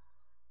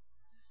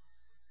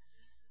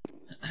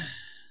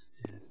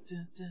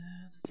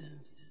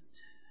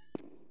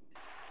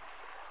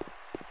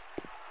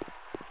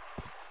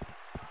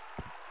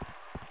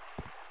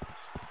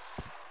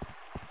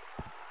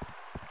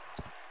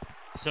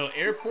 So,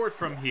 airport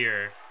from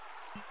here.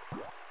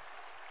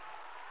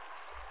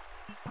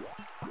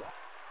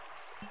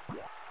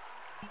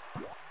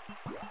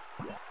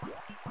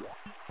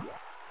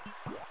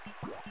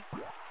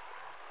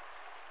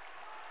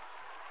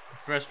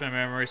 Refresh my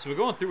memory. So, we're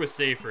going through a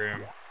safe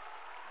room.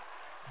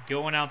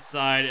 Going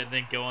outside and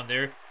then going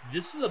there.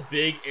 This is a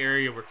big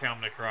area we're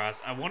coming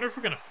across. I wonder if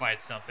we're going to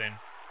fight something.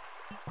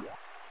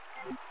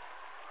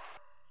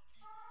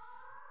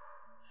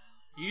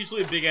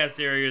 Usually big-ass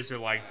areas are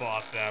like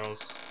boss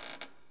battles.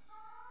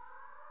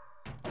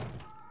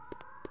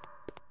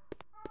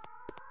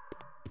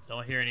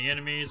 Don't hear any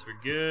enemies.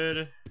 We're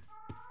good.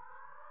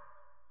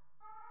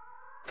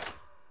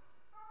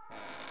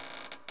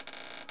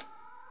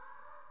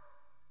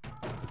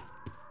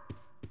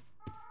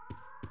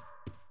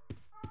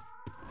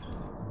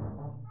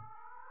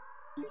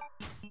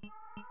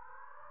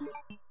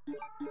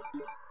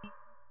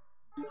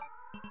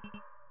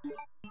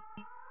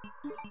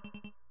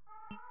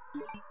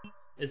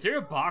 Is there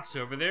a box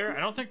over there? I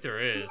don't think there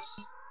is.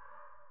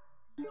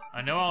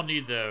 I know I'll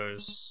need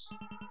those.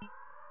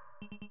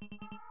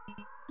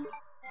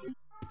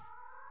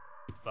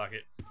 Fuck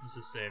it. Let's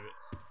just save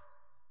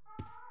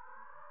it.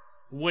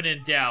 When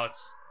in doubt,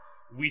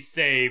 we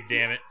save,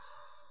 damn it.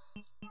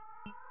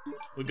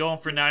 We're going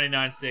for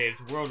 99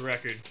 saves. World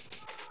record.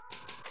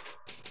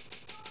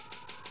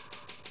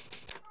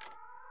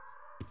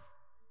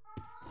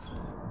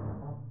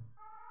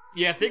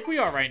 Yeah, I think we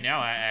are right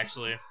now,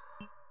 actually.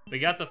 We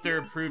got the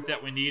third proof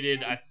that we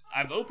needed.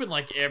 I've opened,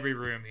 like, every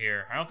room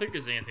here. I don't think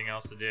there's anything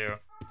else to do.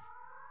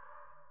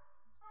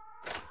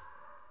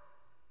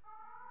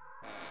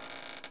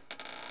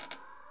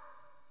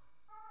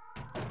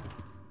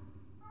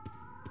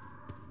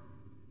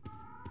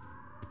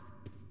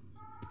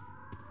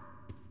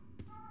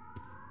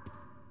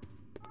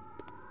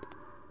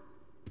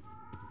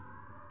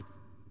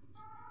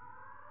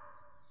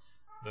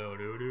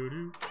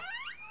 Bo-do-do-do.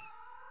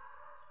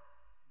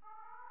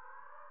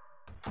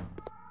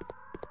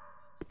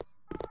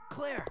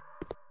 Claire!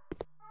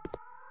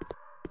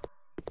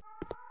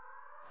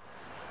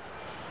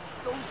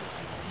 Those must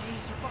be the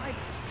remaining survivors.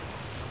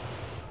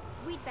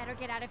 We'd better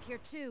get out of here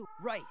too.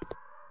 Right.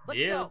 Let's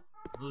Yeah, go.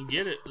 let's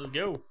get it. Let's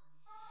go.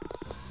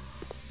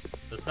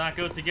 Let's not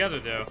go together,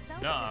 though.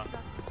 Nuh-uh.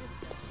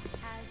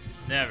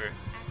 Never.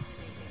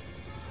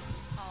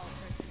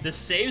 The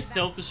save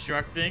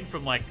self-destruct thing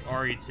from, like,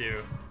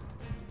 RE2.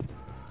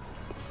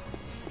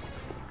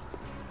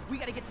 We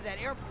gotta get to that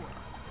airport.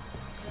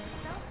 The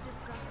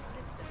self-destruct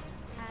system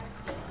has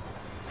been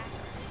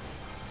activated.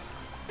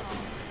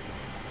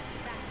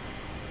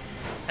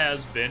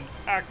 Has been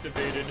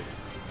activated. The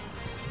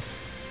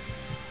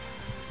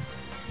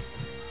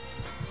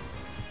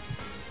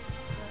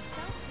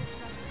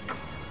self-destruct system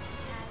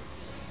has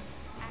been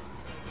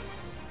activated.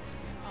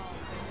 All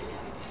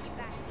personnel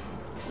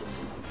evacuated.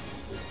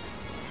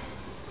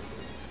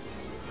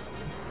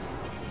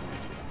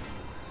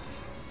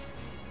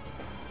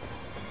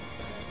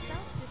 The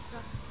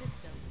self-destruct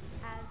system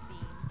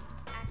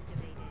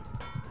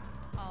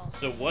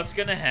So what's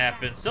gonna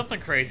happen?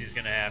 Something crazy's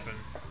gonna happen.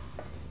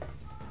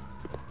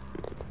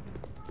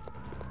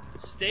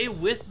 Stay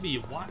with me.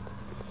 What?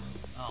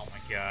 Oh my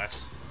gosh.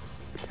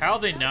 How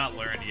have they not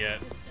learned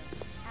yet?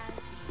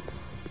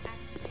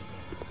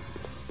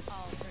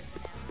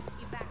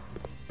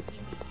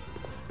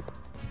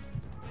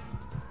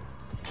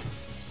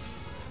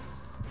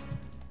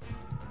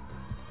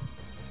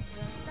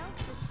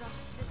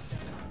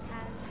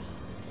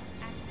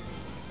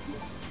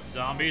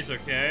 Zombies,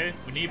 okay.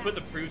 We need to put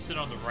the proofs in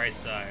on the right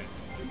side.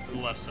 The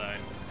left side.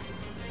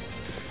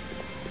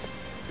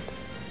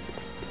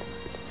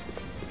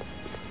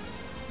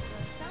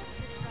 The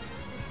self-destruct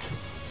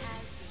system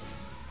has been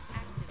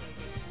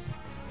activated.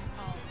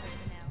 All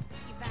personnel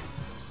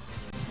evacuate.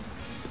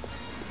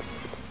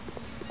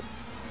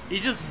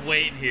 He's just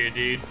waiting here,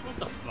 dude. What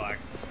the fuck?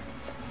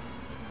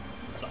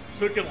 So,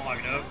 took it long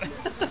enough.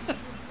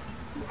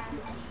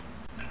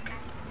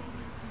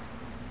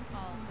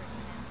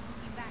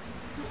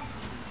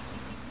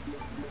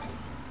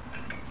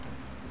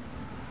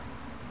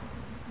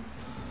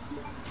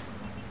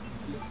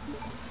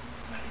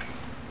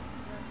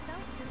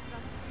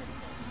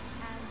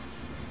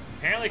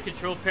 Apparently,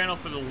 control panel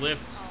for the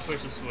lift.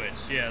 Push the switch.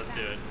 Yeah, let's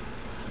do it.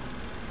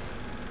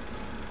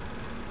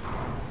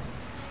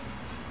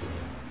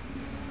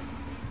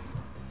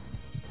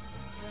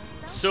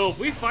 So if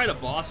we fight a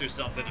boss or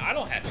something, I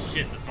don't have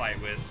shit to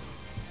fight with.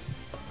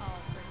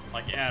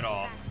 Like, at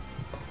all.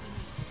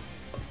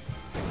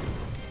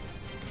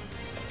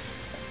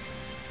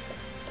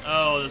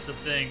 Oh, there's a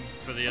thing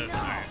for the other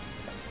side.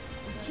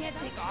 We can't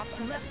take off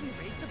unless we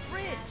raise the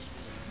bridge.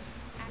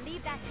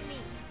 Leave that to me.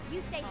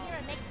 You stay here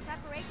and make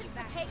preparations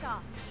for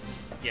takeoff.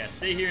 Yeah,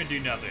 stay here and do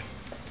nothing.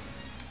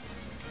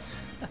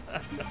 The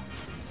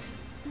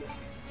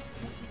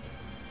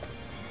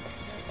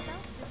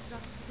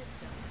self-destruct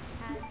system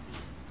has been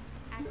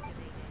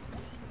activated.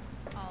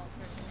 All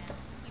personnel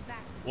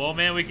evacuate. Well,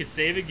 man, we can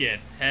save again.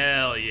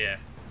 Hell yeah.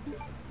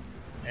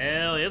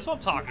 Hell yeah, that's what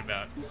I'm talking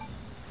about. The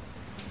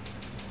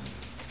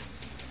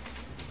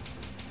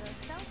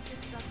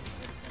self-destruct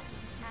system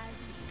has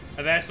been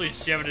I've actually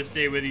endeavored to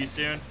stay with you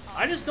soon.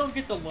 I just don't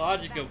get the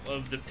logic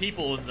of the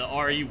people in the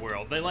RE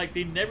world.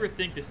 They never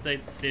think to stay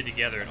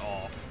together at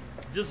all.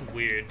 It's just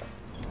weird. The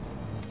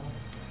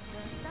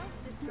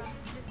self-destruct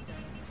system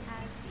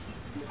has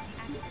been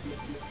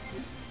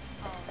activated.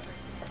 All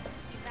personnel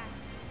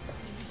evacuate.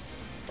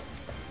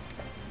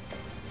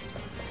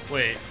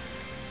 Wait.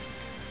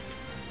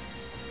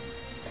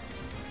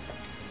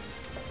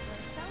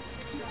 The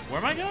self-destruct Where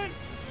am I going?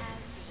 system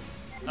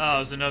has been Oh,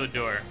 there's another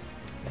door.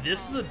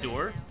 This is a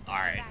door?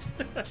 Alright.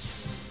 The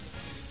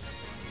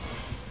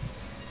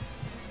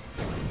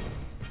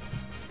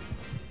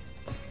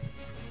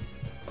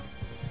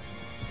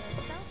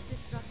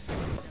self-destruct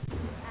system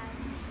has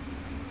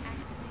been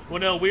activated. Well,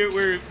 no,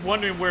 we're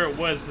wondering where it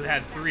was because it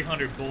had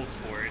 300 bolts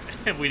for it,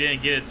 and we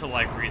didn't get it till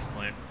like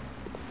recently.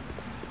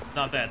 It's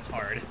not that it's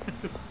hard.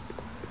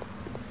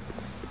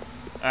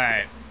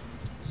 Alright.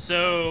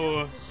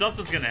 So,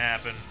 something's gonna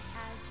happen.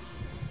 Has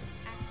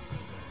been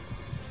activated.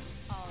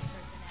 All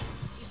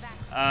personnel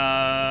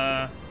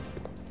evacuate.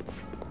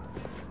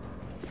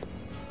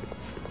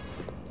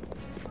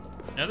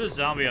 Another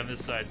zombie on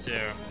this side too.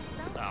 The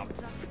Oh,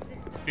 self-destruct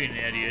system being an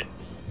idiot.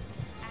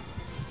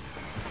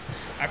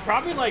 activated. I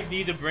probably like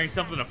need to bring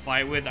something to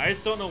fight with. I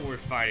just don't know what we're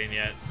fighting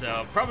yet, so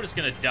I'm probably just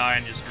gonna die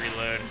and just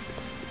reload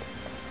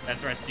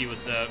after I see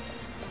what's up.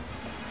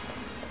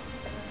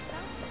 The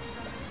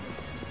self-destruct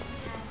system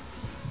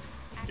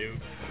has Do.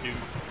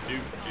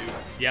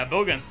 Yeah,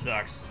 bowgun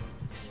sucks.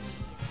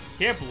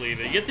 Can't believe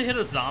it. You have to hit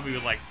a zombie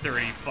with like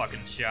 30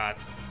 fucking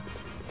shots.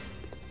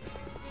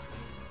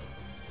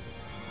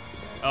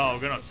 Oh,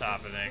 we're going up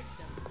top, I think.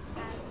 system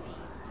has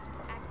been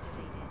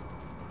activated.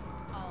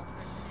 All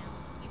personnel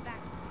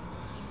evacuate.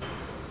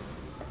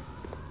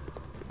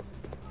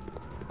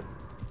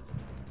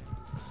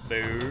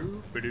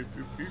 Boo. The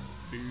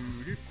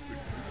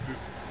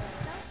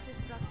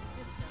self-destruct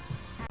system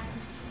has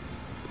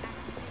been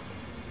activated.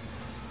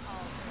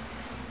 All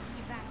personnel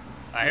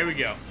evacuate. Alright, here we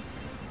go.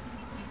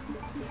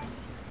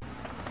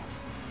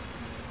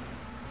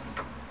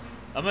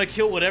 I'm gonna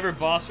kill whatever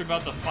boss we're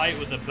about to fight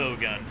with a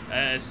bowgun.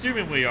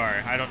 Assuming we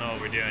are. I don't know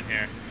what we're doing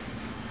here.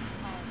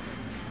 All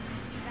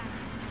personnel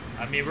evacuate.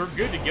 I mean, we're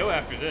good to go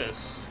after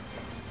this.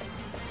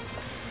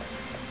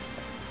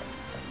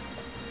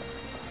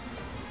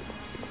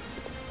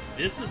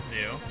 This is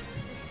new.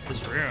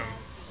 This room.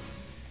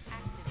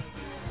 Activated.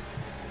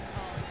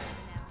 All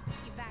personnel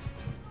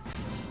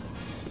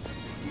evacuate.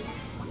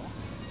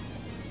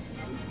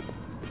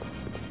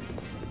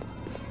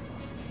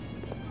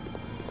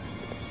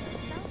 The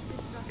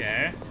self-destruct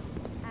Okay. system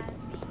has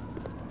been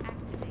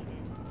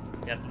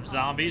activated. Got some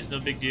zombies, no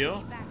big deal.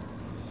 Evacuate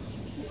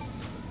immediately.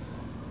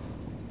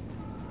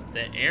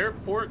 The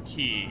airport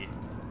key.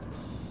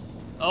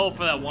 Oh,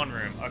 for that one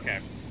room. Okay.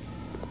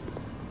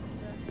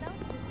 The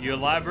self-destruct You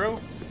alive, bro?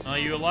 system Are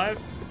you alive?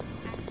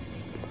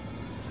 activated.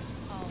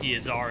 All He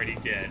is already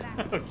dead.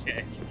 evacuate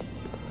Okay. immediately.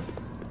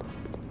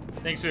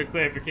 Thanks for the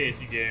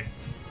clarification, game.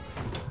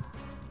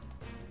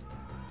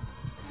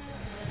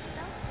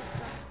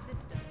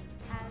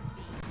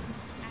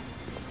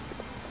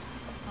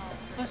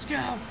 Let's go.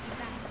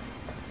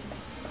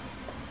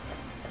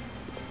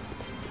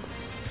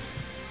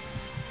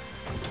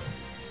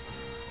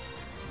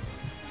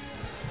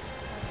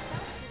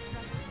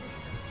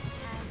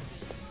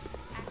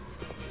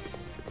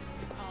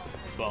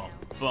 Bump,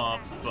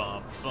 bump,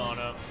 bump, bump,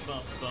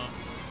 bump, bump.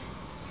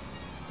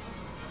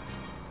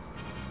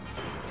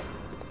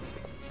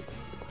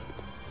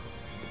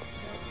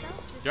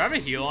 Do I have a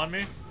heal on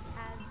me?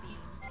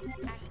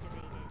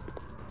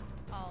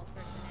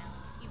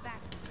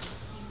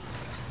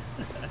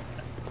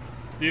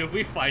 Dude, if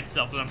we fight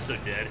something, I'm so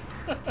dead.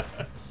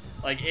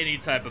 Like any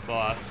type of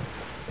boss. The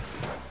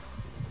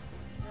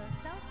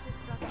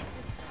self-destruct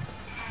system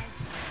has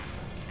been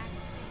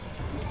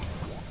activated.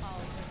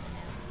 All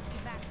personnel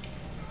evacuate.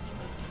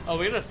 Oh,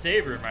 we got a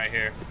save room right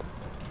here.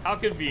 How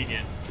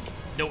convenient.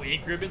 No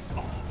ink ribbons? Oh.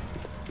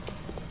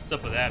 What's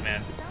up with that,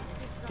 man?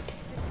 Self-destruct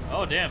system.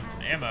 Oh, damn.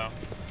 Ammo.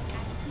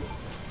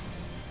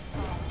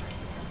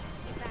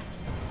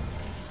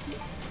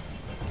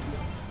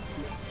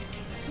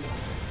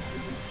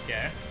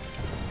 Okay.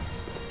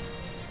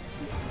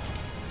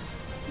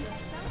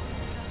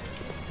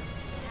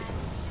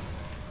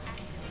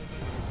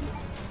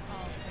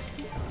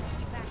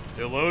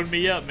 They're loading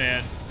me up,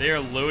 man. They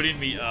are loading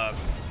me up.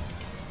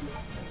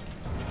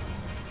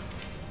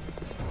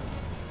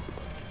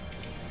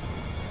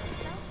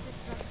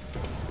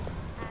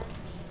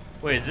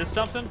 Wait, is this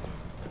something?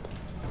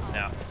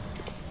 No.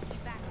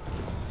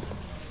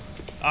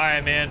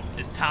 Alright, man.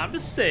 It's time to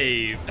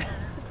save.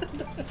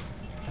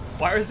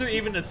 Why is there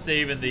even a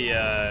save in the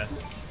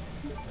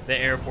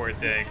airport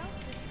thing?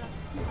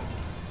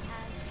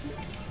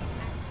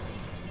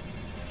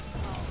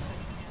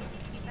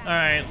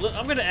 Alright,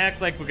 I'm gonna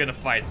act like we're gonna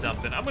fight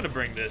something. I'm gonna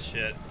bring this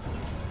shit.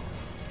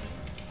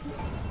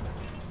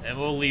 And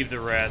we'll leave the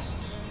rest.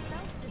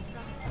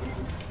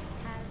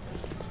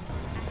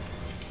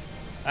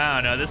 I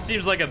don't know, this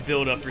seems like a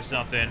build-up for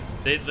something.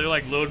 They're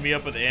like loading me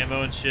up with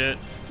ammo and shit.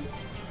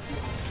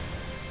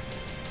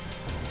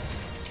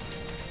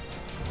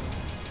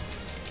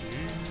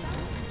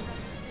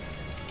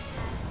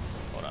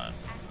 Hold on.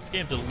 This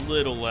game's a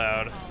little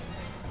loud.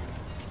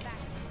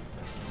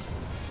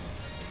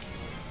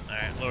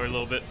 Alright, lower a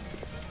little bit.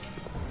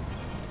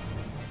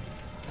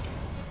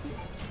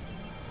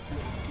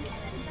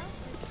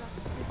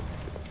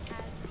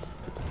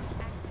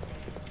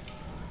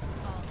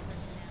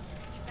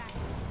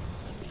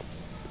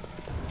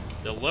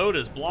 The load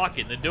is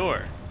blocking the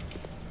door.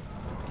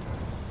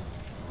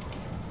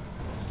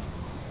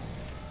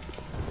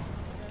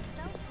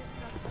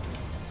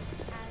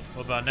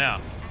 What about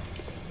now?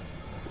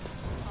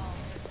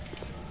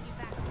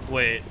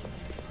 Wait.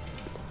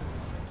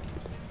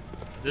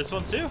 This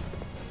one too?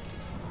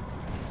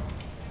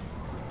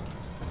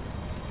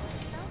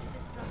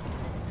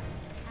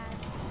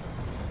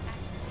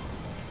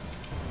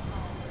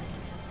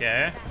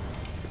 Okay.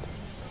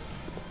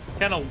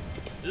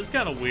 This is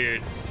kind of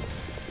weird.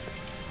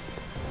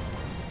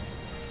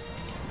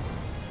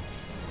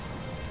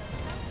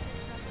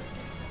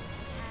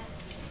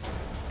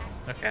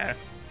 Okay,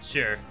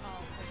 sure.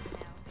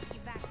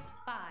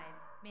 5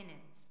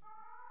 minutes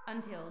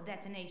until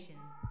detonation.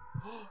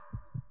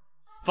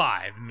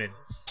 5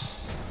 minutes.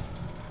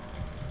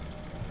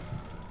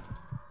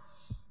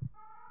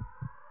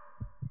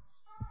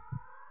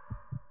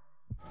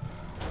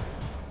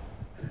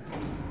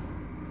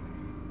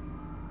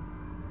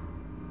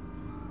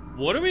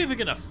 What are we even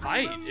gonna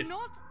fight? I will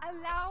not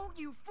allow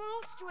you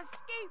fools to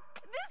escape.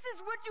 This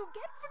is what you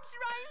get for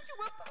trying to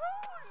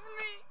oppose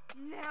me.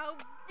 Now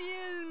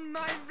feel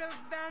my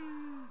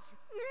revenge.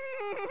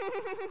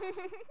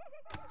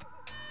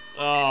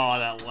 Oh,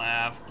 that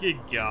laugh. Good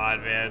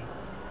God, man.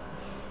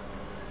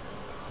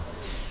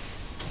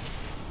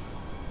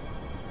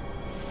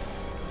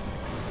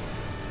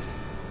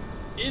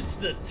 It's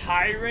the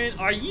Tyrant?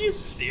 Are you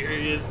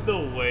serious?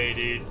 No way,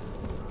 dude.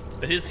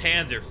 But his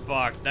hands are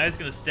fucked. Now he's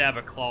gonna stab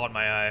a claw in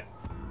my eye.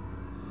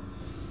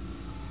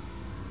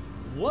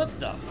 What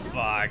the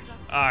fuck?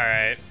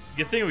 Alright.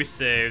 Good thing we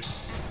saved.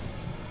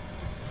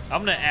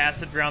 I'm gonna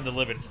acid round the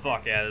living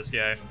fuck out of this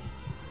guy.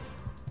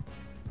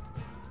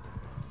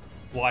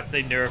 Watch,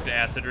 they nerfed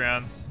acid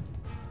rounds.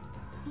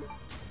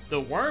 The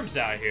worm's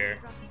out here.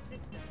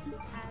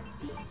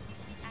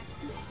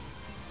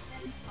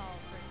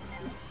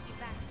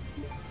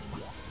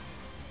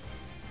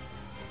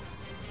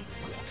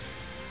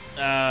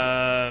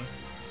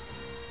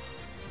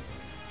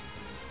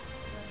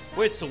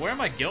 Wait, so where am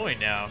I going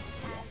now?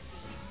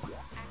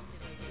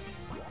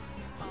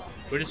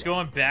 We're just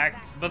going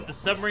back, but the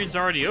submarine's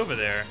already over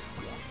there.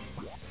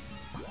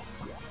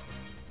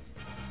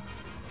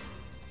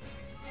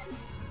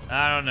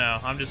 I don't know.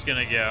 I'm just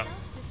gonna go.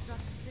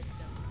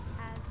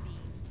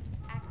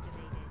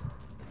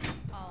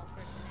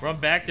 Run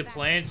back to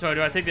plane. So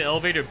do I take the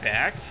elevator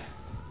back?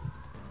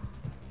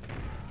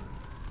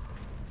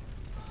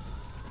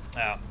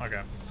 Oh,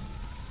 okay.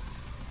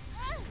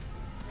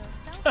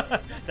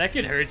 That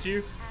could hurt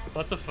you.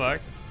 What the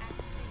fuck?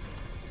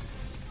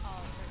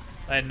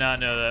 I did not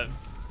know that.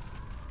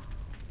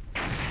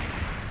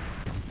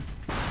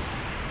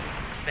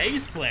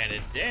 face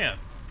planted. Damn.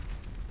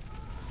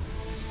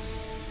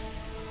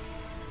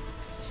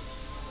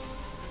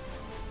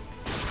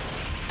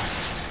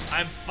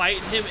 I'm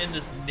fighting him in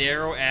this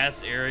narrow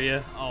ass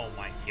area. Oh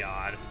my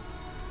god.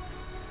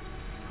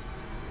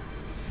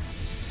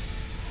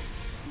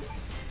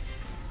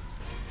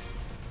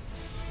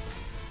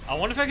 I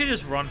wonder if I could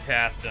just run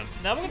past him.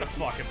 No, I'm gonna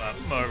fuck him up.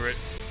 I'm over it.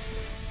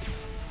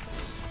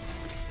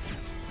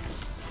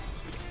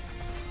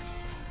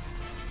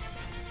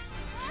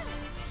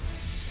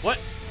 What?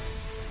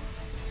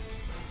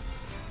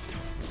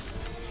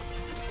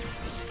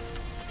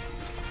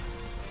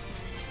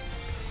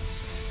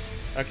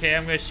 Okay,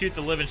 I'm gonna shoot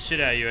the living shit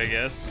out of you, I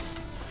guess.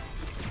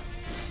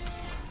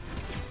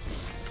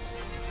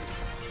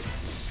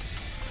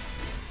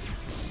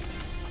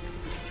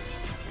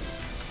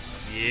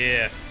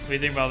 Yeah. What do you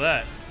think about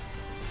that?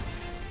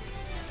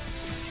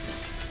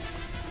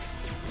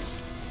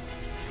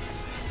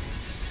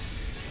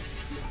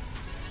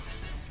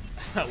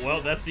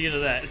 Well, that's the end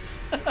of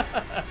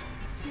that.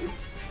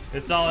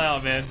 It's all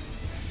out, man.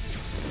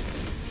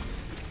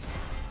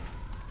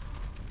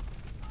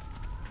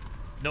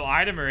 No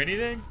item or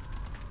anything?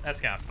 That's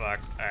kind of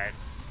fucked. Alright.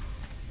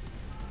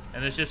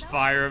 And there's just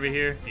fire over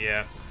here?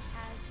 Yeah.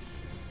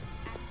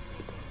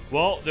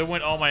 Well, there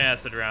went all my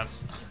acid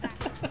rounds.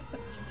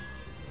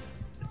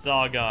 It's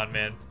all gone,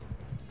 man.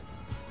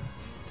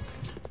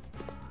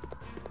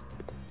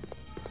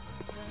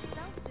 The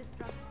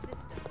self-destruct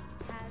system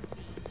has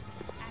been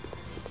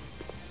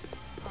activated.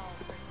 All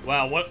personnel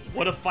Wow,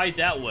 what a fight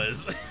that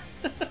was.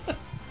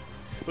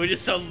 We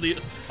just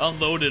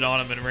unloaded on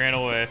him and ran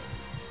away.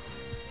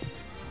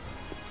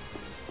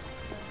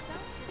 The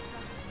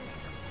self-destruct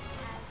system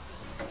has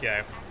been Okay.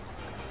 activated.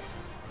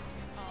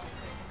 All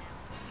personnel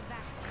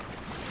evacuate.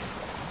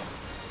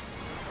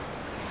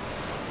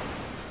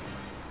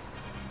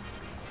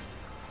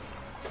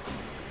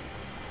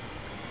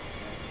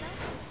 The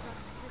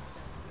self-destruct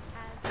system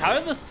has How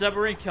did the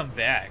submarine come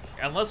back?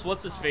 Unless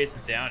what's-his-face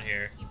is down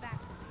here. evacuate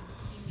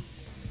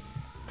immediately.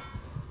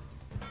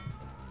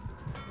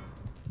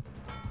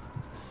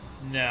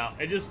 No,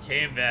 it just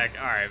came back.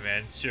 Alright,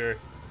 man, sure.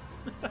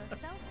 The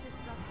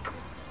self-destruct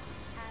system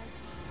has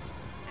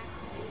been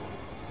activated.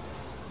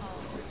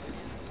 All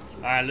personnel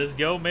Alright, let's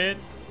go, man.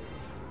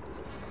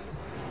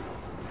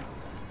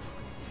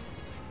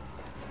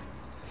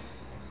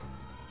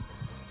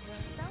 The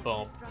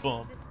Boom, self-destruct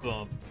boom, system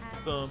boom,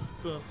 has boom,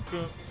 been boom,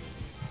 boom.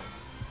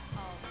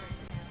 all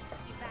personnel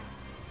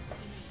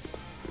evacuate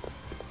immediately.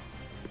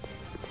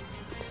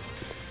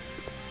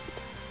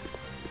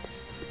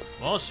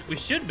 Well, we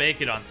should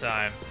make it on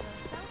time.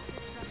 The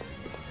self-destruct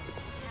system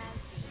has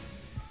been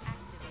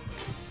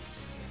activated.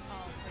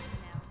 All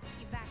personnel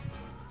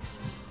evacuate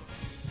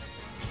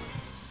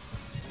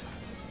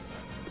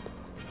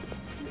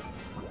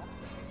immediately.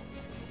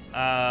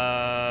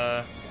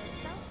 Uh, The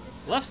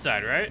self-destruct left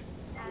side, right? system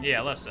has Yeah,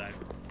 been left side.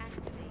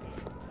 activated.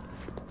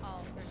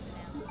 All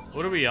personnel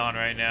What are we on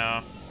right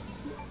now?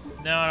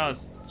 No,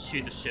 let's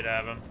shoot the shit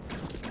out of him.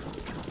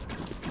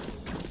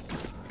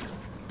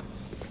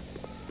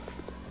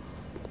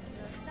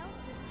 The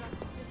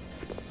self-destruct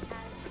system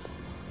has been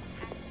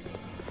activated.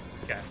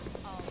 Okay.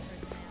 All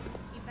personnel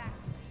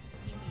evacuate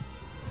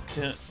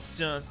immediately.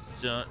 Dun,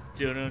 dun,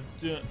 dun, dun,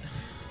 dun.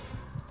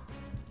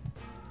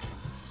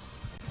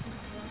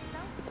 The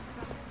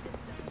self-destruct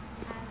system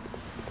has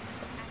been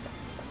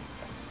activated.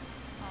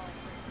 All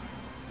personnel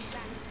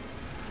evacuate.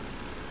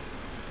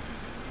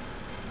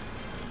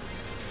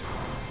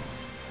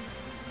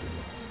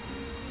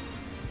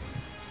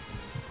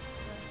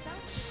 The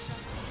self-destruct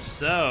system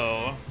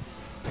So,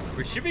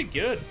 we should be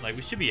good. Like,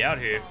 we should be out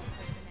here. all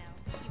personnel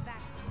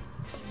evacuate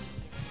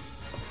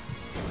immediately.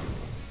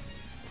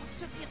 What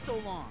took you so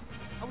long?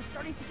 I was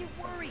starting to get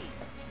worried.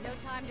 No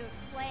time to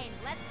explain.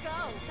 Let's go.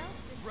 The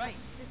self-destruct Right,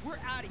 system we're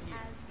out of here.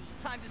 has been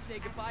Time to say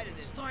goodbye to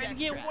this. Starting to death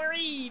get trap.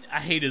 worried. I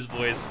hate his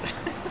voice.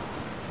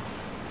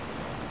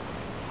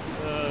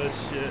 Oh,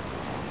 shit.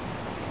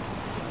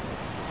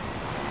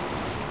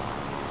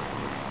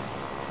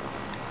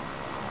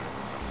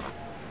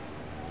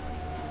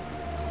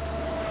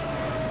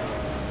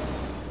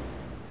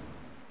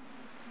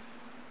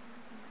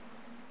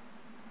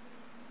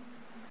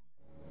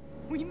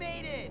 We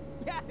made it!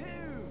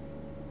 Yahoo!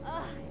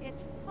 Ugh,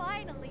 it's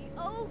finally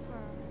over.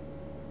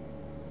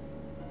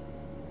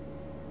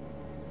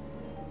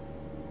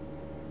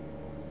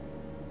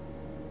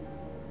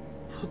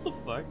 What the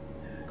fuck?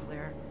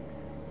 Claire,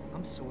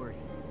 I'm sorry.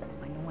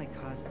 I know I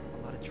caused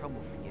a lot of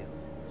trouble for you.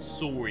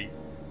 Sorry.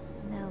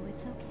 No,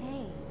 it's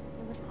okay.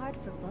 It was hard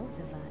for both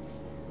of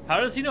us. How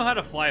does he know how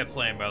to fly a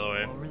plane, by the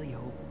way? I really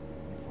hope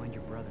you find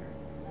your brother.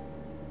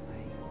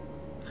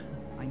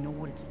 I know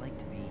what it's like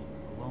to be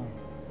alone.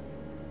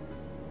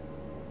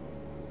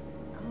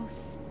 Oh,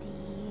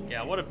 Steve.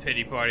 Yeah, what a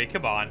pity party.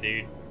 Come on,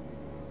 dude.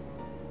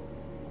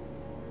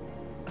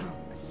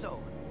 So,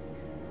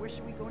 where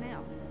should we go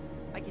now?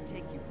 I can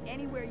take you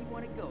anywhere you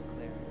want to go,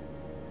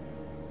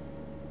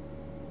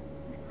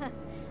 Claire.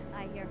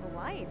 I hear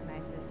Hawaii's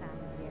nice this time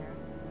of year.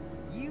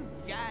 You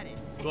got it.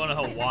 Going to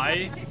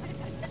Hawaii?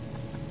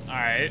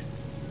 Alright.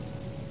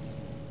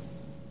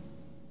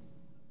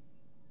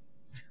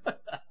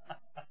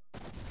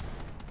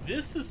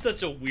 This is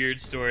such a weird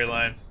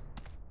storyline.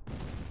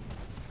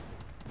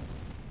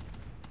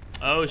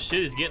 Oh shit,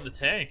 he's getting the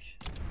tank.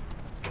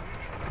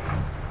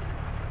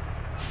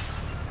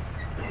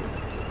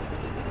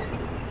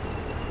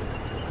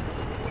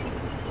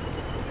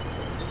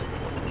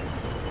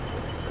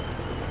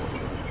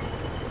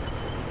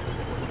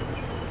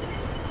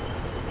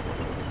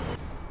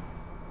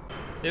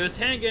 There was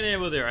hand getting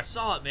over there. I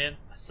saw it, man.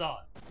 I saw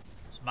it.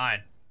 It's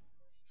mine.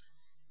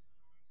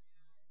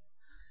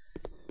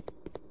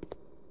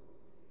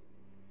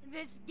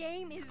 This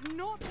game is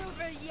not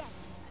over yet.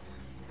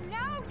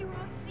 Now you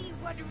will see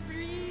what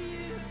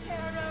real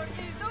terror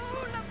is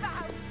all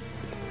about.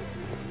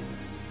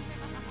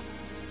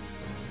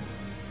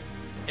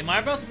 Am I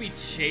about to be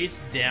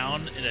chased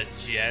down in a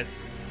jet?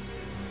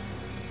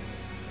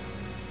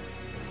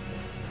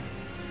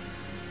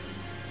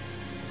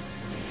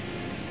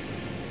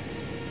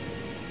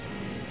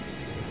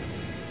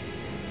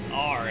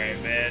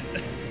 Alright, man.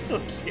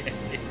 Okay.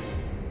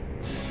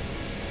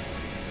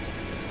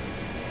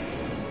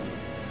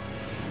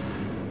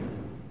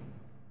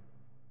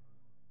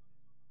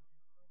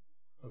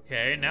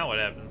 Okay, now what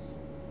happens?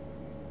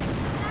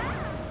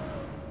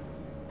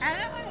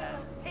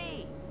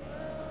 Hey!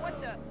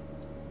 What the?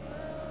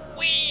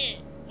 Wee!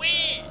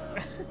 Wee!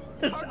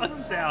 That's how it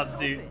sounds,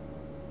 dude.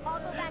 I'll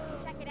go back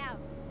and check it out.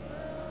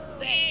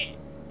 Wee!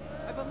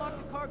 I've unlocked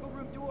the cargo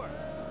room door.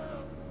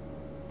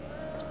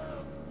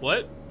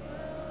 What?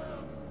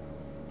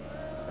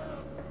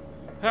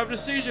 Having a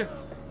seizure.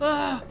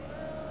 Ah!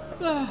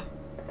 Ah!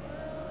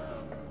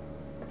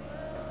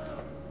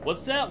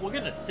 What's that? We're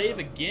gonna save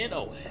again?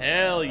 Oh,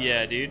 hell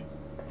yeah, dude.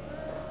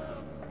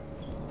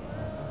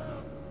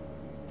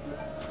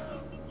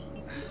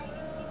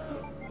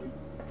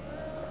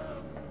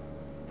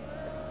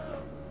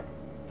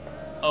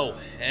 Oh,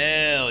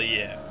 hell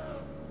yeah.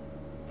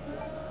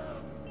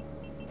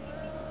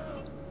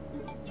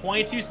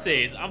 22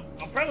 saves. I'm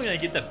probably gonna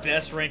get the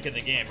best rank in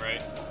the game,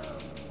 right?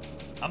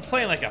 I'm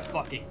playing like a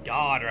fucking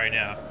god right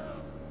now.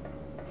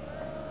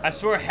 I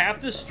swear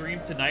half the stream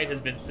tonight has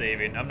been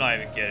saving. I'm not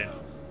even kidding.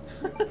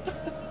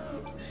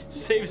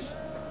 Saves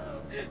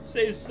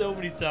so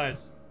many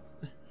times.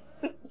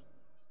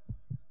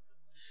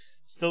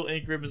 Still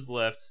ink ribbons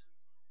left.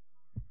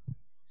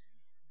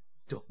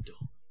 Dum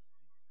dum.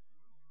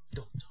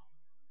 Dum dum.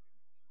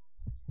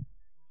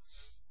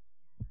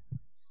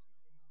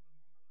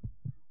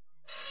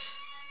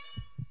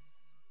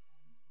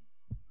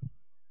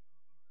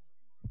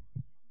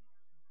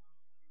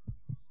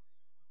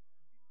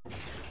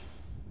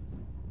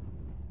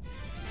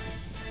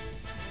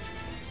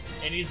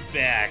 And he's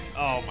back.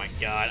 Oh my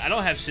god. I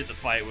don't have shit to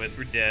fight with.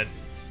 We're dead.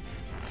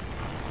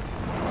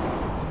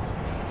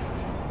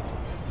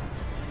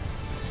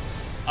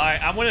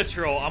 Alright, I'm gonna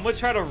troll. I'm gonna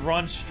try to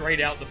run straight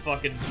out the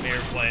fucking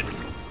airplane.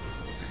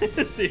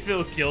 See if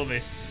it'll kill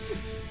me.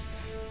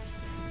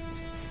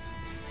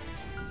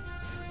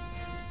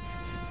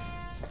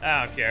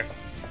 I don't care.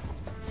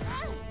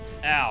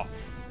 Ow.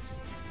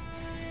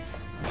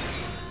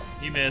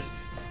 You missed.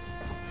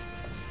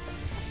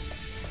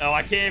 Oh,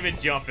 I can't even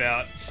jump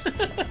out.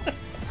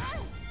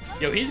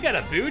 Yo, he's got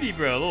a booty,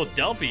 bro. A little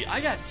dumpy.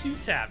 I got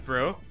 2-tap,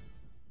 bro.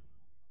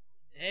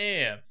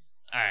 Damn.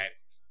 Alright.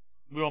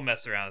 We won't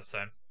mess around this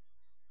time.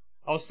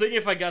 I was thinking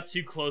if I got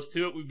too close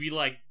to it, we'd be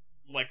like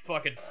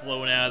fucking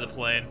flown out of the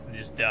plane and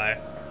just die.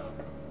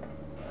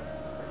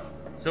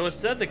 So it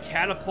said the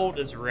catapult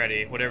is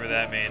ready, whatever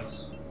that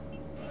means.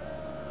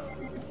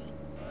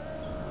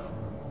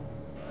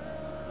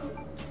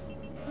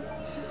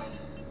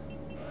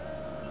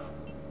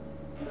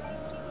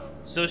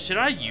 So should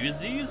I use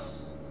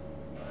these?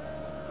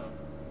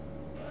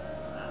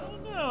 I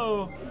don't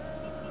know.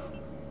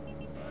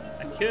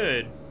 I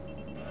could.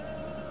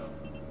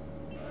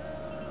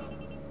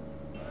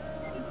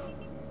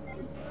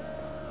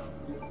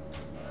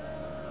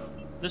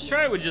 Let's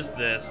try it with just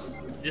this.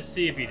 Just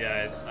see if he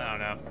dies. I don't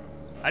know.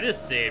 I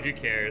just saved. Who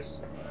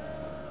cares?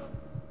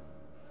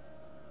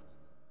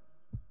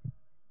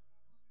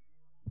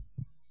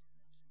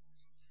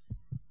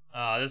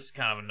 This is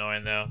kind of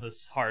annoying though.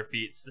 This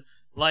heartbeats.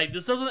 Like,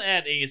 this doesn't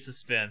add any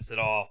suspense at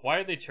all. Why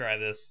did they try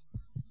this?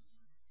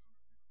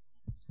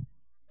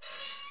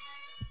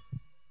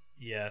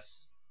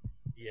 Yes.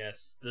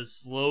 Yes. The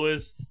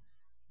slowest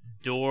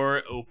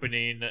door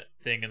opening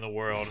thing in the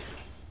world.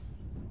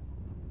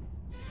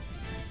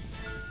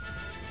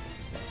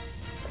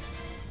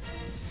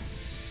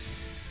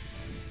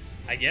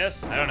 I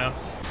guess. I don't know.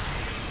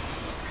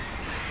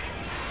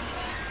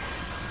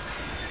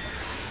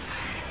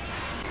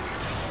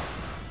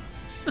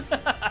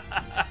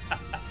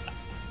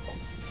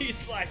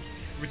 He's like,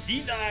 we're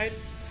denied.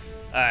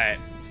 Alright.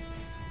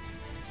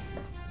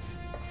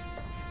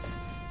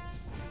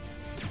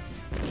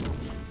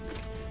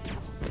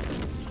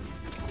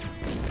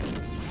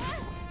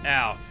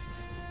 Ow.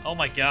 Oh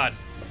my god.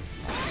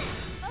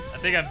 I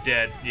think I'm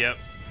dead. Yep.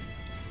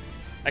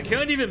 I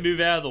can't even move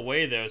out of the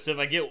way though, so if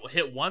I get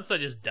hit once, I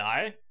just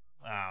die?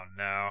 Oh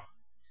no.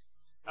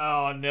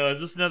 Oh no, is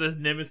this another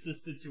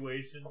Nemesis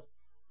situation?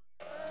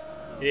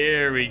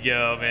 Here we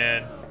go,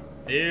 man.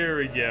 Here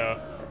we go.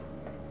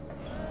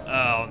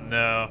 Oh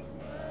no.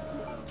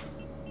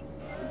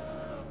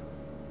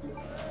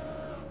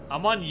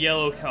 I'm on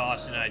yellow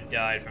caution. I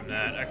died from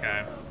that.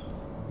 Okay.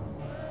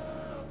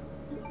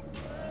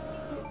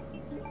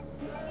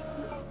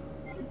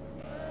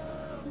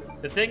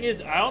 The thing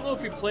is, I don't know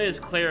if we play as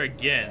Claire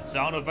again, so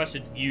I don't know if I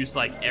should use,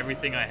 like,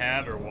 everything I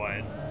have or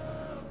what.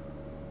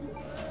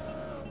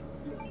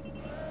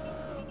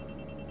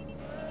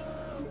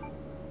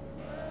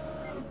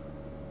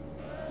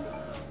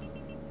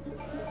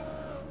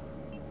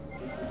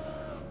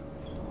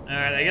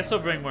 Alright, I guess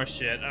we'll bring more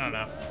shit. I don't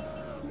know.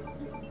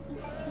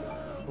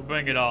 We'll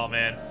bring it all,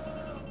 man.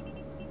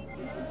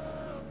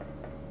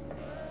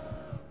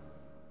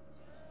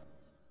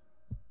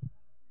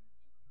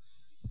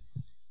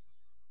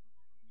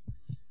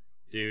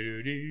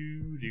 Do.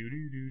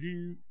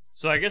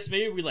 So I guess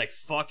maybe we like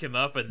fuck him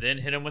up and then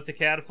hit him with the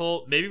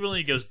catapult. Maybe when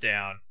he goes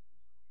down.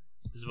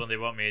 This is when they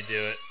want me to do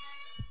it.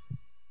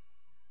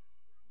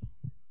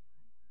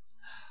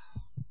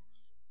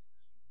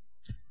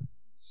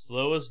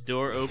 Slowest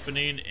door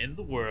opening in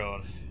the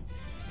world.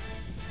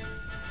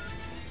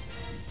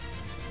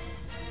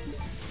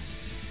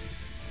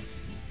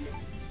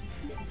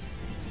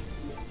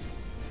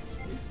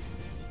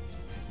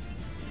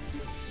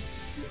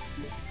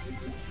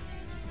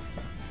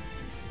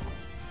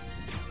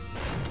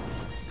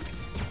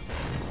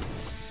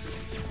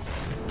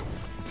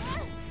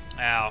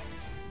 Ow.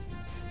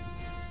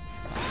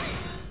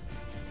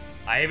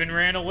 I even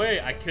ran away.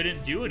 I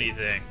couldn't do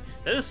anything.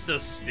 That is so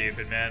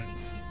stupid, man.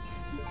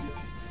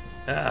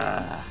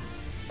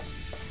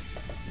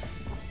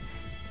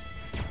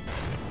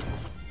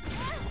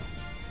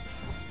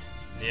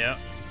 Yep.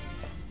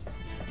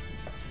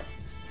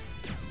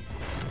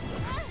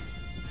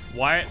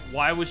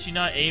 Why would she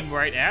not aim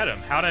right at him?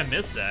 How'd I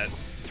miss that?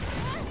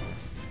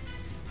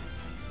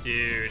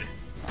 Dude.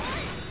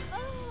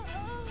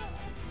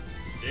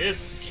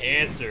 This is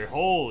cancer.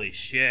 Holy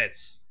shit.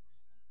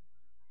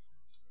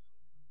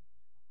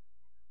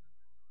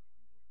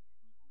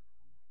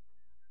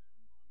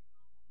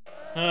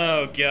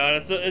 Oh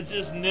god, it's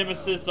just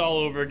Nemesis all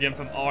over again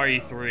from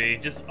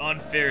RE3. Just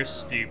unfair,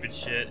 stupid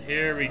shit.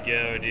 Here we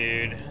go,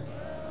 dude.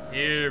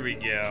 Here we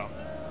go.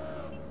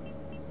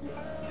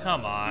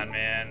 Come on,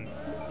 man.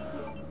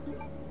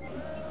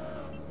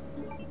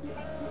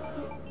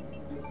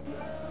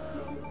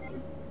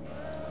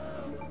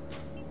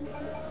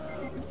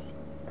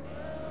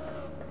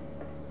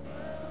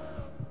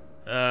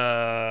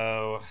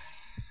 Oh.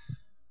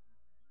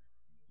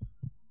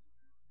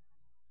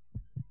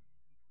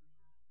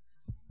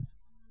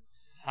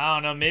 I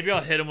don't know, maybe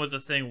I'll hit him with the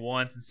thing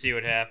once and see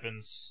what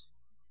happens.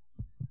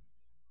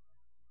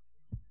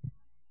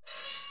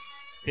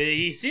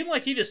 He seemed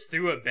like he just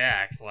threw it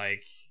back,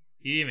 like,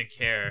 he didn't even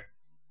care.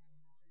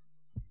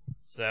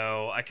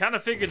 So, I kind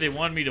of figured they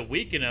wanted me to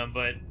weaken him,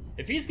 but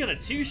if he's gonna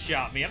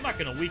two-shot me, I'm not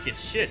gonna weaken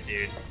shit,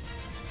 dude.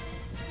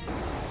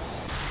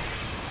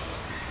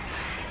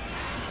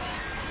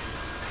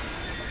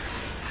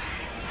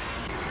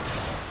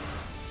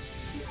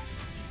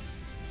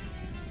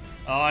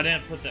 Oh, I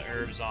didn't put the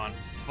herbs on.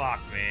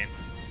 Fuck me.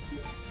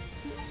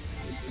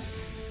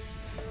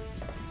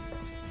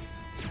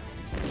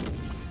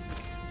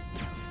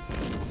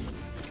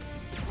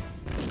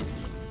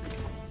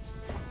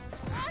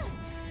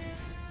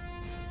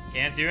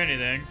 Can't do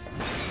anything.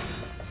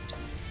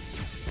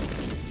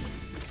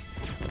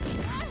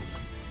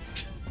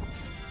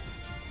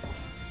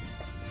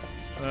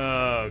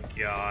 Oh,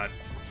 God.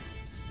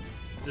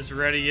 Is this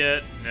ready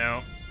yet?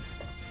 No.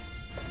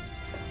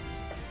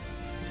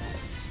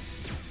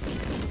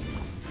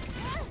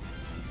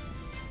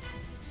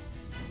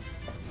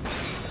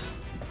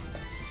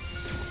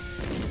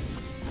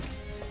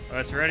 Oh,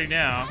 it's ready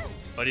now,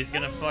 but he's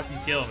gonna fucking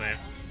kill me.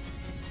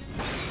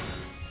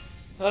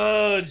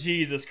 Oh,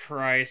 Jesus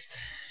Christ.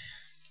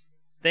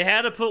 They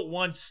had to put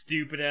one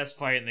stupid-ass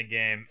fight in the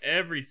game,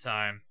 every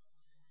time.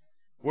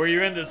 Where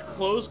you're in this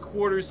close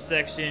quarters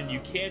section, you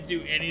can't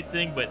do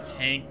anything but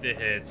tank the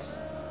hits.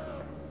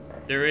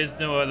 There is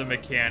no other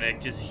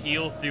mechanic, just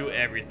heal through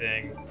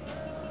everything.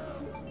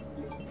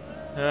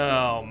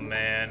 Oh,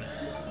 man.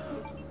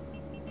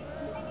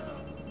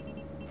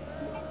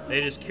 They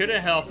just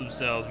couldn't help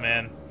themselves,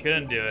 man.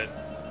 Couldn't do it.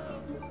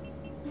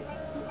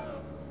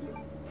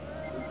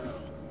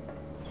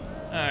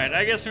 Alright,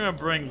 I guess I'm gonna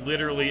bring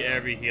literally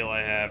every heal I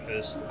have for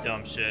this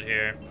dumb shit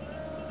here.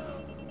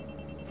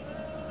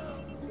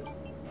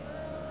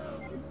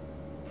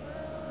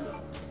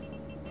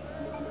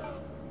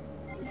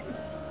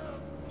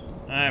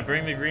 Alright,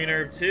 bring the green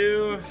herb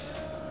too.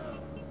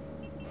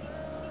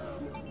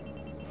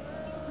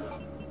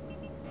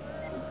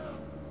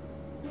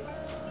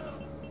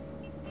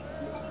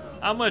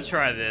 I'm gonna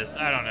try this.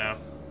 I don't know.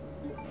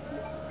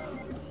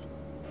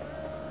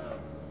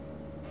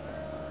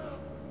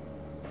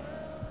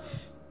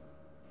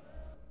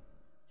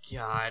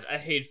 God, I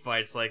hate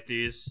fights like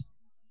these.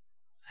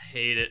 I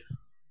hate it.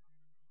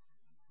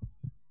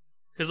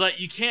 Because,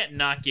 like, you can't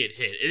not get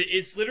hit.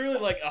 It's literally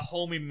like a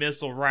homing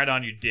missile right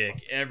on your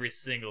dick every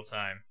single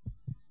time.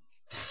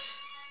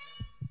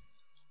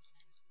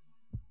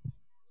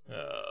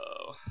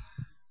 Oh.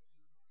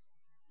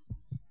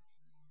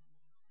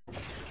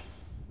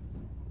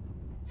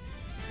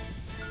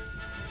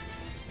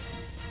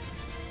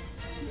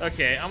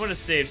 Okay, I'm gonna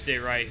save state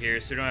right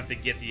here so we don't have to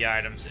get the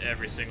items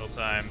every single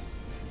time.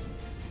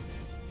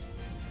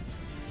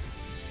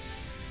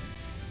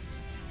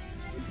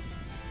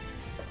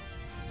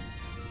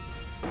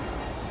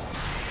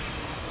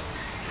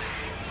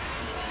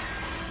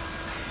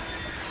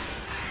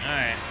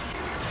 Alright.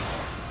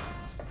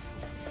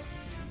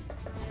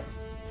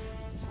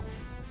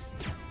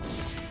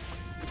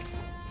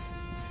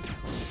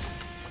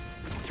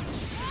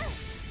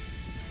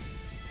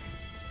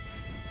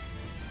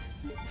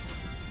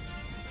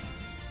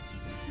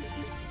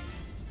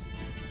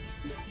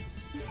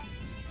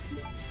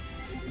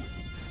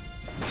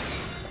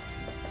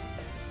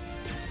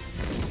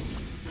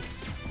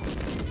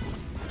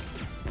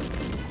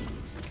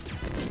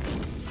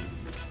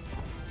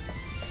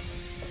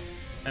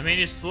 I mean,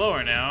 he's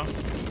slower now.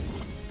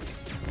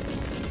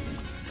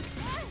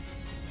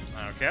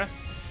 Okay.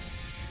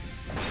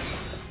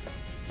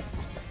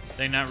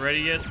 They not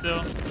ready yet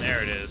still?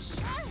 There it is.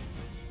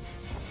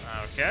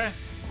 Okay.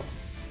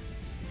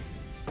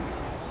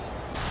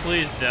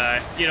 Please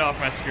die. Get off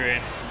my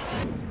screen.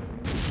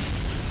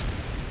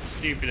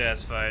 Stupid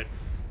ass fight.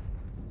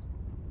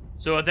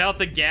 So without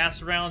the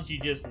gas rounds, you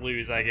just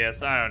lose, I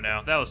guess. I don't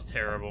know. That was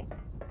terrible.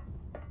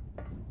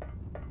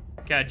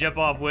 Can I jump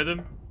off with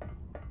him?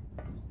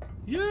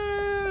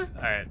 Yeah!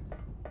 Alright.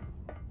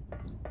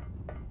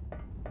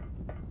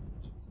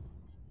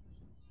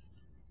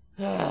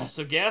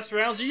 So gas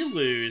rounds or you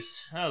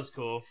lose. That was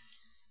cool.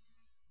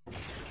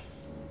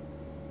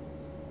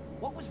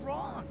 What was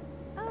wrong?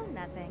 Oh,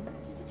 nothing.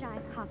 Just a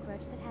giant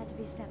cockroach that had to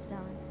be stepped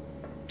on.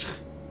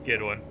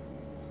 Good one.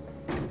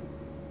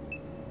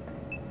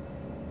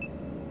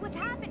 What's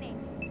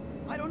happening?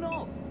 I don't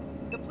know.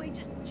 The plane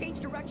just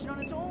changed direction on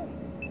its own.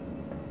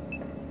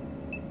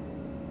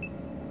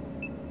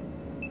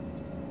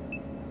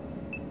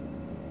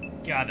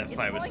 God, that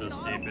fight was so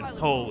stupid.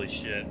 Holy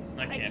shit.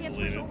 I can't believe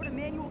switch it. over to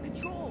manual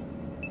control.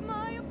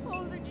 My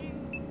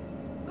apologies,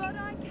 but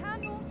I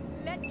cannot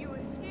let you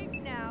escape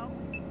now.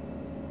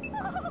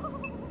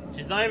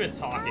 She's not even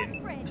talking.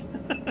 Alfred!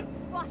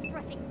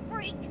 Cross-dressing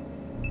freak!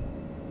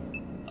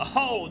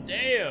 Oh,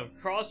 damn.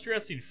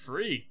 Cross-dressing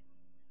freak.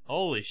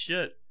 Holy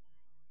shit.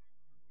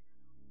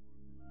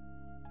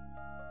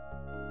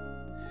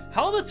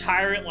 How the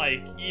Tyrant,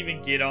 like,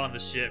 even get on the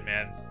ship,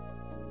 man?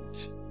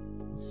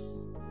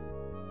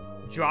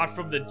 Dropped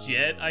from the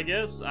jet, I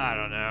guess? I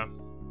don't know.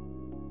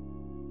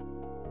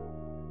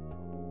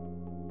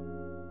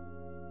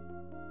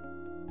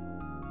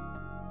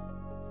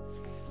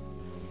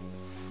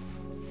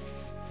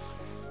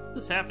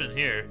 What's happening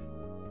here?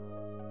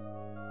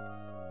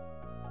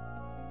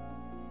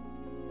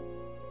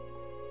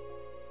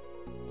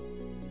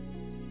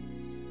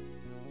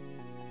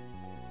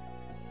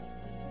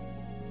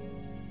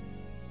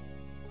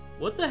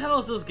 What the hell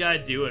is this guy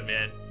doing,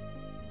 man?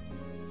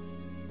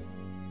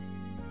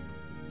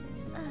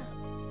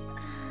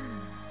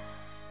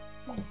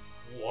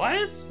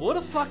 What? What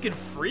a fucking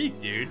freak,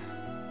 dude.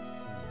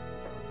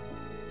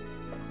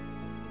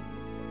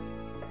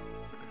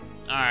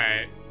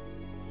 Alright.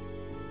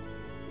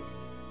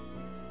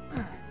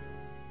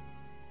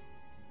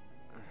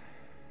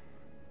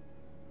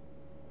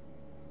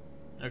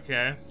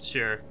 Okay,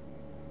 sure.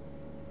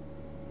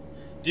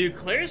 Dude,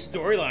 Claire's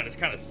storyline has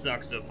kind of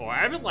sucked so far. I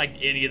haven't liked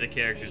any of the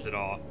characters at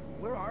all.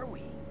 Where are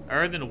we?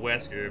 Other than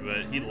Wesker,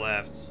 but he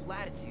left.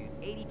 Latitude,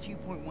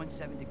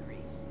 82.17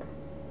 degrees.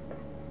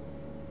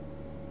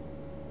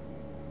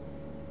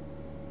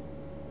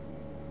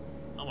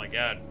 Oh my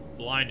god,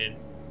 blinded.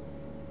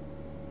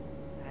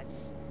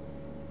 That's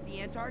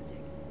the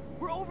Antarctic.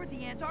 We're over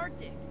the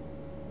Antarctic.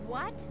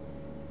 What?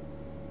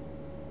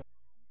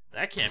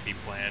 That can't be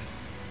planned.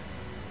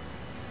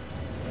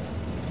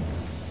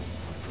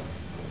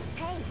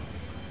 Hey,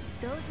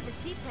 those are the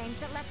seaplanes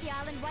that left the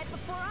island right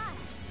before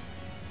us.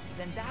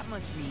 Then that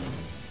must mean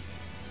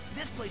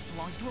this place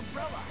belongs to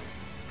Umbrella.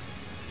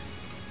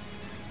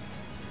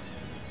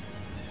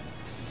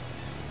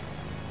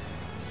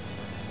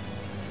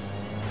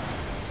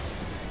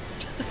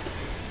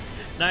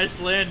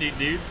 Nice landing,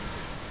 dude.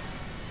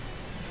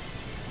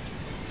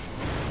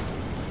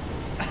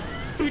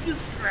 We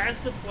just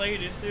crashed the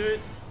plane into it.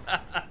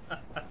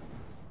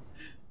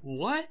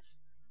 What?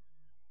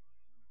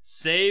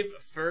 Save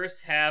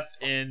first half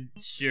in.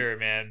 Sure,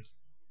 man.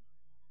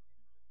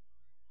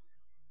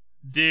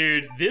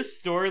 Dude, this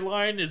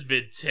storyline has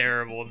been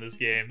terrible in this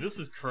game. This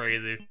is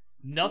crazy.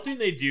 Nothing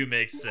they do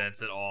makes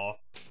sense at all.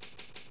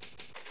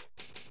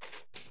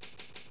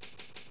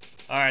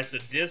 Alright, so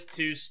disc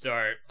 2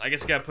 start. I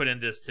guess I gotta put in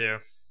disc 2.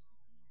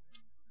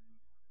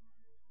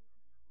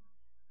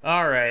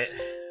 Alright.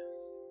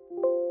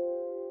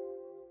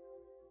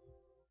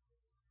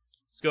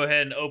 Let's go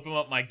ahead and open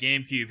up my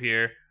GameCube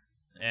here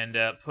and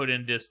put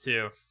in disc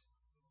 2.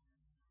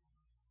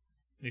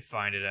 Let me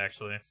find it,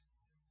 actually.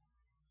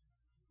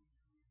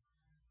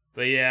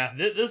 But yeah,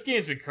 this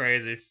game's been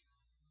crazy.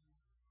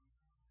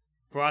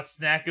 Brought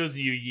Snackos and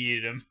you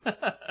yeeted him.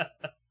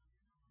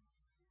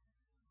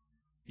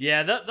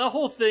 Yeah, the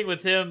whole thing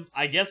with him,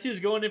 I guess he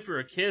was going in for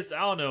a kiss. I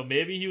don't know,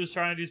 maybe he was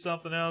trying to do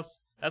something else.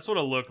 That's what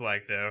it looked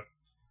like, though.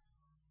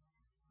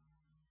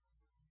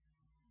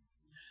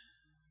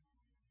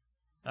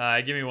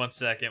 Give me 1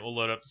 second. We'll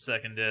load up the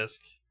second disc.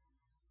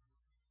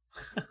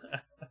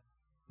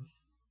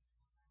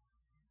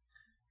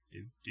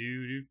 Do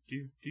do do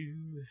do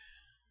do.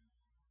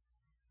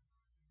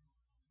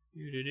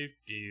 Do do do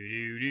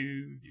do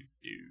do do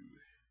do.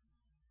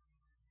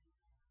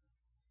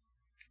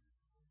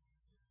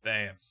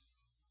 Bam.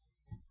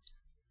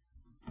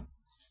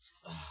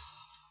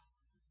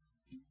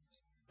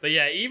 But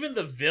yeah, even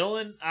the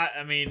villain,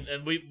 I mean,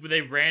 and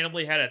they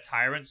randomly had a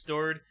tyrant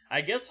stored.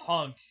 I guess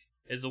Hunk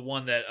is the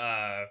one that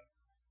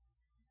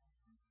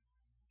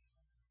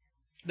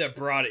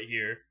brought it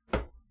here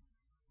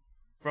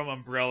from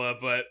Umbrella,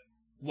 but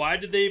why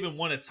did they even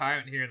want a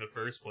tyrant here in the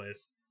first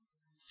place?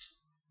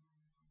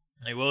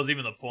 Like, what was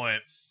even the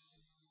point?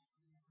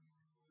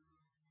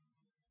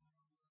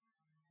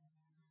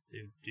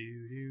 Do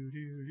do do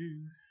do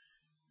do.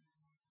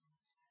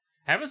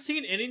 Haven't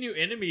seen any new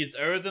enemies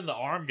other than the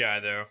arm guy,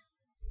 though.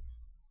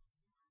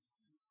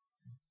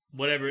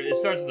 Whatever, it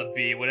starts with a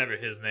B, whatever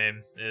his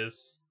name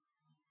is.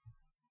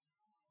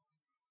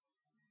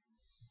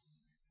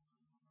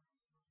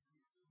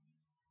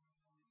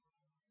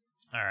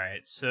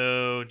 Alright,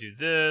 so do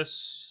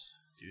this,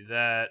 do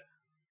that.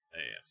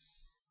 There you go.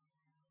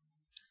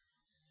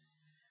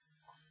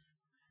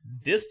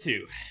 This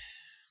too.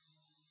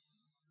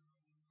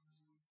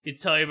 Can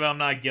tell you, but I'm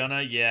not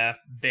gonna. Yeah,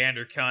 banned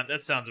or cunt.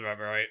 That sounds about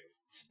right.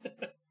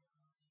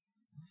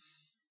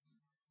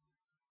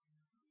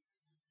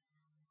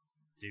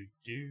 Do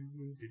do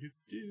do do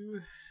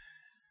do.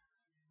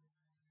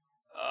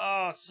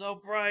 Oh, so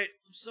bright.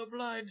 I'm so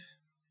blind.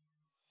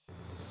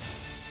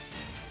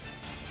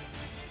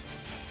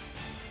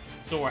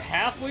 So we're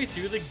halfway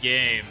through the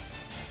game.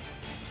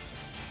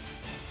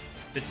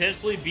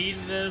 Potentially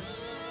beating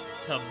this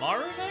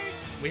tomorrow night?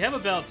 We have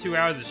about 2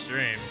 hours of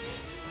stream.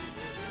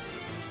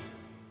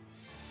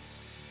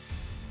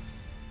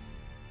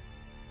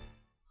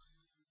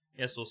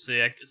 Yes, we'll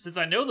see. Since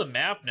I know the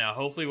map now,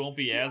 hopefully it won't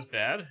be as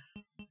bad.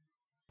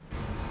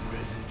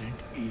 Resident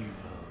Evil.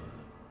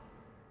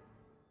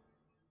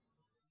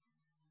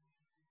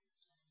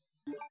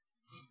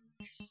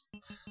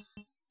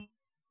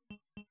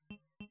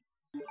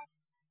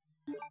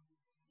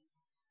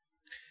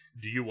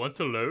 Do you want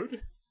to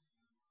load?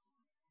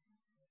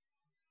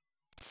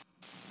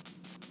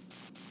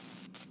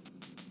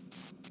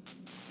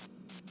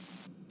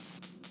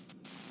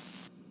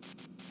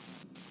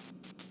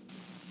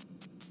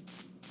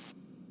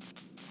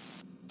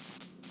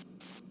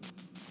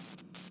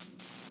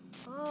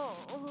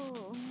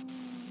 Oh.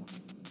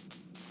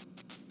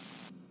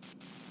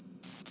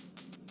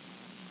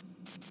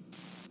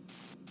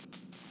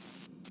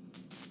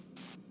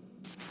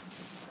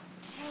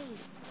 Hey,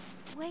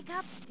 wake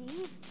up,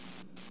 Steve.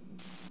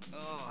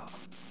 Oh.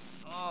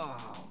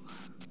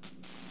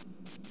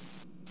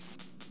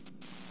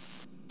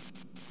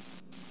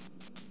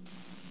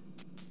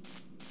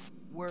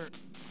 We're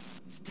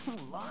still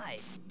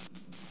alive.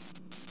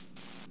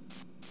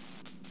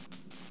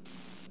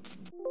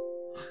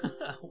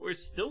 We're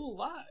still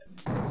alive.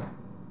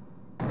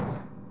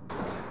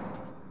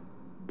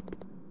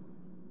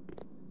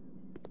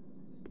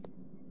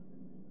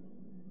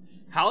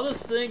 How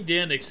this thing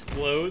didn't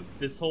explode,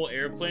 this whole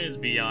airplane, is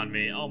beyond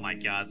me. Oh my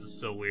god, this is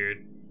so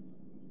weird.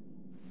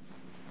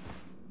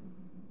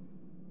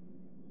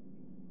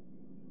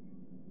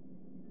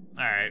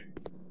 Alright.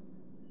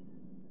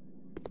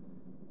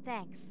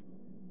 Thanks.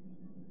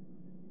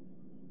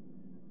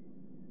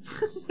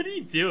 What are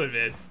you doing,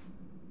 man?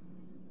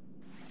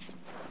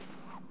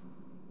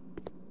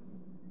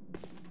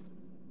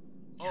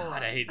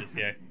 God, I hate this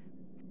guy.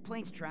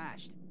 Plane's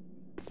trashed.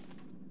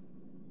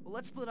 Well,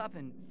 let's split up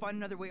and find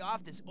another way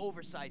off this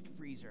oversized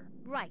freezer.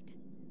 Right.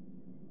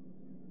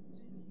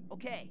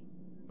 Okay,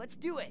 let's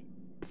do it.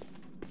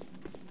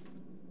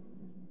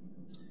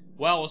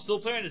 Wow, we're still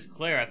playing as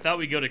Claire. I thought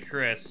we'd go to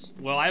Chris.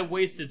 Well, I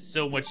wasted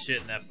so much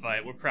shit in that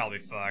fight. We're probably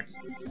fucked.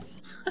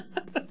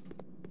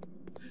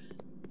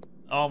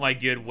 All my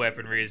good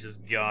weaponry is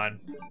just gone.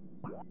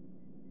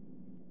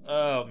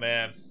 Oh,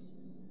 man.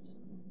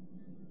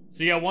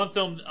 So yeah, one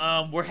thing,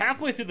 we're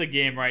halfway through the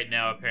game right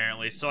now,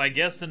 apparently. So I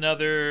guess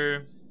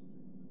another,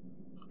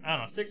 I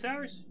don't know, 6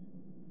 hours?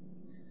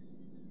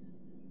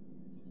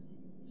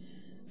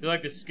 I feel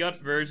like the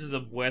scuffed versions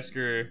of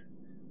Wesker,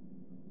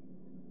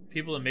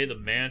 people that made the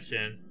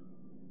mansion.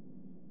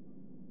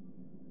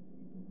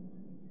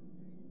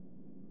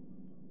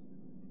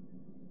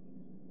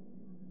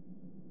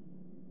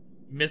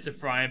 Miss a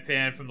frying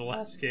pan from the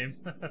last game.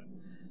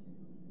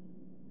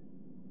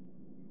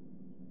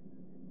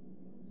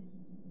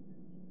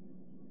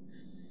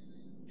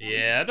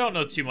 Yeah, I don't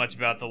know too much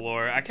about the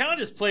lore. I kind of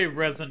just play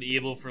Resident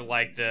Evil for,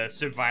 like, the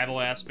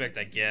survival aspect,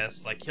 I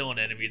guess. Like, killing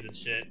enemies and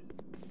shit.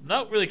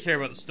 Don't really care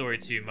about the story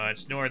too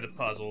much, nor the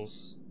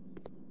puzzles.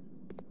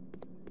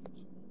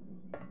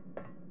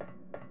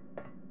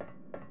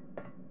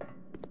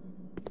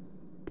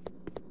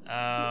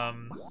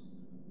 Well,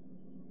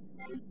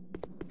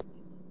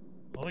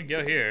 we can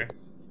go here.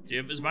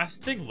 Dude, is my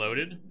thing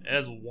loaded? It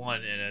has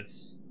 1 in it.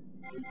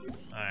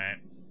 Alright.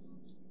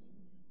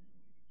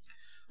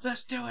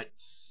 Let's do it!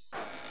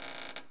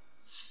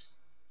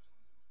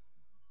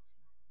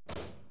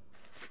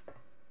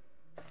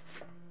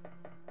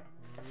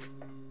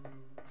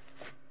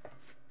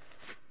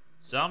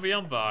 Zombie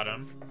on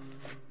bottom.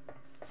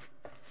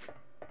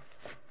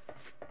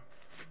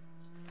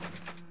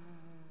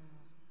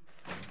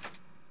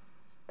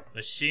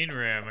 Machine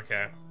room,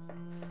 okay.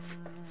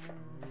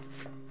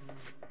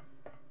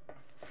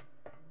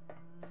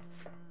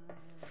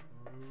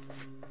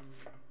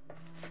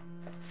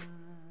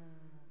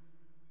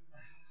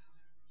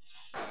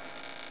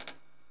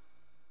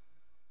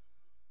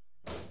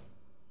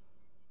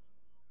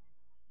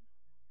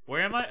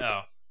 Where am I?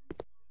 Oh.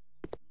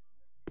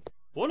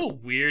 What a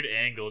weird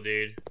angle,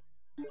 dude.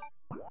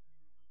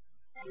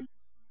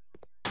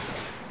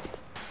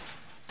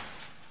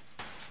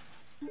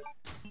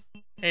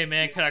 Hey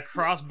man, can I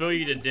crossbow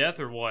you to death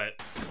or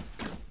what?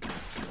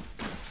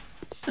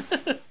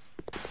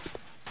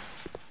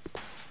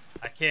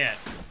 I can't.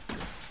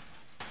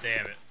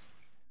 Damn it.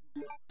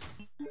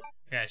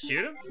 Can I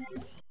shoot him?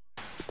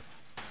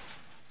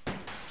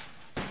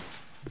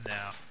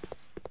 No.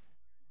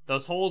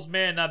 Those holes,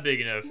 man, not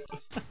big enough.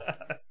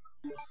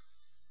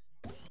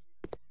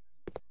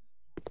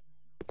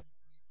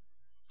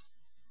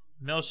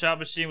 Metal shop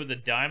machine with a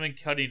diamond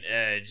cutting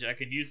edge. I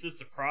can use this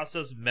to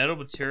process metal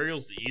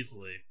materials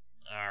easily.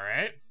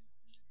 Alright.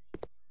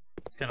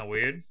 It's kind of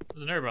weird.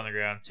 There's an herb on the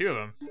ground. 2 of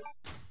them.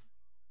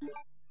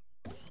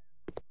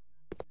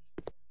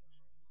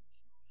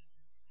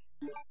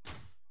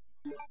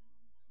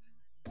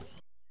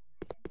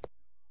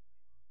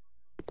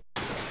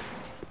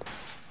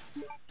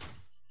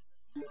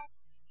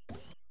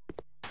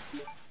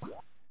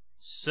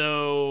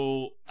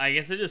 So, I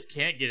guess I just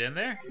can't get in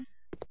there?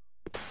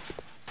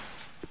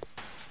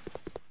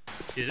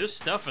 Dude, there's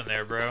stuff in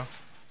there, bro.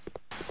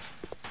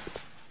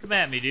 Come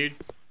at me, dude.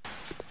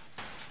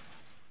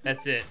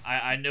 That's it.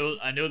 I know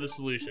the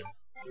solution.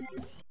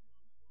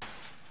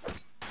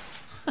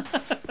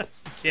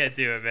 Can't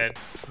do it, man.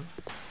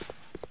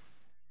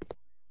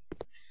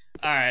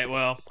 Alright,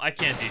 well, I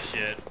can't do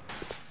shit.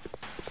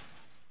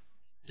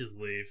 Just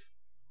leave.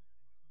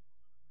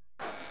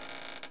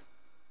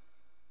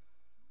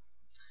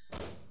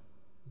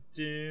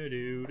 Do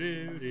do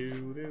do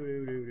do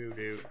do do do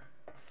do.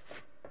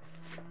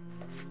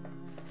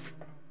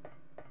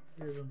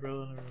 Here's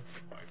umbrella number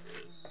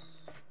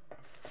Marcus.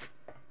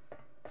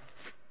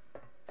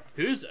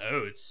 Who's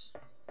Oates?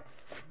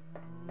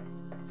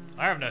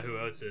 I don't know who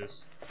Oates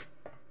is.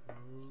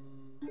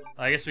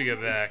 I guess we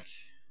go back.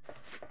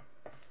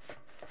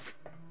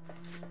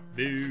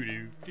 Do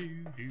do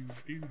do do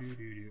do do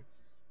do.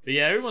 But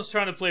yeah, everyone's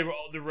trying to play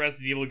the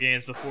Resident Evil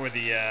games before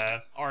the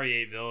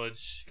RE8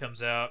 Village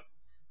comes out.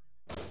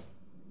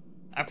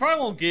 I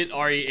probably won't get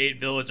RE8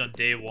 Village on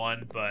day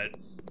 1, but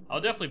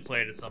I'll definitely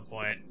play it at some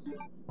point.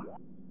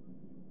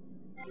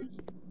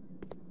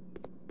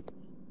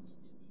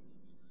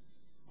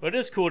 But it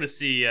is cool to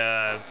see,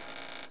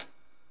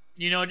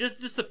 you know,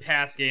 just the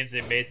past games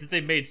they made, since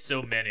they made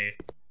so many.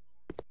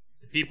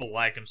 People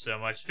like them so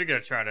much.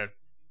 Figured I'd try to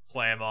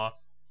play them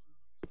all.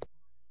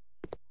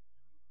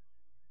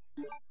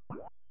 A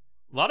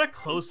lot of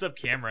close-up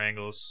camera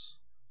angles.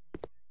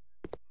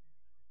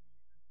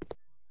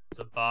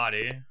 The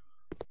body.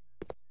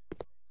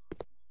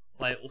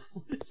 Like,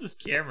 what's this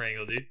camera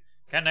angle, dude?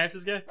 Can I knife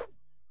this guy?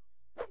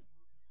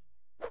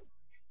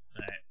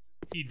 Alright.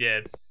 He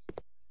dead.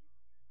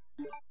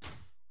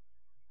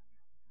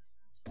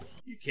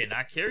 You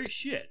cannot carry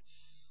shit.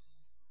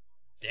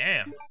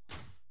 Damn.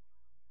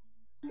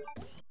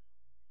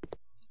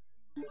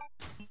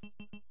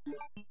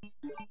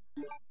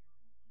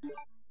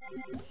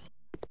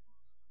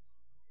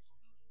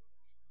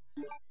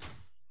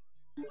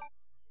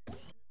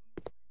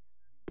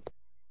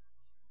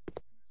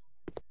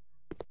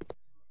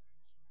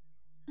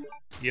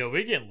 Yo,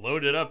 we getting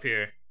loaded up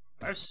here.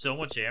 I have so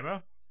much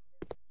ammo.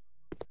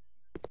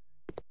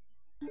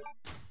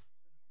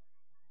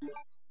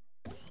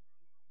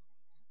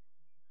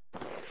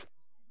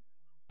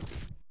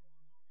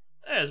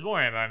 Hey, there's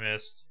more ammo I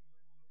missed.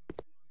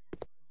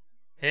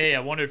 Hey, I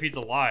wonder if he's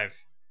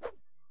alive.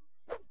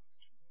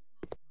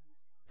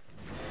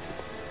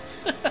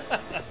 Okay.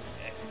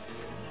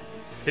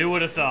 Who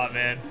would have thought,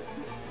 man?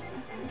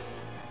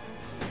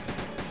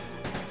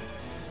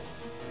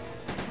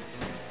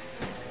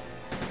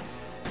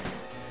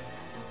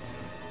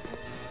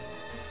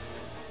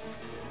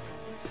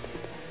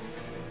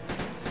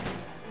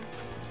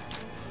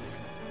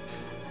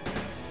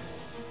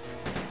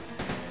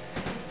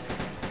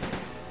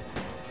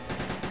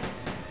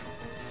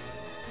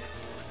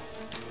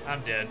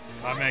 I'm dead.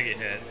 I'm gonna get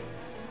hit.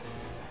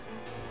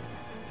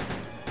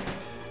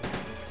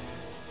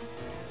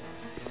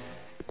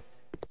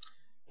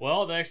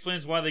 Well, that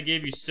explains why they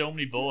gave you so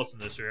many bullets in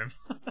this room.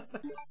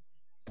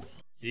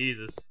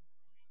 Jesus.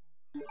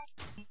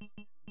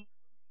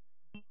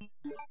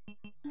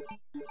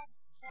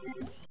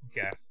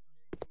 Okay.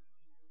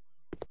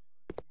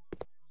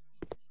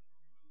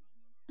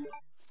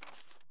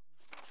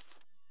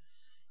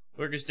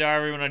 Worker's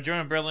Diary. When I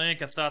joined Umbrella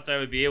Inc., I thought that I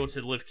would be able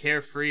to live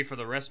carefree for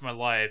the rest of my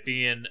life,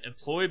 being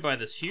employed by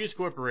this huge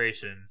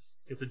corporation.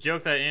 It's a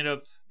joke that I ended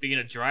up being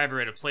a driver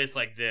at a place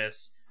like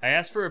this. I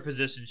asked for a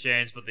position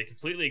change, but they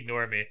completely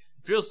ignored me. It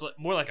feels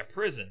more like a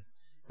prison.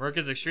 Work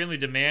is extremely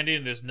demanding,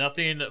 and there's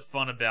nothing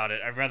fun about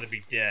it. I'd rather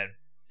be dead.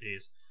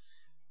 Jeez.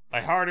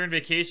 My hard-earned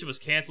vacation was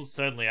canceled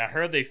suddenly. I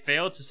heard they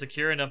failed to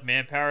secure enough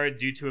manpower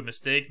due to a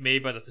mistake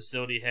made by the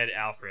facility head,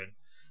 Alfred.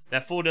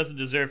 That fool doesn't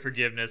deserve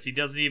forgiveness. He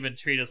doesn't even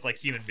treat us like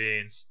human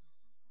beings.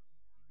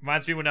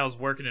 Reminds me when I was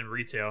working in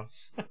retail.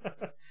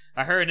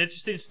 I heard an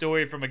interesting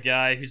story from a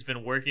guy who's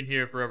been working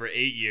here for over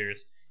 8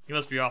 years. He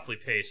must be awfully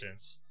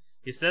patient.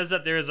 He says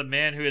that there is a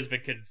man who has been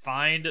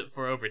confined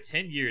for over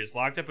 10 years,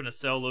 locked up in a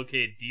cell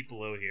located deep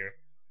below here.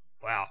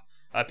 Wow.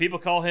 People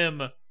call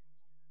him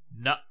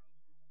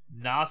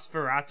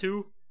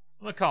Nosferatu?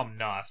 I'm gonna call him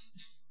Nos.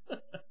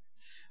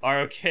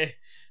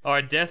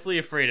 Are deathly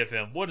afraid of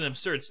him. What an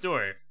absurd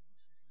story.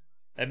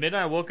 At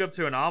midnight, I woke up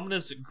to an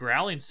ominous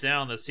growling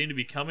sound that seemed to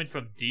be coming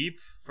from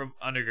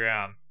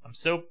underground. I'm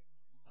so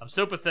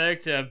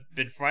pathetic to have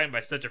been frightened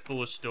by such a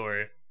foolish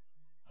story.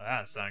 Oh, that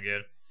doesn't sound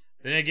good.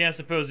 Then again, I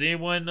suppose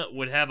anyone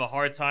would have a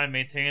hard time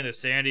maintaining their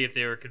sanity if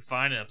they were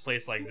confined in a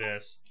place like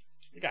this.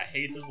 The guy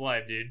hates his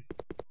life, dude.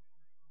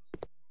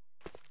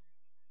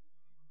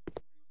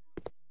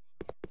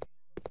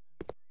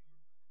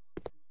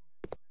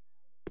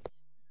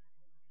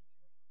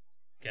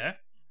 Okay.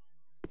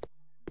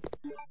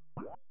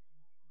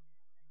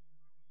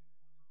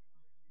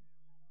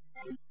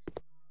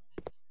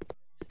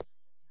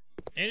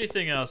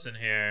 Anything else in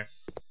here?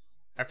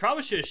 I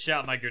probably should have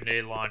shot my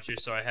grenade launcher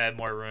so I had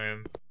more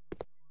room.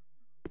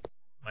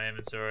 My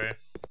inventory.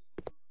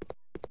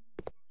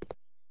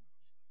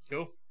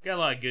 Cool. Got a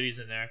lot of goodies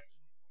in there.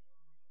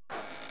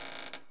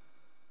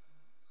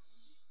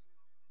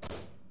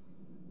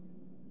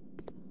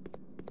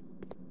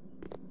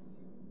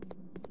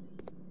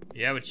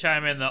 Yeah, I would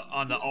chime in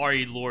on the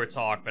RE lore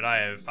talk, but I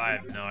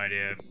have no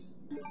idea.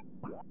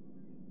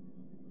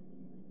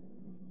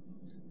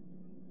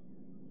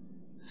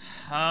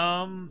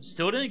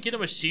 Still didn't get a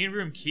machine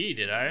room key,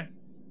 did I?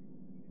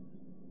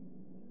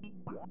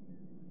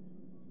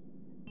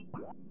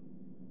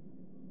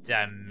 Did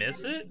I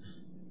miss it?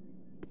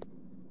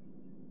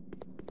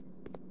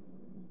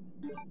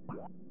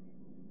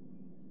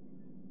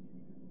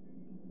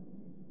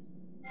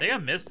 I think I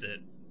missed it.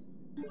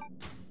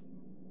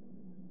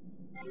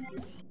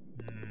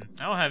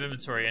 I don't have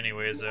inventory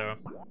anyways, though.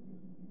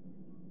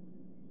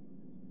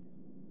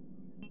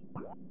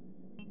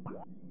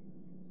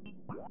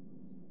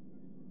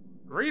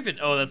 Or even,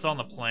 oh, that's on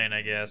the plane,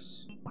 I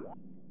guess.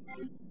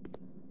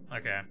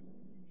 Okay.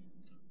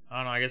 I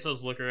don't know, I guess I'll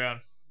just look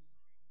around.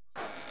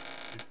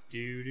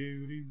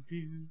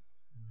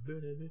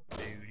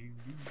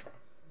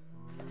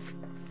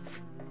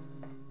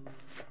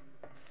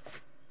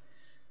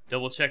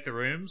 Double check the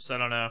rooms? I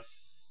don't know.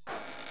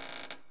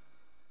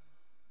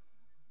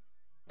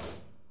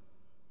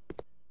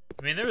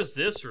 I mean, there was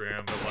this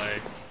room, but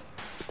like...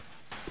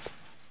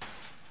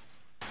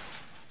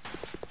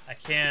 I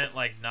can't,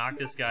 like, knock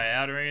this guy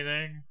out or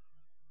anything.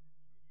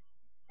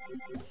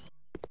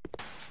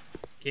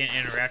 Can't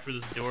interact with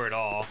this door at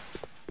all.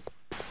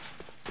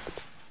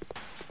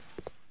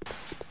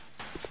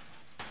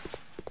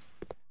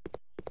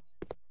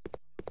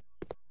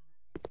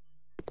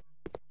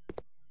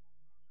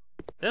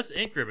 That's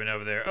ink ribbon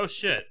over there. Oh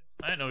shit.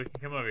 I didn't know we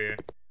can come over here.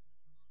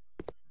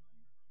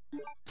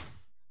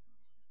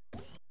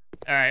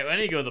 Alright, well, I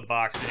need to go to the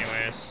box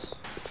anyways.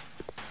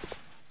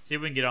 See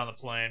if we can get on the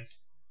plane.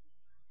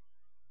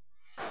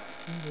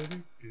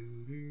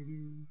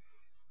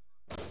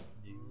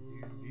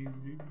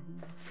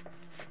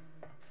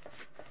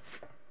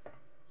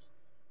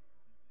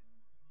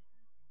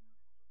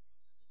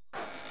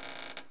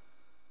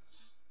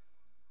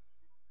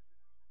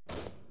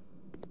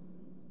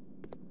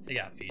 They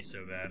got pee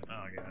so bad.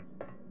 Oh god.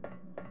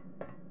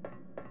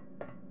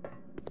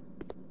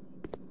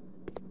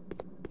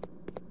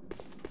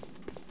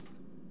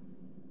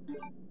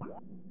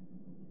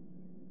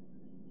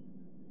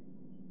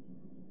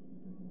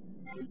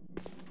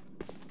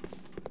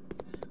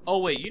 Oh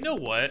wait, you know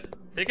what?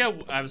 I think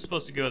I was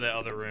supposed to go to that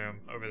other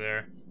room over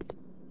there.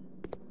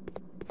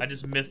 I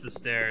just missed the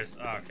stairs.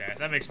 Oh, okay,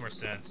 that makes more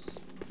sense.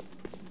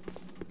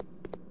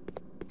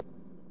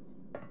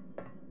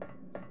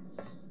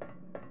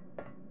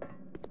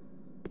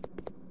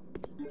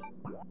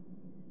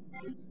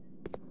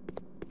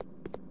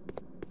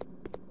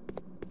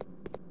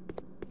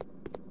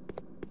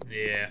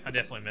 Yeah, I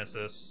definitely missed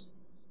this.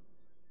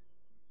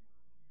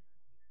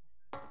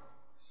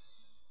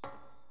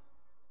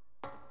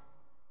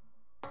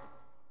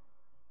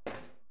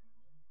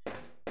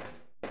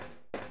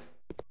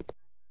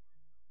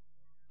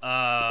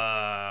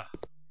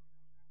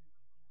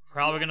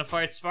 we're gonna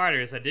fight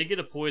spiders. I did get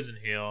a poison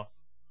heal.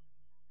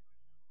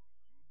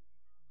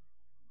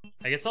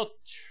 I guess I'll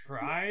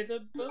try the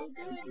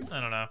bowgun?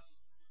 I don't know.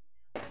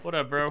 What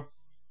up, bro?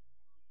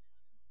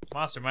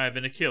 Monster might have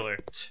been a killer.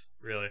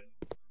 Really.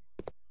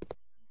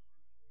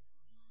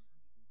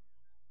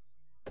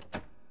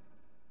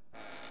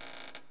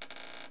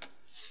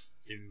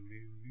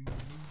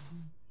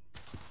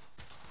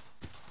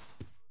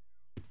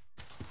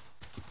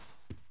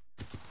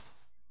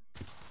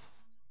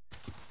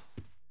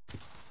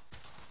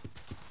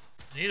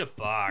 I need a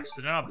box. Is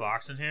there not a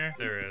box in here?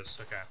 There is.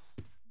 Okay.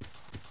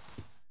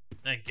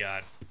 Thank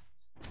God.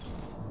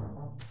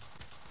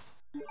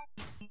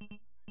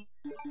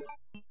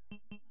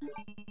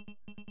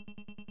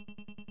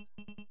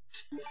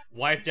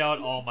 Wiped out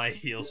all my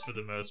heals for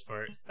the most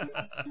part.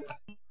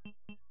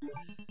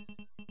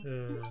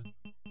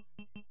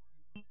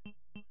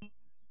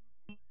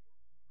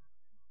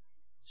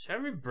 Should I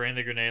rebrain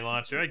the grenade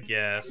launcher? I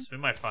guess. We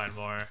might find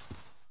more.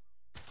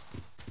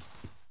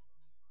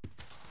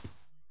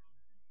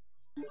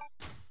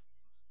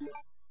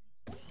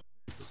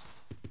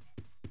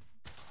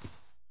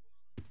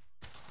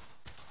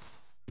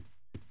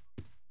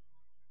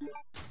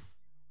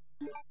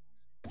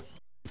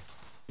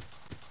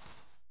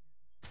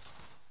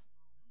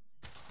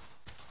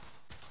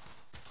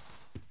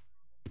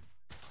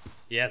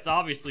 Yeah, it's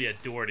obviously a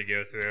door to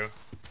go through.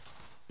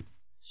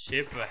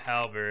 Shape of a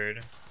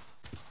halberd.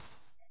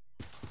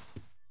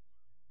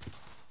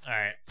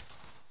 Alright.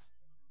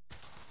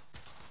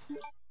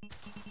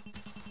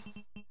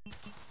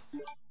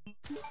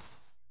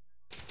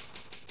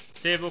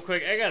 Save real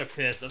quick. I gotta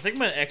piss. I think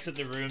I'm gonna exit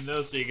the room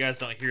though so you guys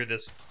don't hear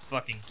this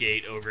fucking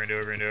gate over and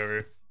over and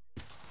over.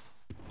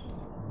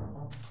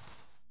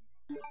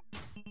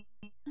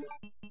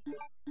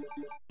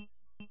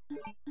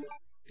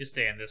 You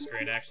stay on this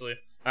screen actually.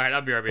 Alright,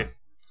 I'll be RB.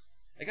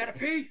 I gotta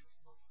pee!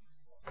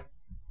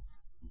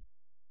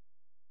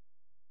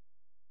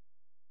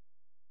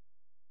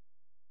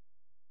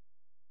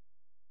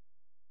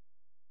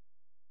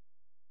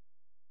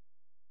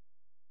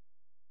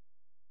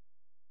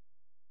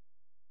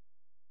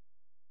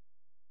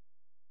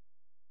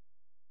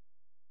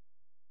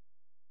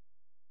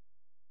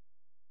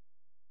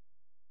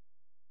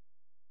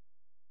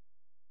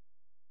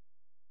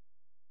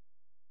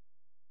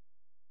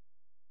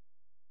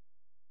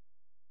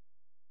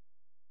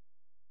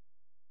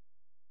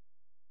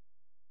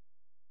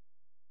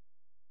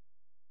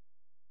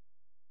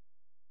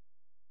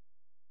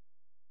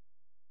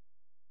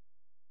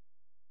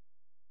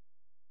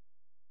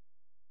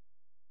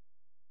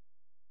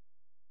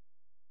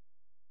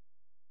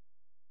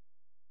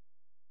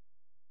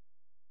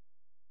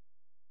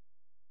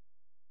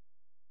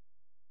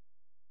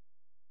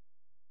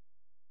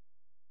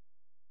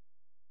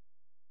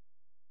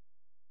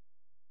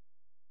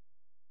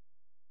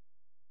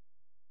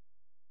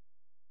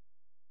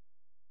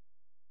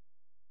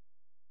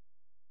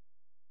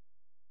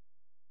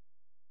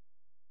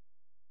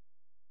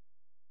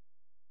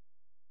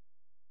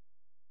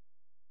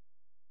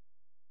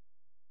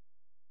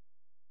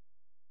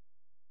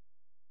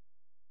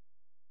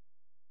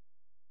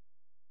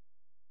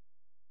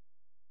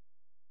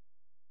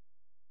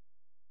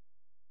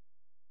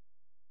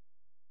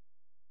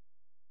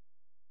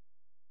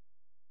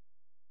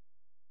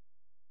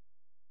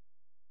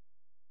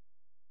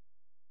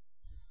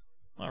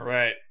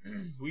 Alright,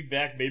 we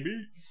back,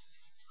 baby.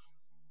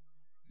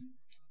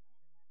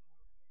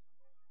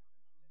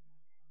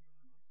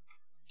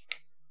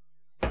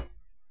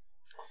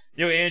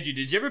 Yo, Andrew,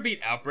 did you ever beat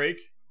Outbreak?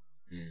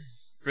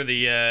 For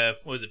the,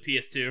 what was it,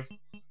 PS2?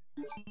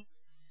 I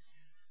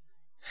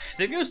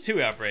think it was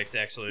 2 Outbreaks,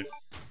 actually.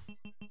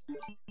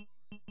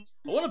 I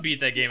want to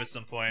beat that game at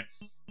some point.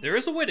 There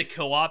is a way to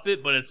co-op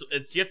it, but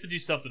it's you have to do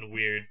something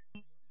weird.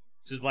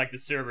 Just like the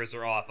servers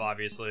are off,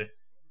 obviously.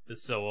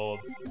 It's so old.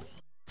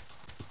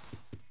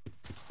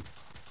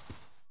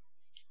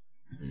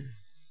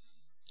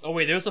 Oh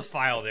wait, there's a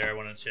file there I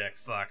want to check.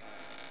 Fuck.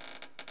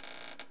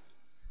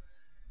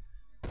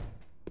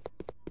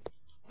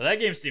 Well,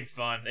 that game seemed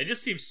fun. It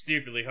just seemed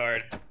stupidly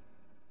hard.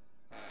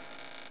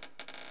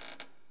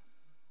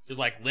 Just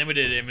like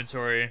limited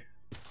inventory.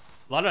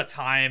 A lot of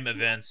time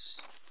events.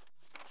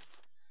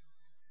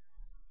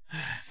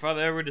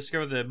 Father Edward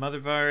discovered the mother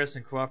virus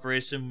in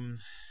cooperation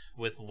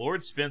with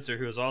Lord Spencer,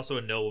 who was also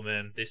a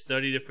nobleman. They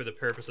studied it for the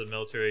purpose of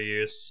military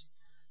use.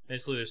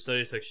 Eventually their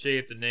study took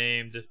shape and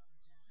named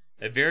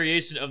a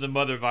variation of the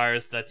mother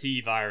virus, the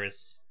T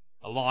virus,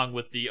 along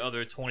with the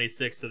other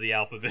 26 of the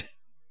alphabet.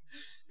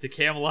 To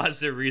camouflage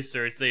their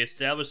research, they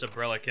established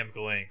Umbrella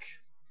Chemical Inc.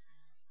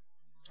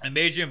 I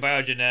major in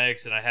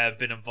biogenetics, and I have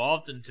been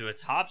involved into a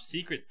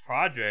top-secret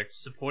project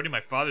supporting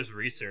my father's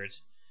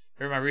research.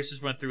 However, my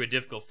research went through a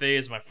difficult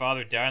phase. My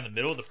father died in the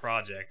middle of the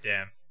project.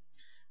 Damn.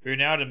 We are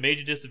now at a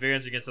major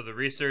disadvantage against other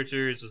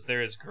researchers, as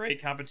there is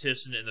great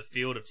competition in the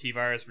field of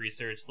T-virus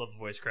research. Love the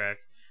voice crack.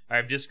 I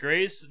have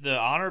disgraced the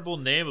honorable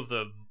name of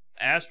the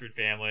Ashford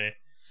family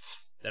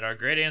that our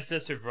great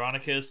ancestor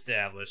Veronica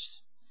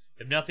established.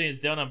 If nothing is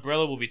done,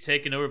 Umbrella will be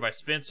taken over by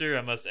Spencer.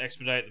 I must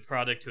expedite the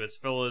project to its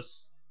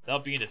fullest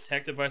without being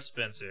detected by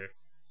Spencer.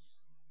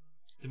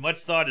 After much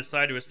thought, I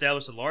decided to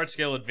establish a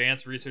large-scale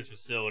advanced research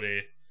facility.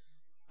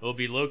 It will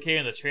be located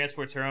in the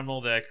transport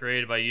terminal that I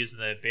created by using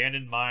the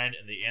abandoned mine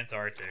in the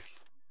Antarctic.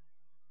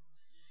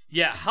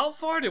 Yeah, how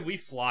far did we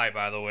fly,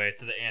 by the way,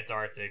 to the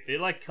Antarctic? They,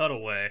 like, cut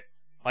away.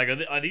 Like,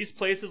 are these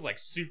places, like,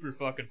 super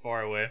fucking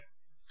far away?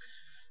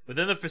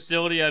 Within the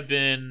facility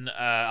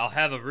I'll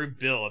have a room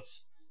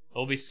built. It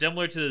will be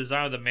similar to the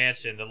design of the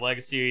mansion, the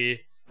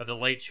legacy of the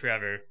late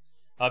Trevor.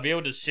 I'll be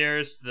able to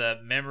share the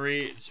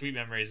sweet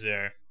memories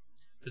there.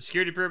 For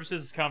security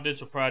purposes, this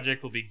confidential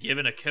project will be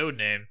given a code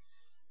name.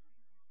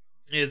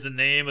 It is the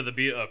name of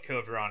the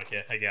Code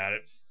Veronica. I got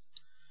it.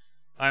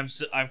 I'm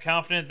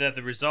confident that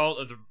the result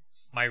of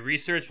my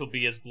research will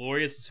be as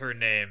glorious as her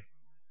name.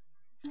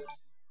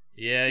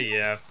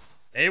 Yeah.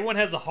 Everyone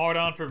has a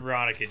hard-on for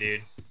Veronica,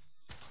 dude.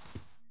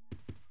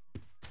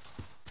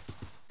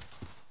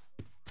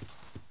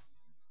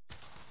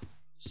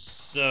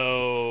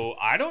 So,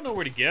 I don't know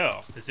where to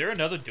go. Is there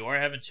another door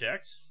I haven't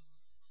checked?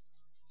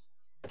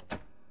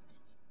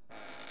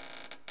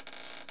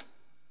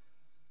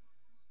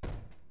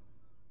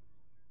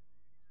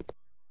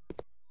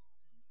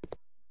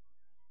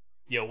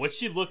 Yo, what's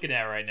she looking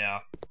at right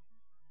now?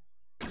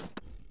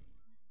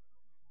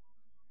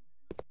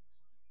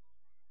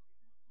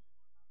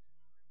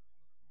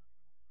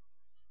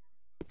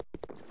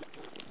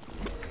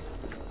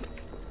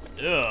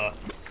 Ugh.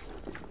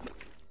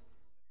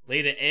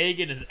 Laid an egg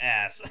in his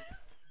ass.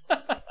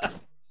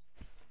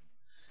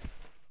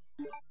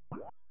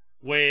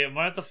 Wait, am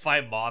I have to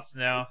fight moths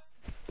now?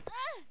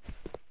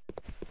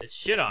 It's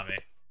shit on me.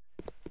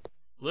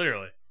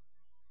 Literally.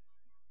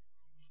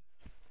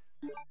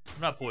 I'm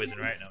not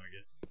poisoned, right? No,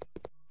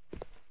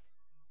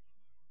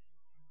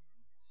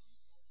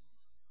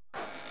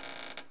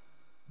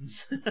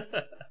 we're good.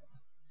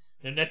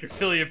 No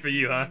necrophilia for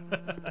you, huh?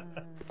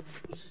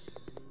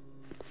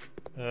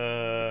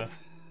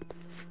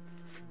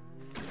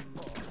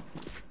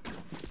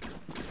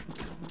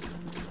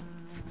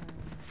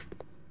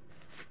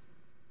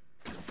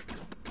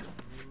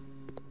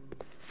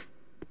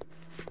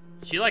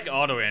 She like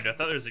auto-aimed. I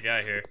thought there was a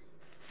guy here.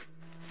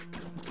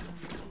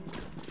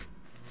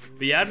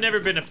 But yeah, I've never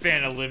been a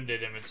fan of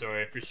limited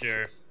inventory, for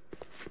sure.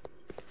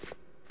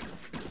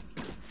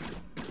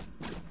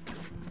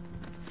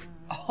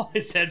 Oh,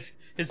 his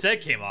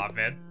head came off,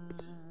 man.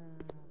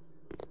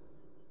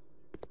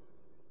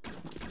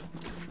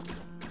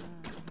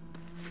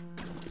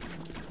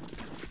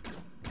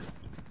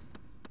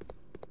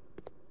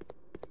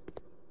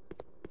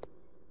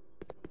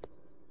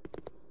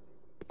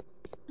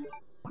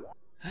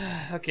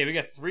 Okay, we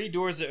got 3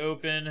 doors to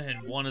open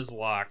and 1 is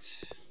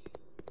locked.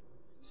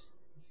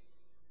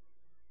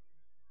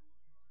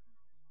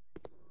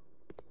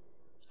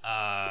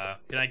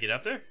 Can I get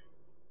up there?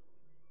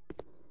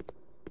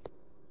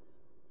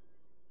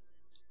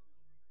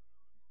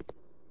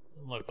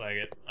 Doesn't look like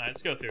it. Alright,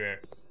 let's go through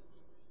here.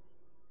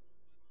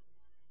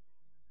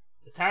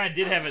 The tyrant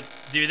did have a...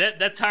 Dude,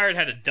 that tyrant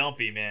had a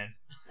dumpy, man.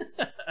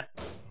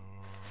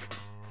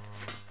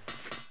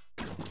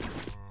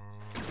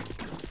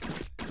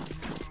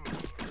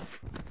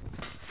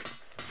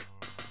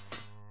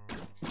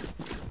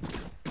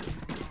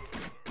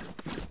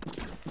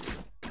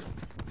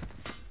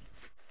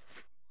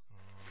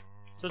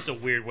 Such a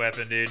weird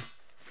weapon, dude.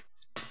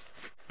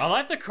 I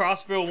like the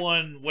crossbow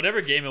one,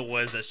 whatever game it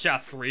was, that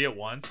shot 3 at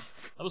once.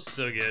 That was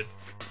so good.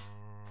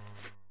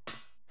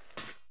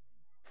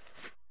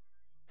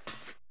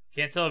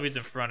 Can't tell if he's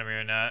in front of me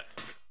or not.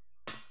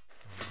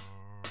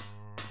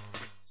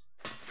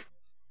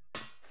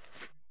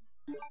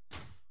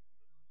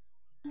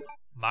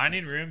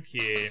 Mining room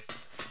key.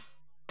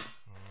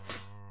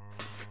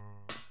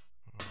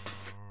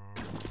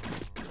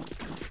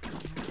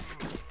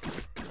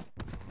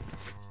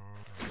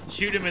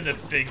 Shoot him in the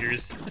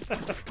fingers.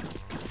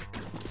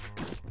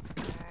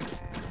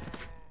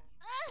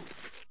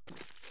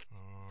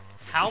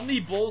 How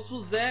many bolts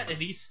was that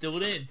and he still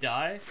didn't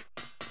die?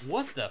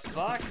 What the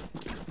fuck?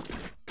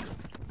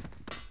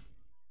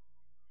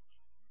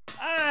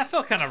 I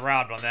felt kind of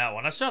robbed on that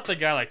one. I shot the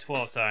guy like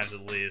 12 times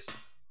at least.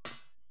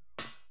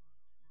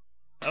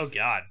 Oh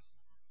god.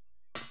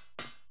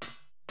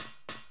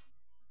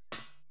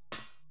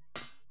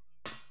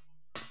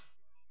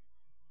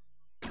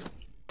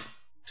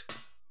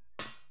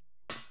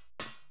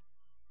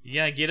 You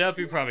gonna get up?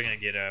 You're probably gonna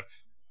get up.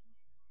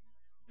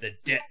 The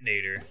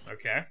detonator.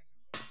 Okay.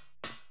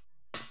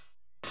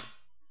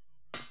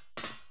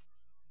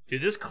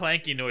 Dude, this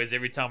clanky noise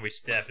every time we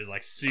step is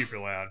like super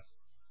loud.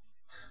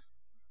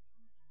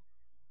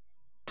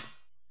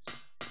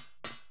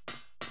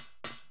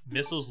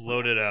 Missiles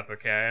loaded up,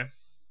 okay.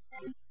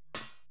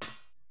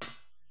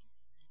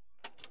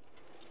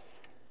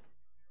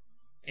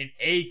 An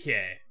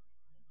AK.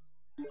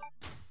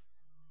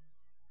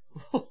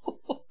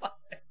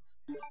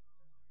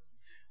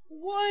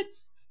 What?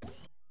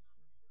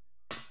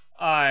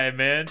 Alright,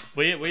 man.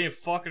 We ain't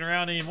fucking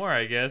around anymore,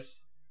 I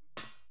guess.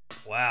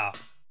 Wow.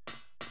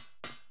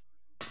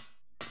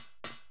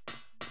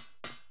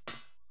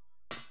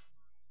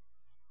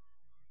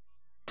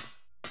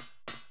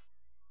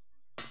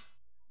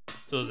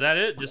 So is that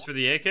it? Just for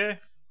the AK?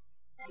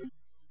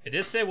 It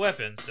did say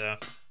weapon, so.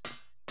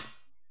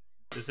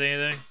 Did it say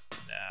anything?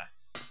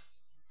 Nah.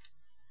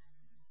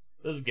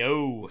 Let's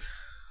go.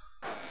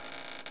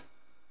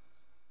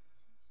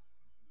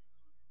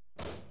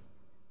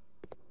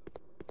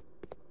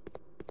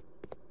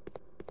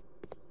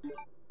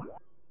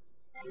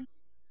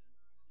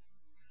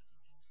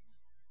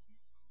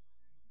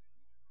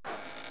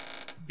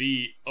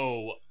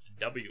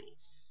 B-O-W.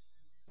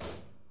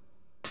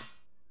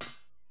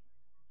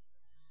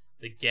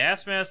 The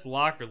gas mask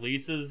lock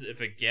releases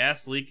if a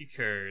gas leak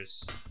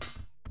occurs.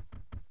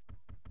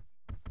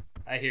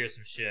 I hear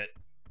some shit.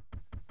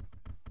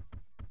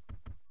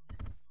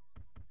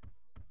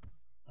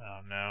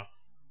 Oh no.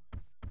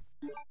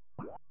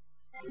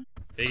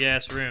 Big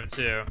ass room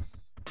too.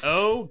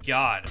 Oh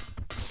god.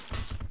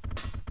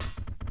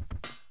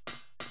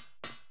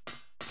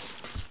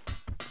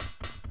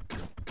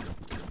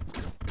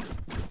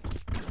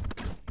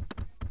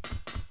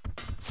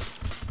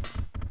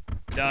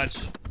 Dodge.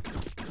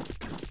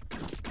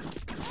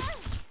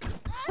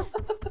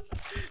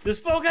 This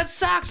bow gun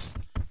sucks!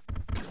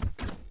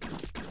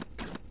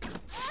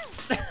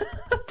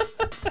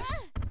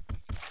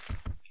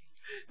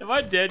 Am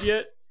I dead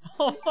yet?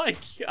 Oh my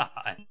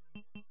god.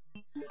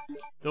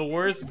 The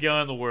worst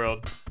gun in the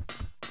world.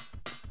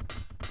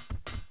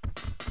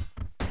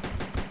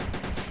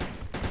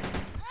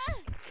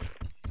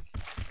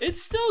 It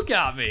still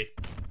got me.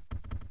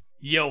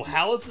 Yo,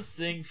 how is this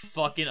thing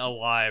fucking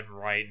alive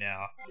right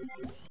now?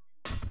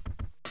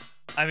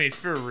 I mean,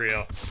 for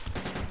real.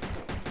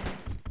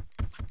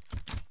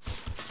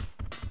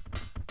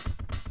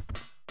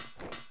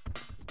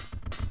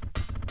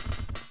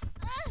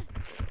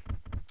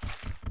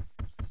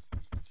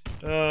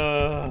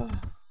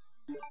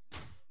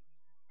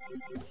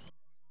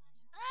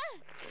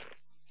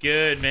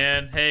 Good,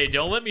 man. Hey,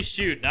 don't let me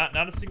shoot. Not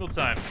a single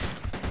time.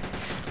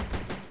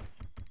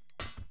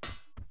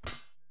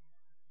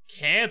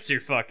 Cancer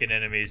fucking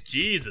enemies.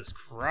 Jesus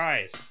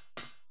Christ.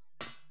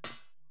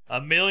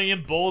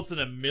 1,000,000 bullets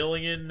and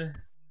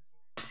 1,000,000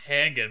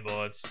 handgun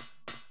bullets.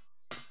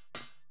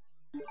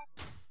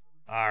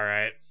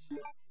 Alright.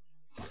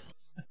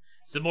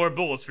 Some more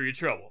bullets for your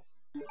trouble.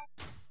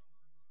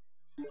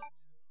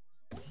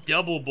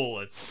 Double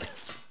bullets.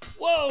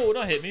 Whoa,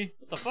 don't hit me.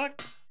 What the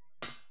fuck?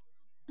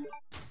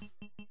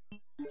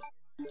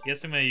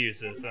 Guess I'm gonna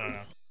use this. I don't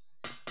know.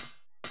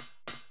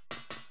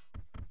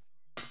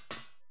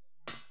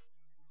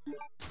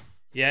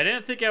 Yeah, I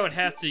didn't think I would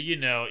have to, you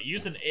know,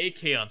 use an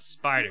AK on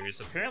spiders.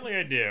 Apparently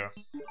I do.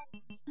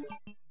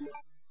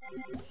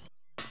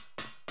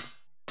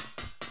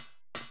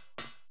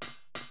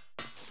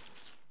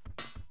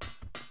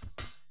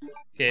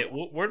 Okay,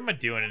 what am I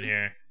doing in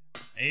here?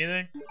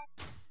 Anything?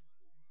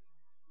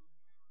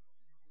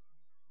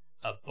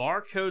 A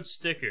barcode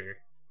sticker.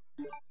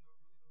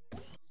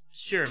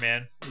 Sure,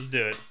 man. Let's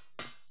do it.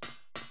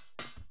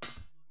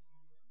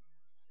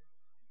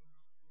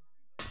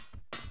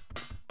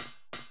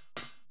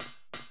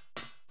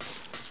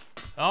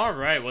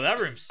 Alright, well that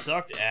room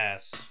sucked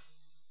ass.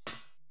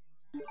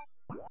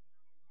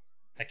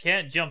 I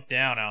can't jump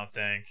down, I don't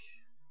think.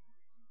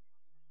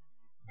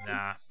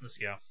 Nah, let's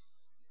go.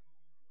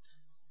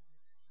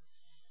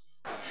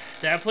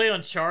 Did I play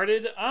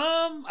Uncharted?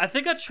 I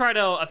think I tried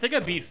out, I think I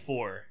beat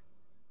 4.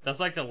 That's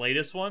like the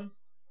latest one.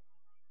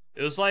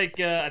 It was like,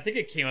 I think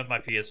it came with my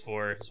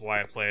PS4, is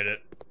why I played it.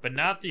 But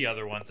not the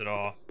other ones at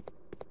all.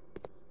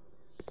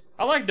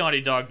 I like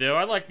Naughty Dog though,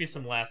 I like me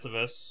some Last of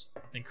Us.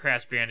 And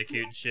Crash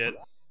Bandicoot and shit.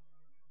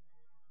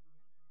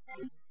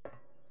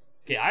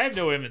 Okay, I have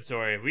no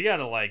inventory. We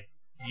gotta, like,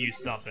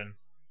 use something.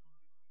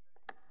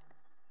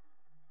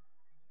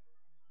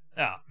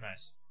 Oh,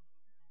 nice.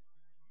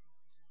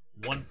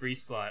 One free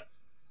slot.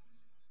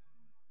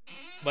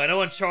 But I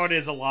know Uncharted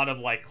is a lot of,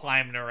 like,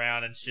 climbing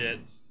around and shit.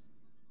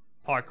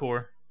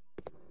 Parkour.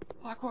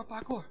 Parkour,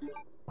 parkour.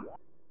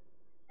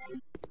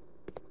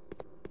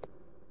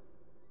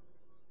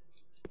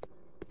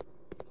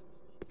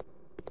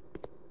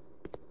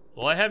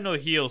 Well, I have no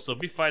heal, so if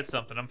we fight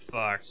something, I'm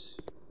fucked.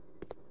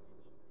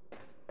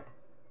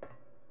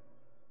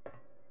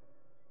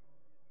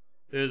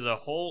 There's a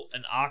hole,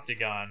 an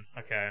octagon.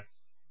 Okay.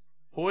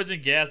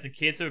 Poison gas in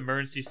case of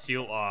emergency,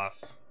 seal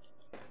off.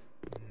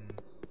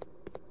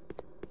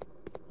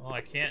 Well,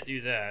 I can't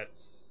do that.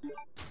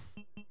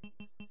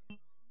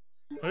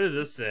 What does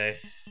this say?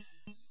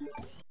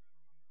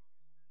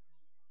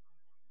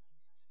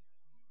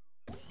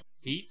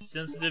 Heat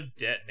sensitive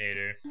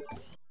detonator.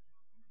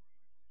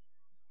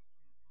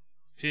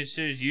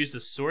 Features used to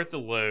sort the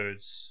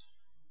loads.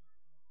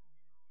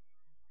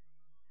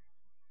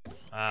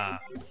 Ah.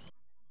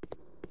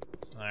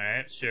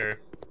 Alright, sure.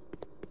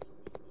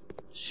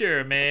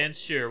 Sure, man,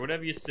 sure,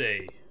 whatever you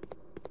say.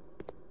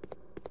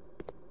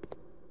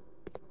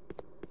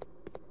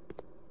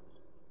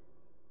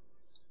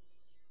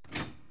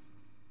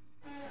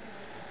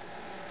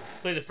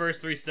 Play the first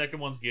 3 second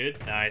ones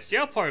good. Nice. Yeah,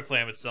 I'll probably play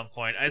them at some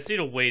point. I just need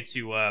a way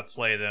to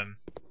play them.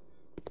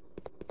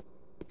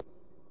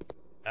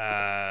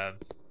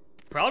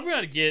 Probably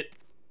gonna get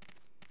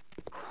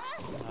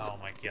Oh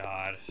my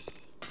god.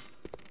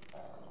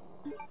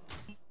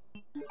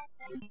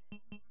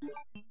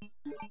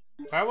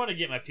 If I want to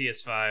get my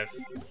PS5,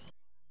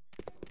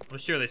 I'm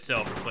sure they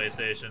sell for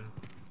PlayStation.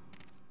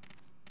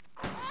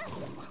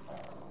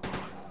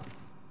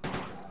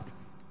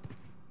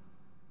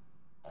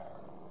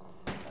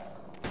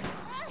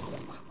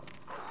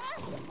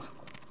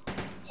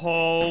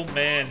 Oh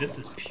man, this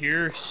is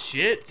pure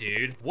shit,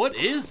 dude. What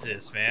is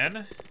this,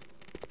 man?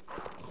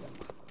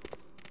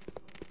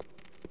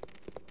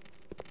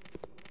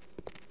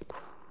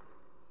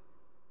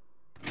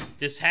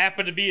 This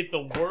happened to be at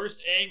the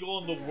worst angle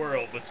in the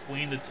world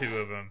between the two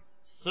of them.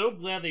 So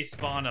glad they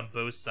spawned on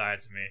both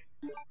sides of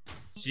me.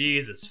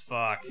 Jesus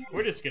fuck.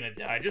 We're just gonna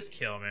die. Just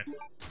kill me.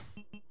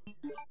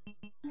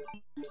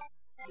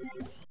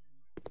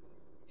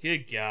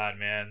 Good God,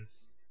 man.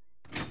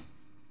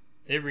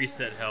 They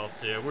reset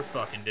health too. We're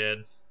fucking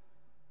dead.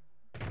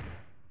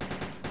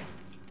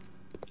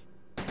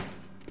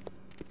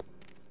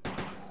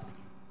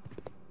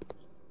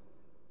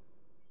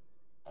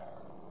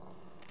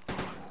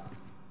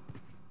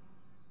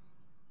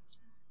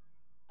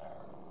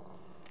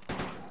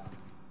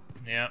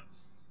 Yep.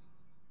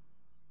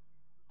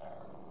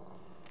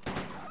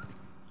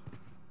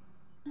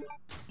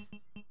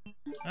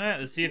 Alright,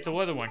 let's see if the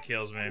other one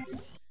kills me.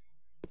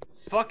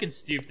 Fucking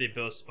stupid they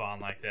both spawn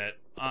like that.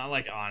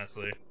 Like,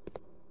 honestly.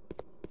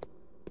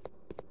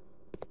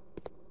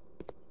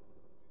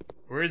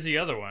 Where is the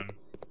other one?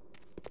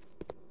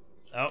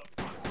 Oh.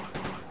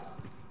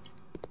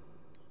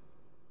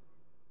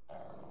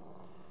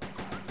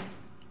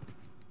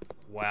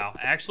 Wow,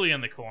 actually in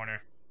the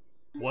corner.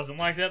 Wasn't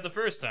like that the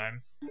first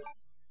time.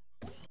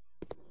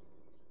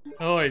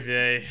 Oy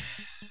vey.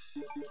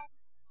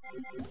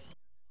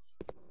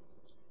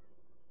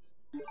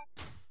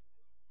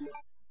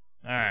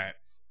 Alright.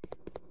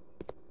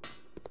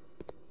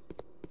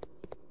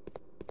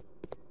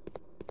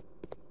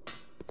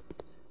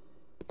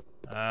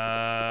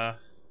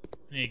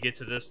 Need to get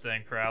to this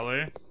thing,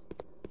 Crowley.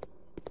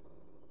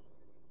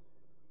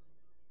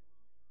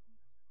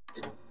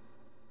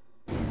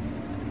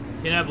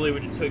 Cannot believe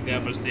we took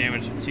that much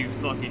damage from two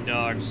fucking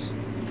dogs.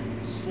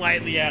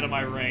 Slightly out of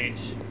my range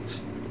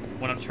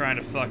when I'm trying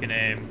to fucking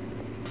aim.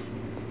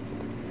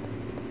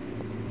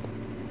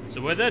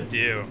 So what'd that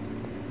do?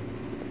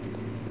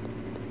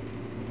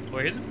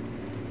 Wait, is it?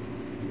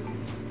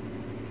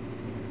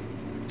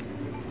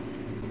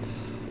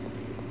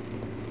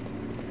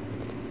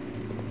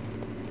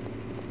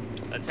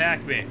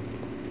 Attack me.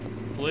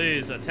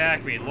 Please,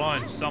 attack me.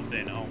 Lunge,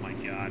 something. Oh my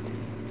god.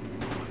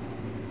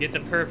 Get the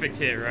perfect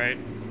hit, right?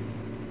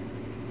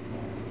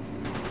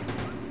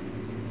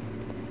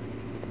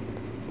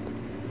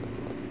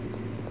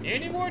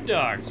 Any more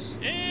dogs?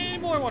 Any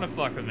more want to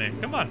fuck with me?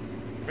 Come on.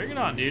 Bring it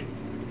on, dude.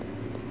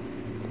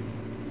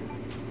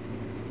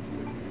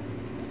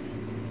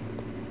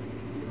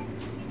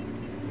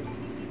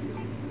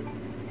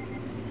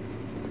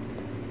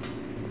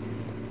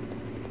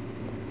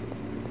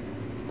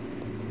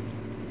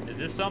 Is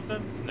this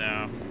something?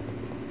 No.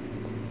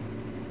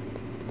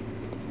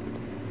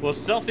 Well,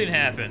 something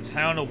happened.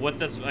 I don't know what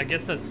that's... I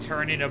guess that's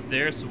turning up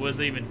there, so what does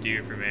it even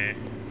do for me?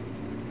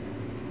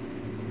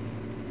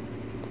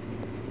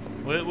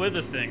 What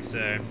did the thing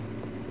say?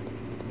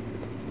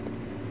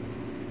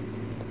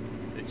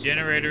 The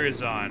generator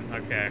is on.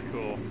 Okay,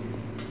 cool.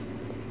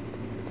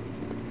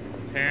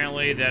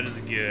 Apparently that is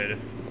good.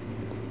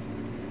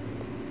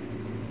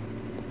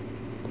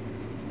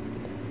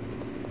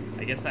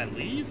 I guess I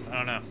leave? I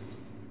don't know.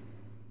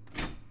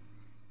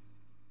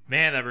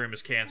 Man, that room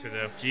is cancer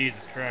though.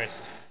 Jesus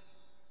Christ.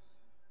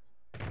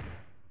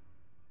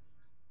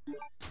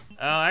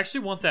 I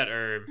actually want that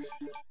herb.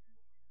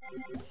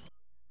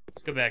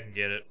 Let's go back and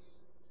get it.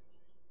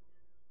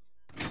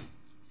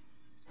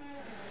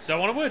 So I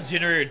wonder what a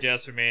generator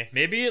does for me.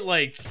 Maybe it,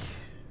 like,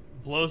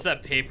 blows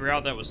that paper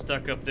out that was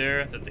stuck up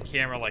there that the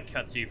camera, like,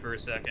 cut to for a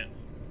second.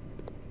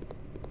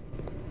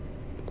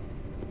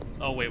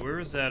 Oh, wait, where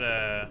was that,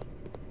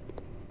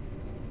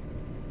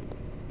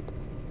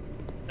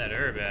 that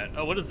herb at?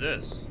 Oh, what is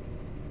this?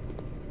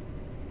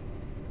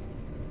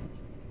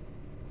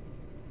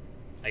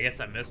 I guess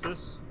I missed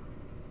this?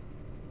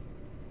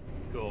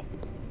 Cool.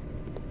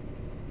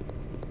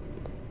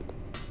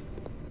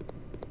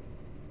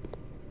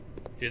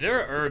 Dude,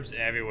 there are herbs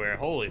everywhere.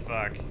 Holy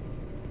fuck.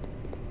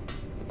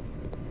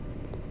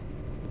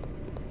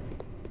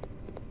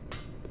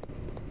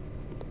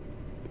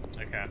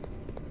 Okay.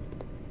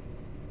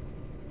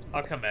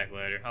 I'll come back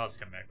later. I'll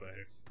just come back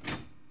later.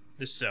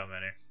 There's so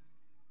many.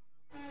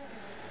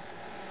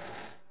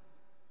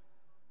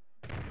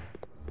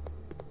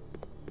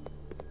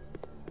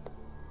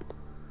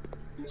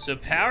 So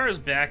power is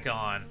back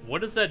on.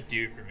 What does that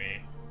do for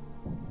me?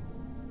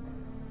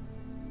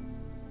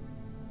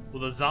 Will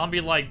the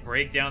zombie, like,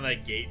 break down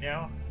that gate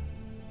now?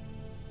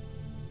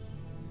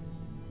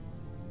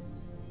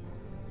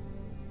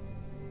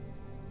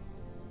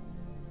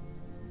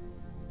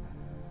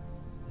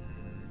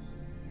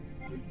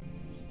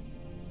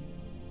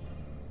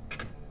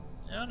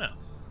 I don't know.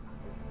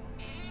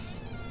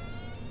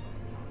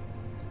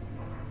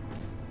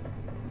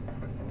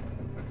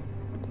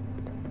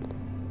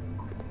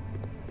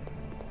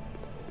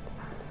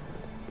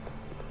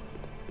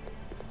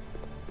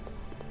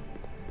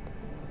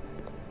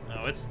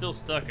 it's still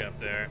stuck up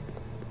there.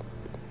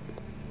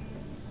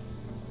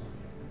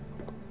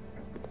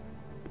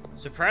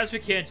 Surprised we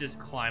can't just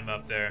climb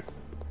up there.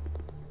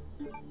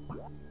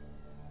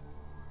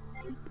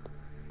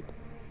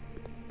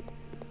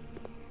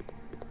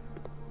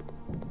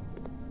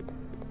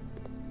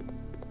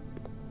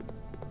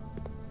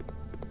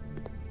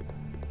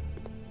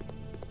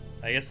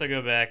 I guess I'll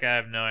go back. I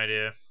have no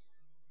idea.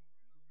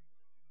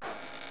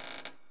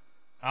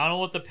 I don't know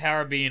what the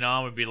power being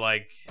on would be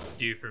like,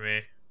 do for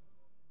me.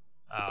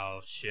 Oh,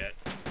 shit.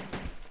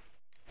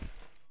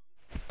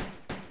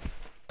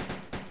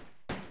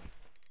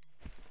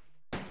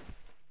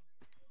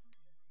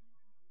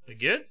 We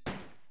good?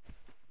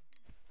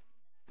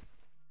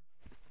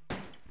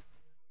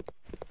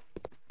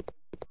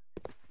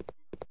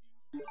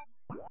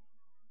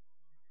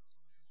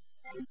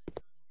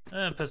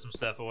 Put some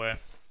stuff away.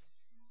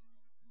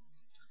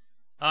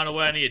 I don't know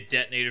what I need a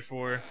detonator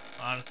for,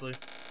 honestly.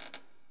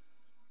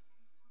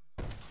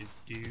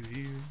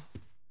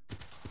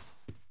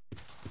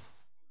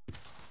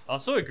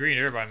 Also a green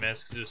herb I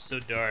missed because it was so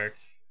dark.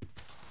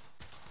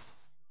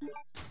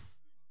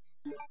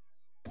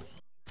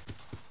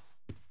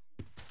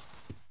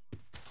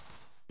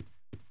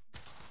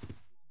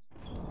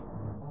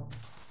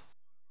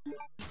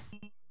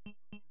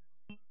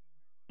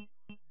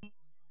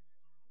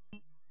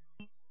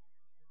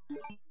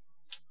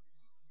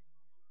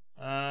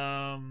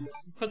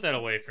 Put that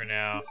away for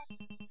now.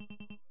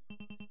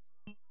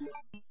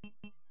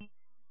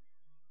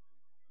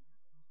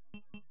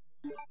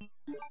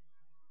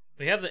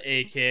 We have the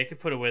AK. I could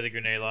put away the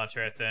grenade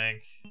launcher, I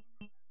think.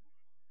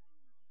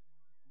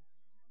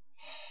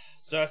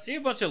 So I see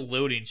a bunch of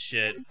loading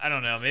shit. I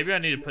don't know. Maybe I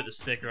need to put the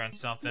sticker on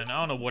something.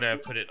 I don't know what I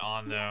put it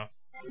on, though.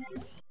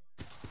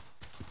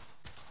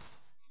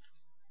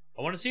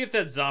 I want to see if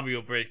that zombie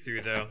will break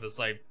through, though. That's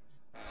like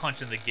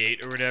punching the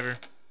gate or whatever.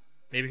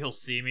 Maybe he'll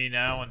see me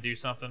now and do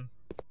something.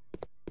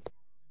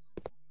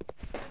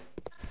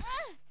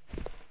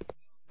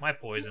 My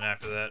poison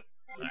after that.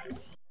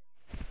 Alright.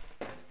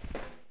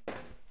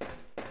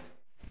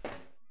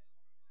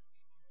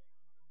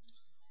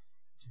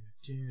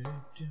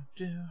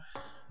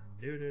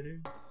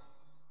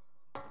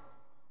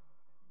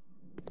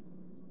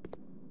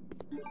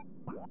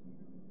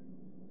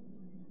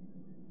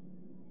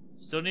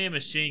 Still need a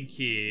machine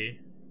key.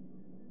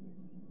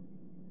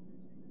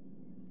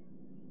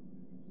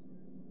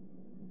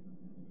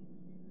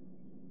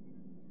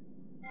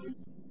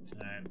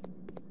 Alright.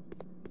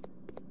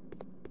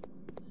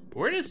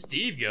 Where does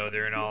Steve go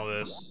during all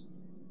this?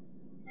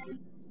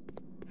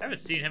 I haven't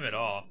seen him at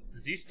all.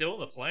 Is he still in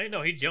the plane?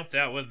 No, he jumped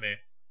out with me.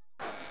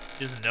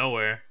 Just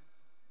nowhere.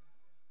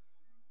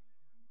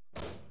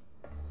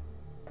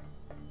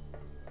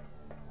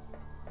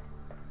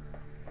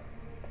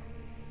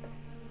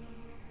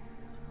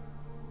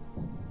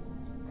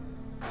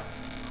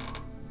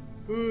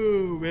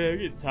 Ooh, man, I'm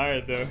getting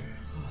tired though.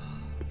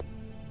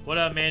 What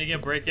up, man? You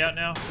gonna break out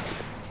now?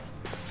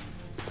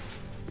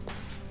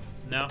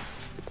 No?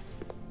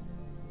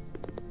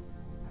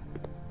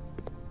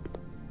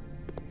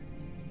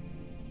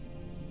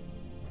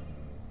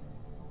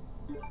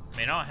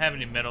 Man, I don't have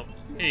any metal.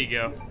 Here you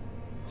go.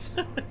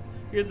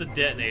 Here's the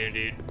detonator,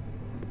 dude.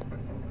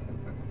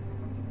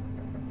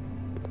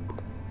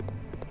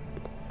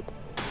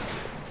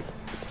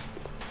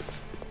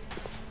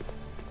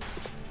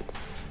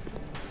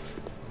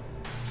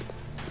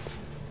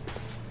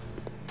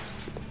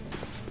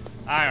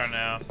 I don't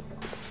know.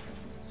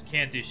 Just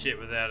can't do shit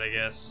with that, I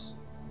guess.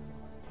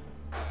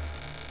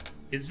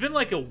 It's been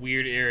like a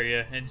weird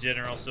area in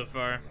general so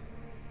far.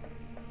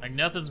 Like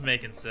nothing's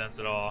making sense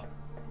at all.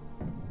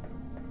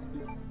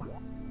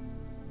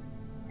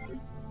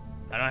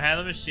 I don't have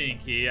the machine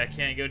key. I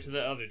can't go to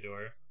the other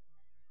door.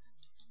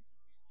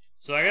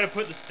 So I gotta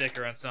put the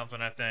sticker on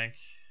something, I think.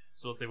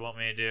 That's what they want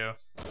me to do.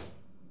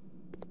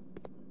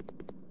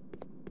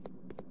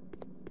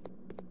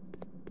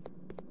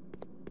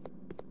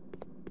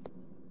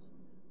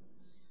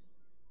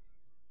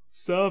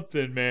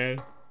 Something,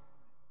 man.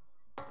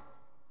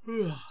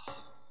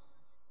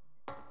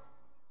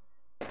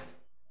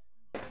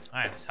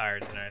 I am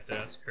tired tonight,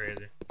 though. It's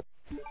crazy.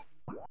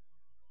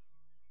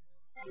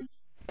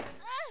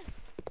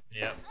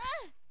 Yep.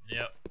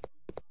 Yep.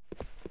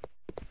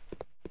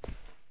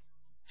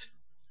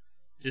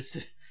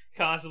 Just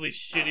constantly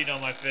shitting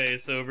on my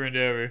face over and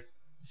over.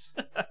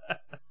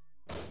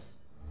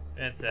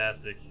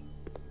 Fantastic.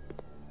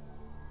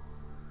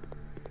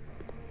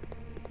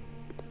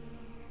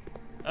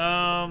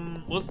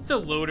 Wasn't the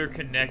loader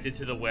connected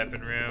to the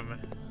weapon room?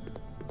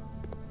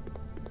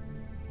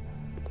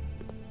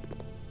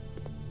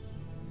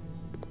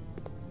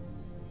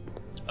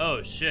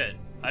 Oh shit.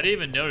 I didn't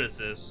even notice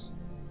this.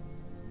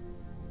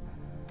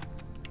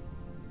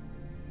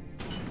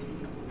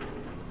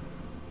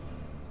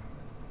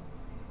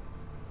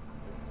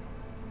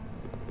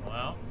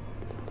 Well.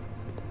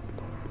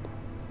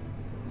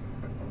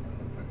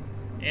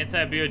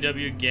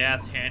 Anti-BOW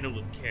gas handled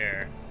with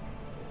care.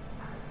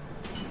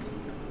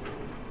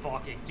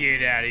 Fucking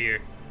get out of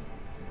here.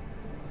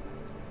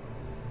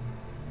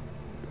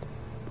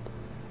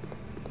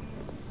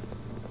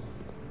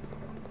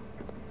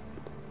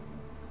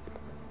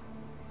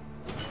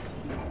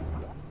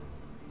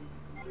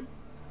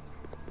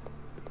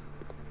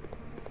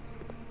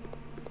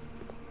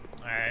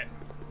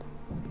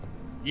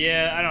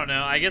 Yeah, I don't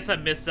know. I guess I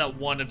missed that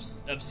one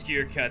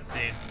obscure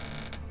cutscene.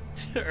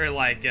 Or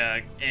like,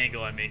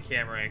 angle, I mean.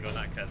 Camera angle,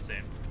 not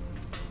cutscene.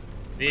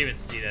 Didn't even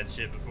see that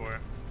shit before.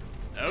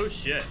 Oh,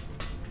 shit.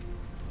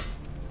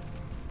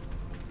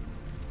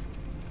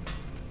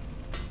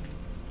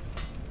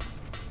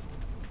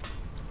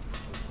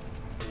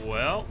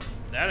 Well,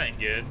 that ain't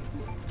good.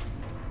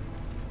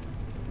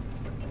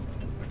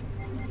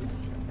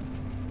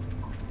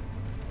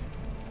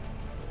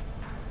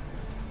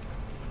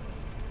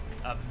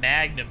 A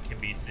magnum can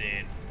be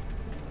seen.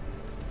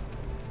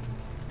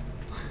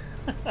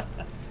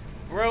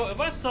 Bro,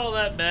 if I saw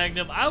that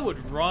magnum, I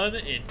would run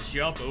and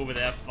jump over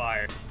that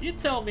fire. You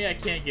tell me I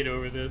can't get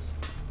over this?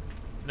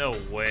 No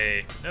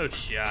way. No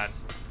shot.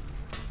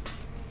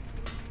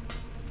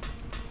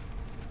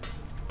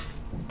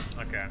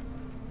 Okay.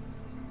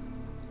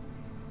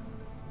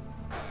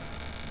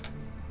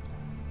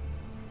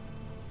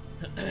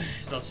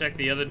 So I'll check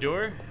the other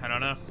door? I don't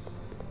know.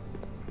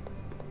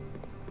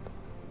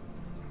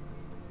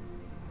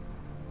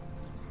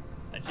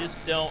 I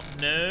just don't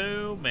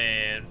know,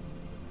 man.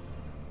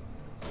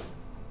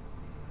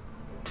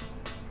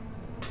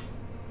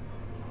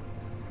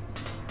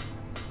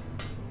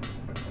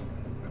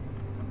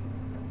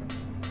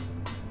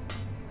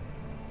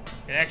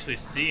 I can actually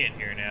see in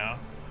here now.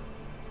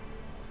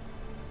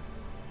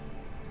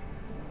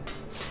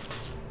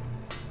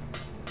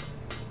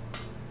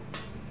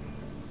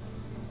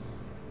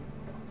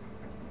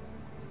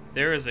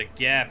 There is a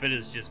gap. It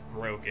is just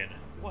broken.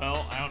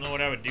 Well, I don't know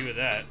what I would do with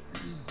that.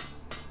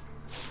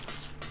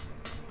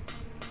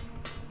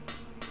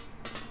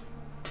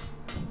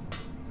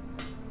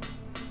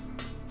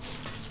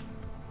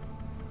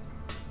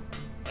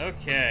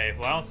 Okay,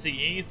 well, I don't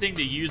see anything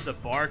to use a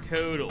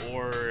barcode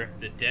or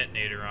the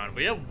detonator on.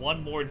 We have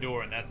one more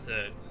door, and that's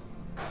it.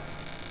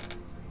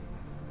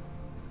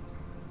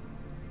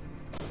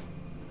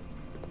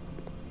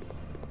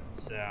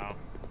 So...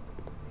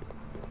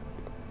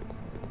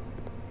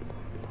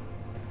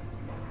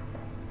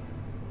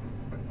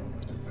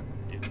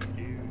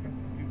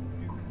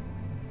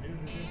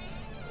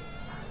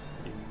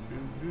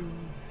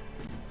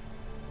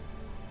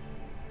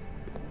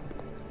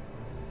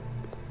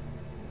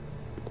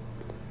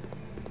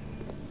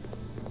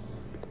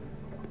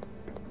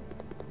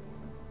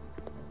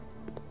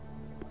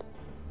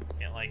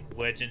 Can't like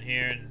wedge in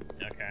here and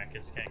okay, I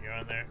guess can't go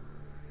in there.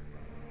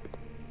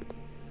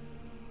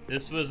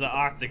 This was an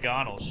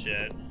octagonal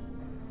shit.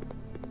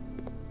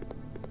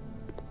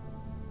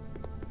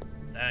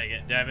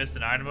 Did I miss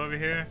an item over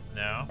here?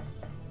 No.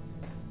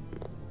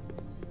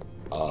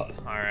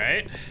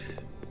 Alright.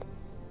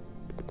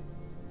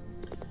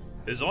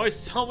 There's only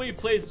so many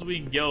places we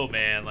can go,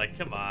 man. Like,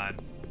 come on.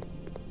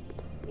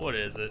 What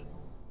is it?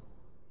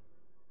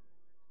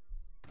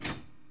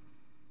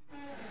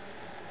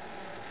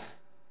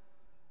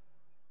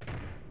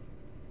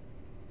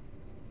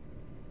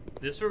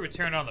 This where we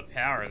turn on the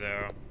power,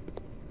 though.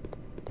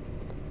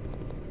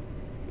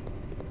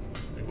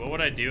 Like, what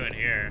would I do in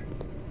here?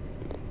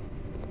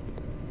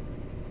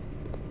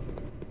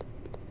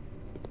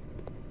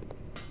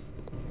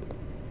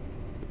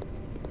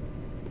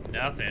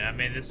 Nothing. I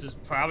mean, this is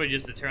probably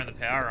just to turn the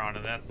power on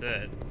and that's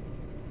it.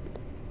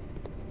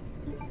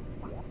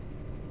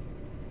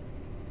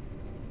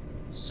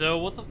 So,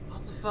 what the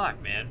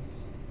fuck, man?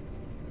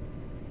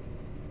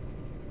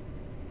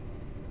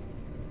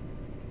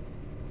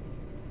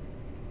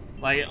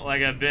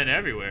 Like I've been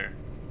everywhere.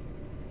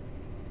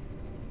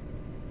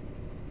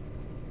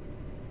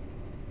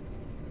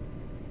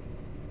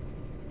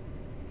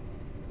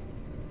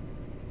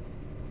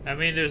 I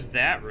mean, there's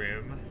that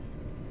room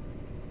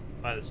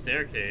by the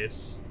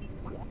staircase.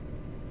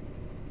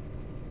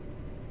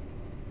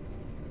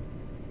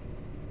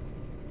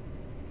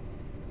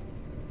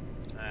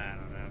 I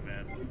don't know,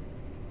 man.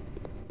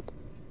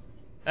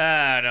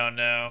 I don't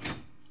know.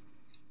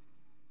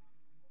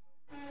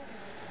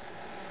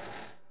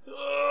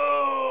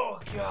 Oh,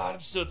 God,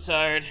 I'm so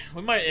tired.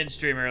 We might end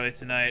stream early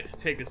tonight.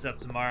 Pick this up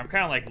tomorrow. I'm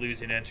kind of like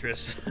losing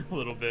interest a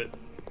little bit.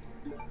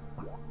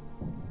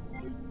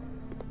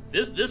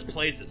 This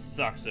place has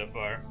sucked so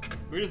far.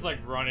 We're just like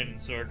running in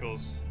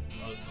circles.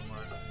 Oh,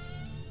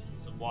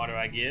 some water,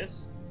 I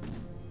guess.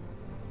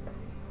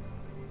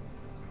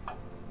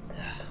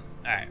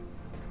 Alright.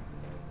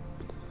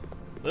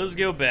 Let's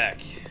go back.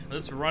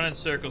 Let's run in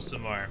circles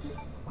some more.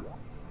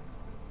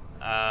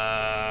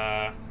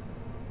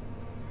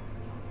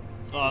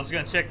 Oh, I was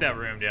gonna check that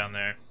room down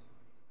there.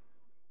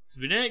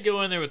 We didn't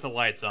go in there with the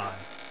lights on.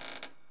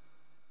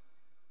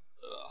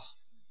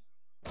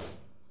 Ugh.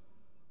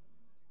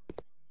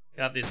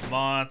 Got these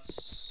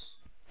moths.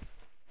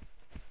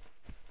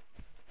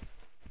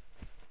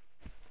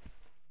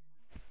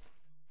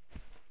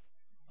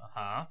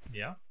 Uh-huh,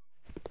 yeah.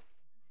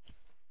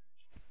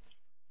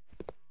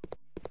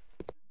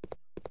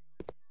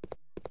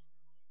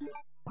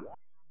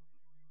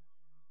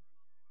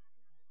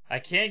 I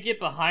can't get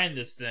behind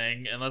this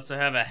thing unless I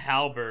have a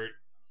halberd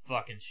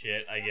fucking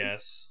shit, I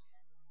guess.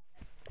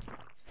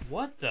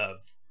 What the?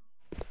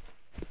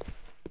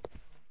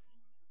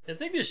 Did I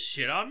think this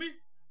shit on me?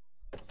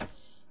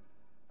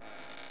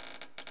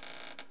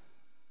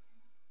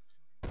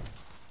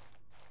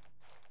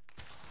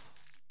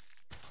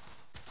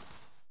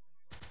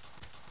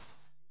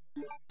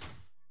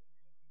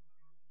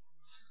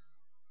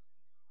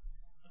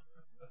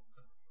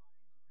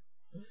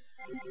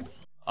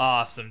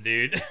 Awesome,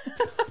 dude.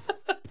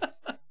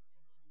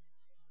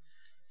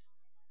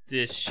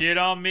 Just shit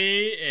on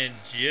me and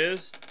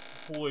just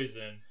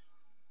poison.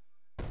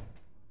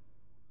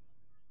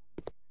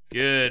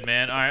 Good,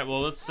 man. Alright,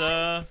 well, let's,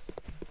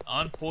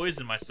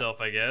 unpoison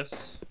myself, I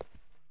guess.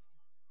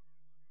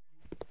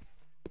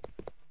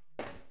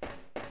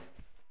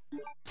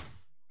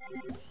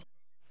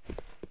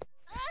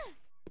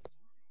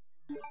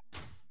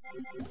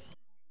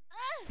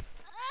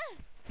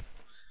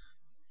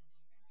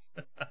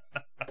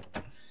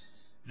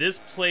 This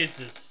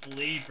place is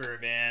sleeper,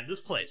 man. This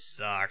place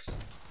sucks.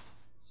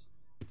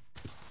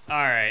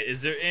 Alright,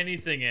 is there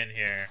anything in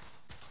here?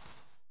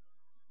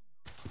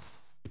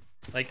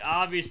 Like,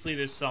 obviously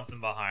there's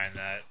something behind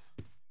that.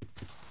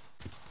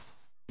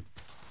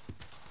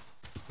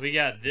 We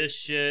got this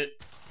shit.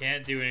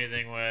 Can't do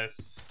anything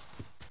with.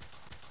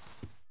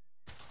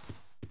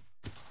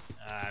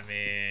 I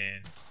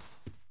mean...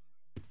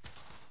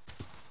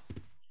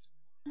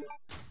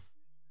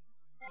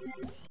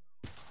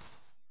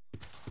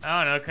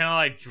 I don't know, kind of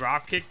like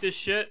drop kick this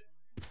shit.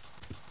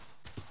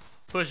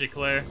 Push it,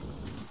 Claire.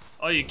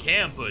 Oh, you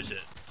can push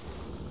it.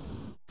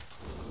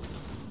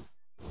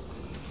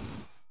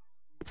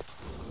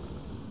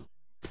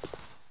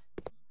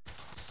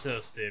 So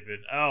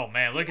stupid. Oh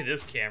man, look at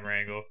this camera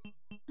angle.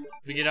 Let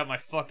me get out my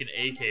fucking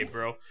AK,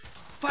 bro.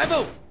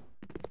 5-0!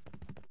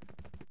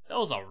 That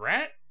was a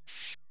rat?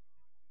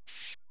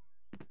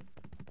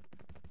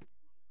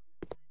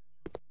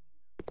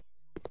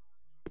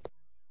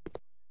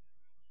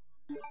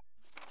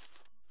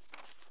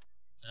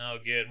 Oh,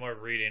 good. More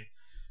reading.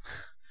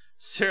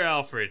 Sir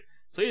Alfred,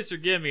 please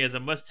forgive me as I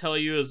must tell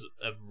you his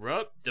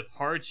abrupt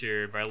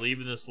departure by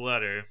leaving this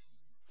letter.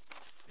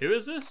 Who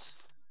is this?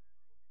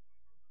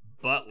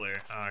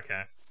 Butler. Oh,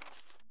 okay.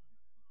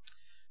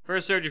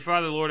 First served your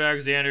father, Lord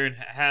Alexander, and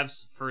have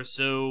for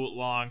so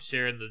long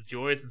shared the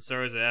joys and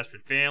sorrows of the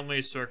Ashford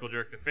family. Circle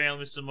jerk the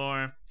family some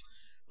more.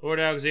 Lord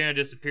Alexander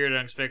disappeared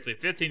unexpectedly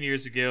 15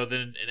 years ago.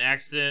 Then an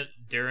accident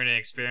during an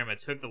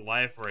experiment took the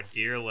life of our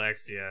dear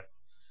Alexia.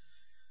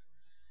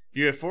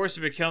 You were forced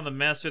to become the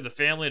master of the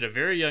family at a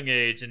very young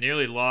age and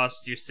nearly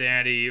lost your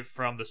sanity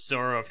from the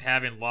sorrow of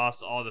having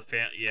lost all the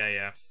family.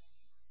 Yeah.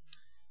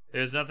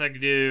 There's nothing I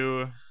can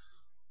do.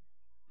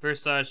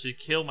 First I should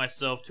kill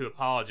myself to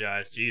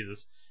apologize.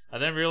 Jesus. I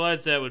then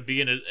realized that would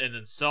be an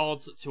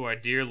insult to our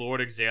dear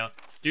Lord Exam.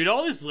 Dude,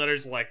 all these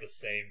letters are like the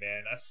same,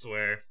 man. I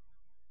swear.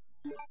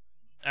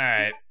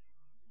 Alright.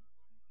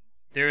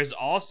 There is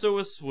also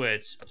a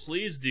switch.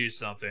 Please do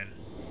something.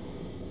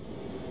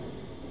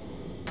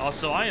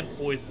 Also, I am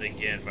poisoned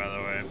again, by the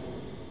way.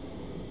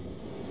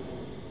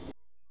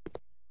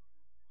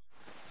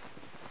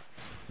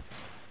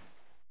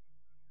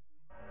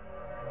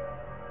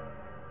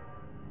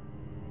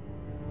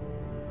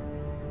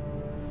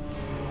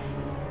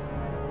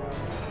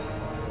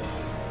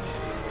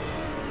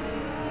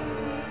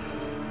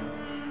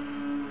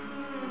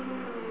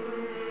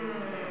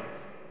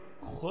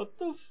 What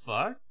the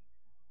fuck?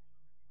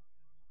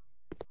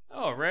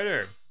 Oh, red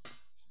herb.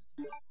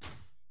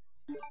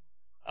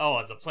 Oh,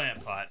 it's a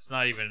plant pot. It's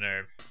not even an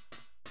herb.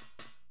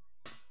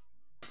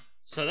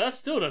 So that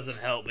still doesn't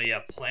help me.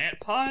 A plant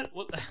pot?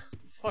 What the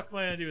fuck am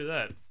I gonna do with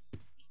that?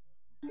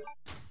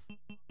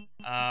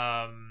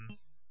 I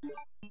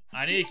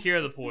need to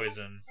cure the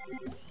poison.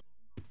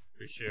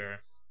 For sure.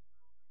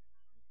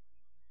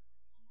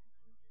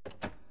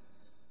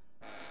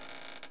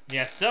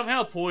 Yeah,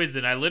 somehow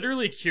poison. I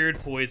literally cured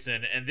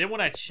poison, and then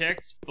when I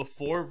checked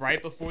before,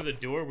 right before the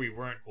door, we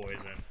weren't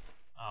poisoned.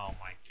 Oh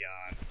my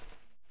god.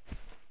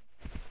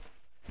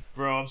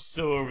 Bro, I'm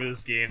so over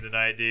this game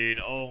tonight, dude.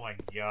 Oh my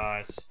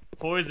gosh.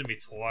 Poisoned me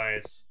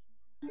twice.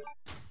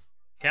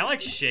 Can I,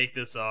 like, shake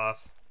this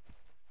off?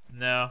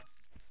 No.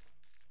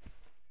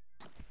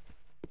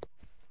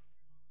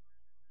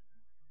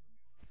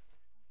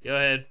 Go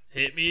ahead.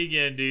 Hit me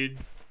again, dude.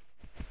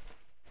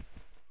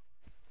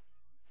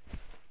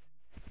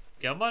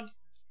 Come on.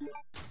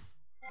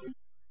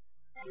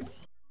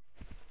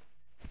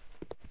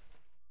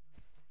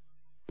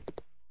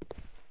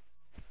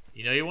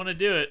 You know you want to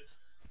do it.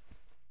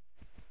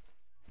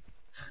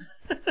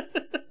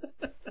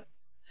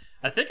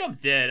 I think I'm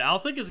dead. I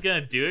don't think it's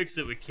gonna do it because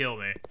it would kill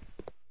me.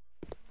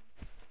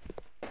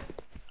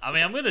 I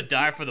mean, I'm gonna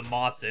die for the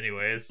moths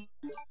anyways.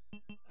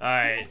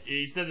 Alright,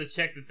 you said to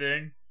check the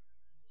thing.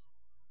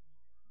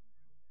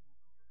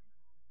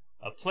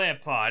 A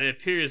plant pot. It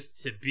appears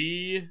to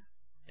be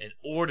an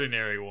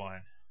ordinary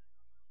one.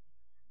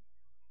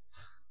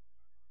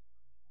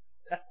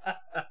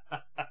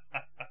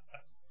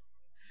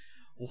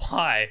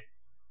 Why?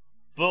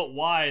 But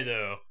why,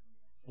 though?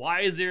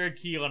 Why is there a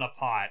key on a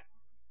pot?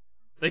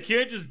 They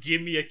can't just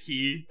give me a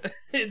key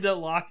in the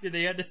locker.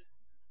 They had to...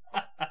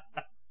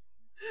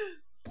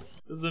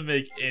 Doesn't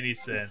make any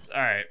sense.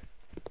 Alright.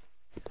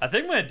 I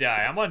think I'm gonna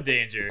die. I'm on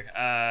danger.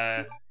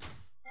 I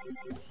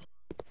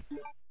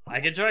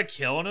can try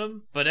killing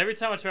him, but every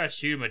time I try to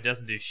shoot him, it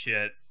doesn't do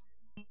shit.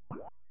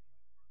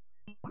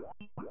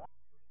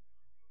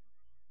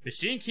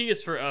 Machine key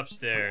is for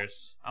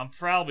upstairs. I'm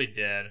probably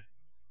dead.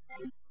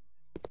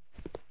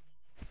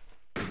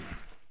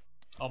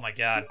 Oh my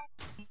god.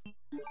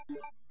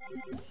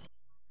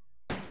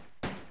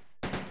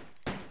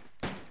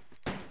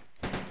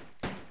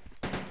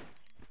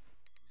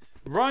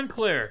 Run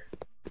clear.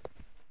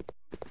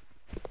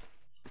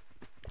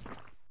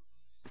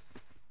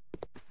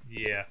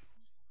 Yeah.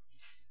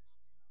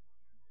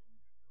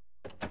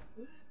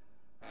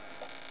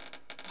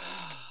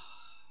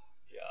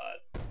 God.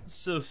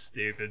 So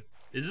stupid.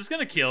 Is this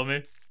gonna kill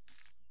me?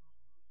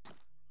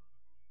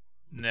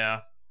 No.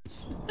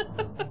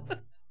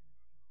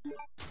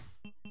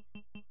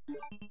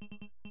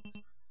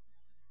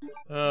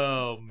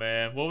 Oh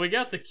man. Well, we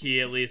got the key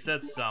at least.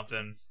 That's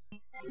something.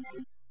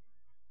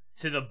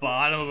 To the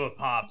bottom of a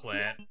pot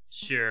plant.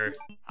 Sure.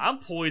 I'm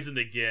poisoned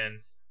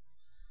again.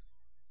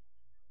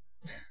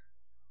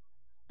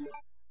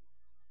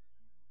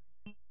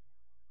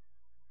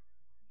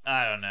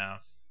 I don't know.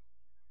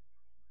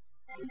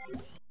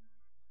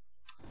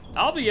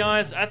 I'll be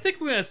honest, I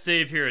think we're gonna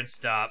save here and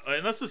stop.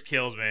 Unless this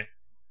kills me.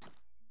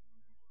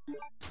 Did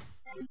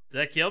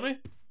that kill me?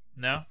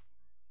 No?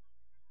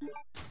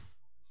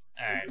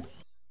 Alright.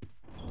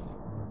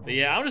 But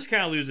yeah, I'm just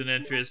kind of losing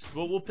interest.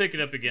 We'll pick it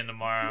up again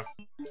tomorrow.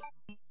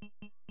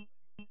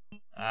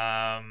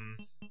 I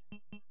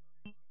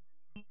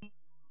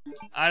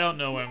don't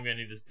know when I'm gonna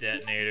need this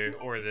detonator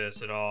or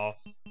this at all.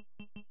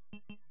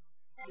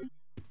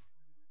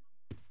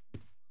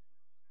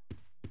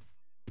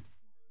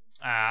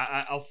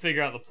 I'll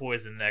figure out the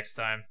poison next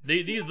time.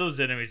 Those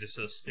enemies are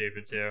so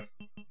stupid too.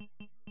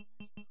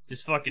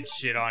 Just fucking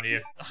shit on you.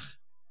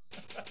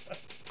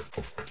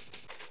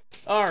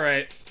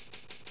 Alright.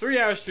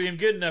 3-hour stream,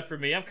 good enough for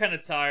me. I'm kind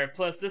of tired.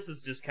 Plus, this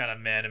is just kind of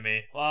meh to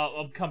me. Well,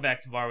 I'll come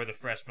back tomorrow with a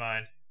fresh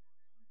mind.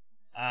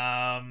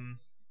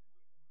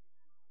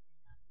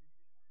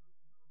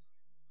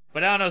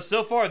 But I don't know,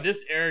 so far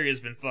this area has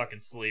been fucking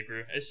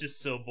sleeper. It's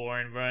just so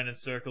boring, running in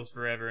circles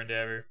forever and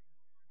ever.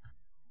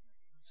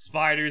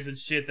 Spiders and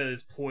shit that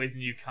is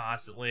poisoning you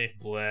constantly.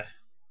 Bleh.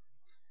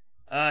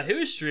 Who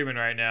is streaming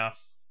right now?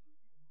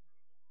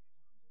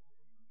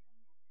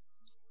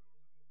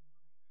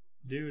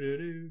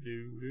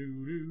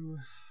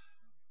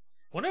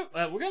 Wonder,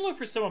 we're gonna look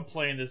for someone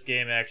playing this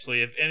game,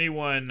 actually, if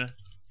anyone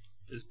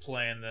is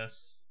playing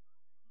this.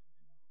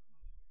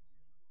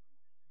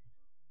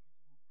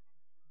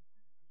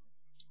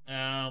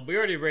 We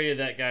already rated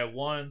that guy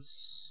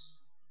once.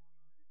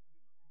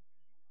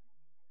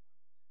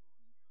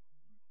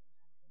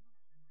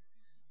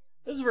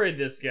 Let's raid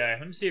this guy.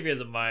 Let me see if he has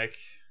a mic.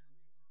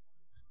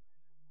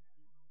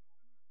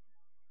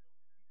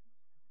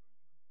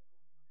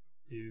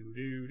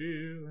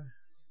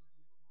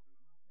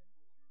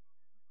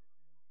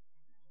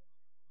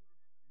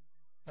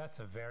 That's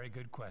a very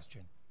good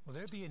question. Will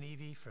there be an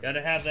EV for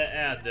Gotta have that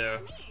ad,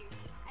 though.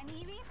 An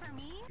EV for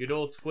me? Good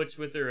old Twitch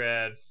with their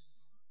ad.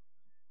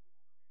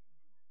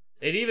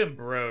 It even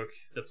broke.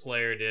 The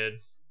player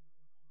did.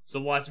 So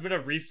watch, I'm gonna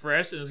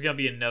refresh and there's gonna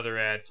be another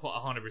ad.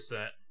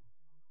 100%.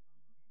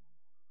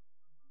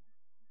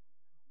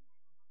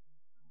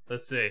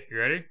 Let's see. You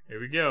ready?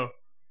 Here we go.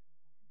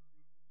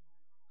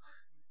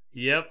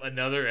 Yep,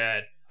 another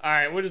ad.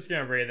 Alright, we're just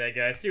gonna raid that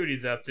guy. See what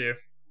he's up to.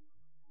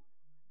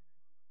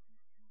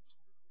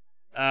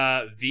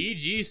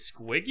 VG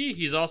Squiggy?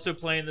 He's also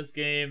playing this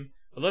game.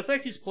 It looks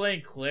like he's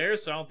playing Claire,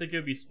 so I don't think it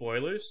would be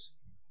spoilers.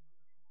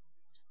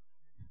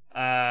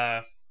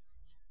 But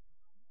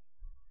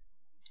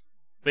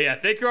yeah,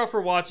 thank you all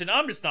for watching.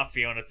 I'm just not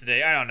feeling it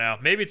today. I don't know.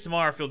 Maybe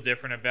tomorrow I feel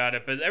different about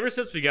it. But ever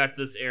since we got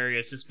to this area,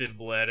 it's just been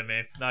bleh to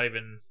me. Not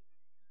even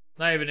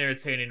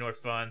entertaining nor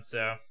fun,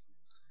 so.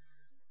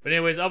 But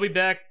anyways, I'll be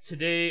back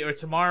today or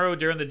tomorrow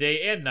during the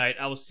day and night.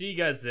 I will see you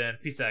guys then.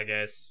 Peace out,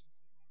 guys.